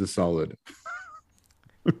friends a solid.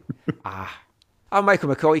 I'm Michael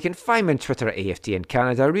McCall. You can find me on Twitter at AFTN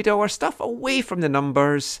Canada. Read all our stuff away from the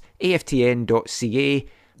numbers, aftn.ca.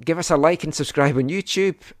 Give us a like and subscribe on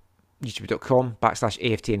YouTube,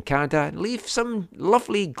 youtube.com/AFTN Canada. And leave some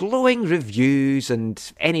lovely glowing reviews and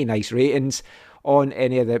any nice ratings on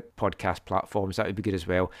any of the podcast platforms. That would be good as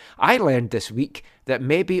well. I learned this week that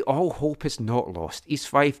maybe all hope is not lost. East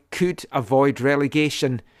Fife could avoid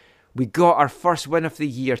relegation. We got our first win of the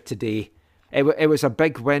year today. It was a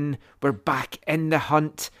big win. We're back in the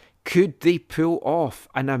hunt. Could they pull off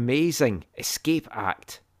an amazing escape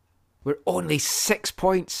act? We're only 6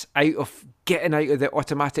 points out of getting out of the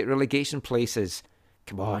automatic relegation places.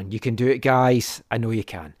 Come on, you can do it, guys. I know you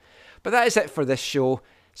can. But that is it for this show.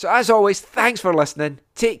 So as always, thanks for listening.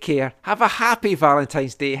 Take care. Have a happy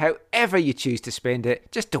Valentine's Day, however you choose to spend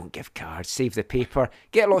it. Just don't give cards. Save the paper.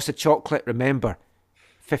 Get lots of chocolate. Remember,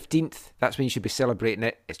 15th, that's when you should be celebrating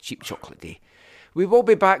it. It's Cheap Chocolate Day. We will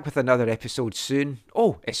be back with another episode soon.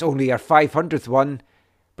 Oh, it's only our 500th one.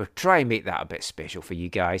 We'll try and make that a bit special for you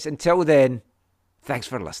guys. Until then, thanks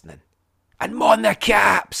for listening. And mon the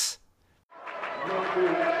Caps!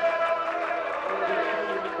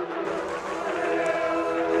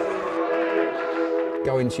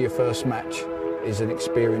 Going to your first match is an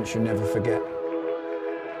experience you never forget.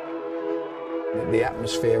 The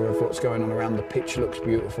atmosphere of what's going on around the pitch looks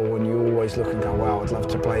beautiful, and you always look and go, wow, I'd love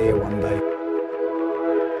to play here one day.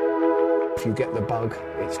 If you get the bug,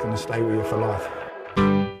 it's going to stay with you for life.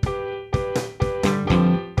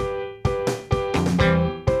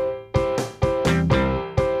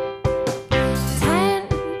 10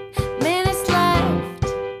 minutes left.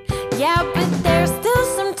 Yeah, but there's still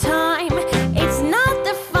some time. It's not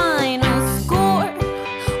the final score.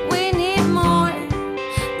 We need more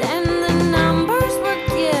than the numbers we're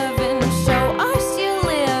given. Show us you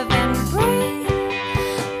live and breathe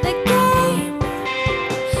the game.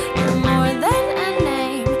 You're more than a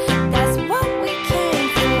name. That's what we came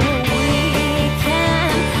for. We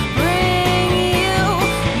can bring you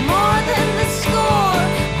more than the score.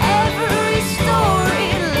 Every story.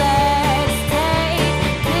 Let's take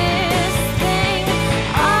this thing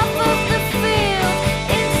off of the field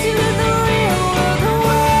into the real world,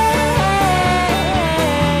 away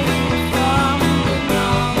from the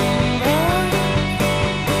numbers,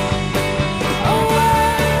 away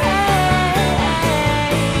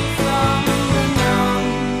from the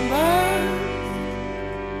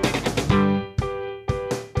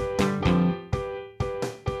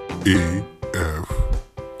numbers.